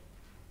RDA.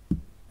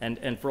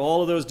 And for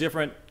all of those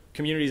different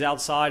communities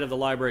outside of the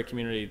library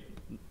community,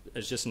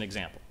 as just an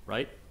example,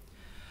 right?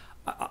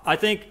 I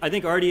think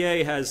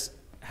RDA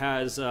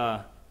has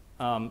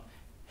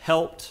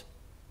helped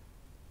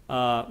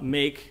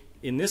make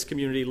in this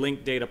community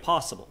linked data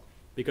possible,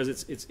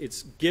 because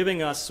it's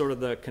giving us sort of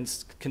the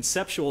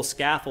conceptual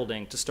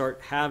scaffolding to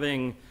start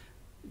having,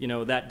 you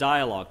know, that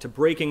dialogue, to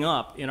breaking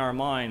up in our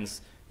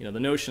minds, you know, the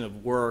notion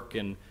of work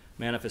and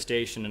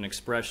manifestation and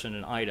expression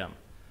and item.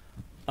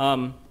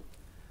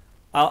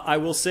 I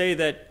will say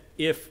that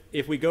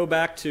if we go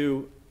back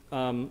to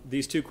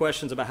these two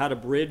questions about how to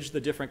bridge the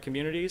different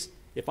communities,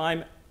 if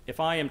I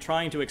am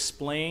trying to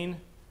explain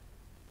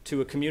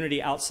to a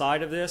community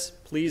outside of this,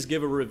 please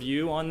give a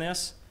review on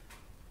this,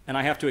 and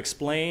I have to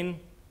explain,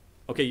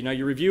 okay, you know,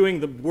 you're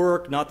reviewing the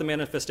work, not the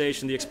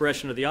manifestation, the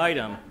expression of the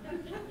item.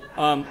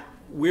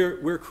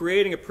 We're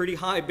creating a pretty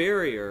high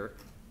barrier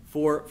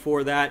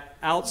for that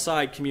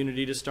outside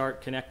community to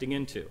start connecting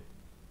into.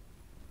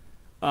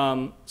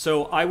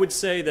 So I would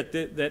say that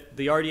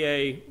the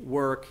RDA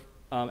work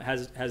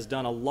has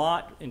done a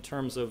lot in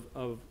terms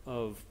of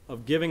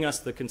giving us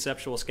the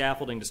conceptual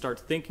scaffolding to start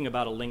thinking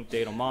about a linked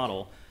data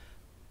model.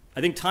 I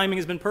think timing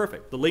has been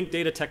perfect. The linked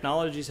data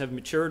technologies have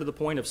matured to the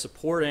point of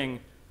supporting,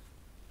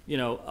 you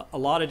know, a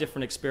lot of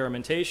different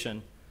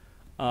experimentation.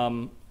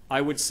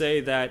 I would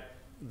say that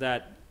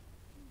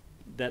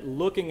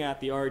looking at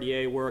the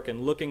RDA work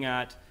and looking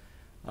at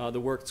the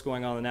work that's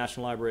going on in the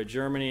National Library of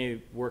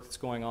Germany, work that's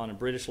going on in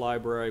British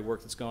Library,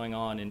 work that's going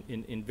on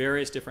in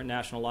various different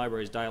national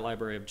libraries, Diet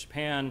Library of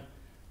Japan,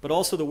 but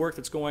also the work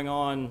that's going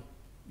on,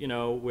 you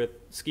know, with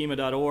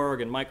schema.org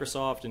and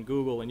Microsoft and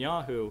Google and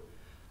Yahoo.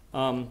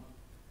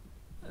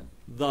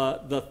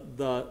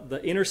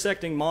 The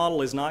intersecting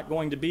model is not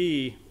going to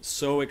be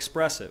so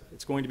expressive.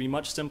 It's going to be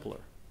much simpler.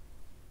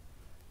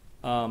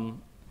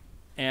 And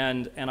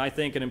I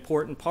think an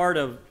important part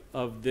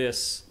of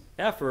this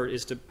effort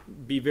is to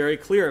be very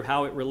clear of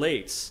how it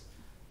relates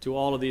to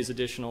all of these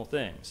additional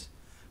things.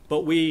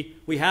 But we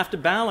have to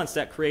balance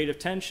that creative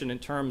tension in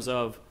terms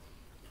of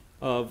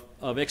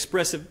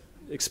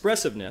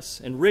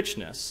expressiveness and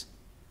richness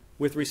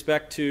with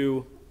respect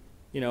to,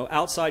 you know,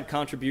 outside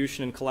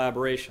contribution and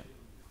collaboration.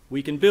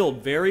 We can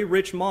build very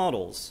rich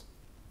models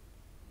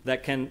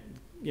that can,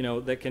 you know,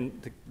 that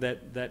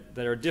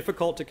are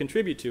difficult to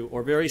contribute to,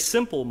 or very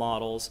simple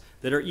models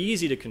that are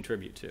easy to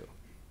contribute to.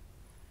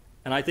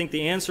 And I think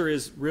the answer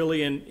is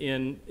really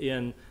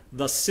in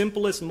the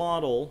simplest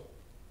model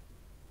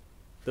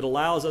that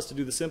allows us to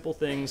do the simple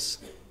things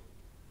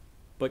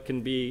but can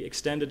be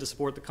extended to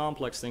support the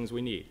complex things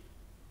we need.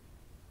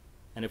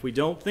 And if we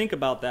don't think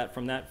about that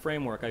from that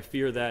framework, I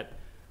fear that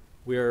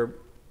we're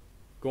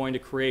going to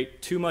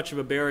create too much of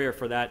a barrier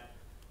for that,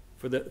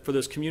 for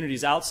those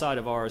communities outside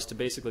of ours to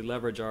basically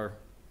leverage our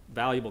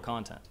valuable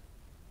content.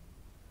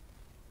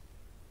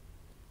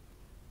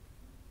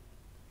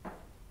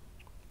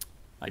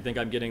 I think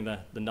I'm getting the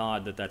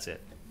nod that that's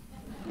it.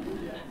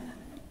 Yes.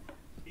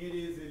 It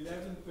is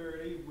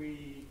 11:30.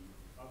 We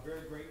are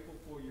very grateful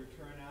for your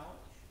turnout,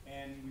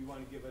 and we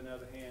want to give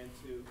another hand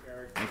to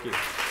Eric. Thank you.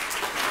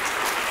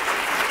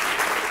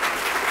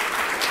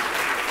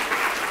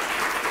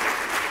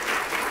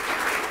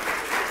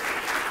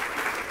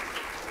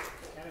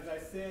 And as I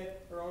said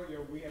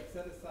earlier, we have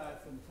set aside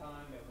some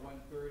time at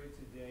 1:30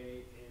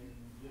 today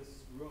in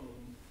this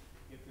room.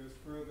 If there's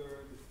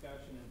further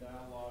discussion and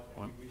dialogue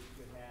that we wish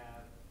to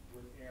have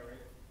with Eric,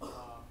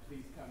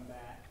 please come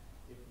back.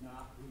 If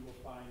not, we will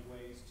find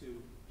ways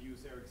to use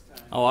Eric's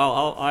time. Oh,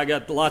 I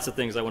got lots of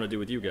things I want to do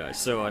with you guys.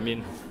 So, I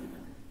mean.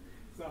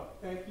 So,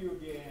 thank you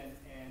again,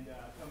 and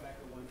come back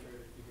at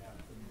 1:30 if you have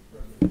some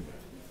further discussion.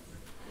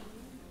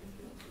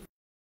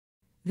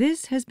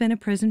 This has been a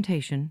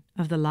presentation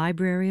of the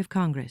Library of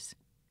Congress.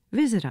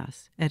 Visit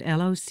us at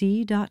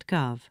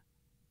loc.gov.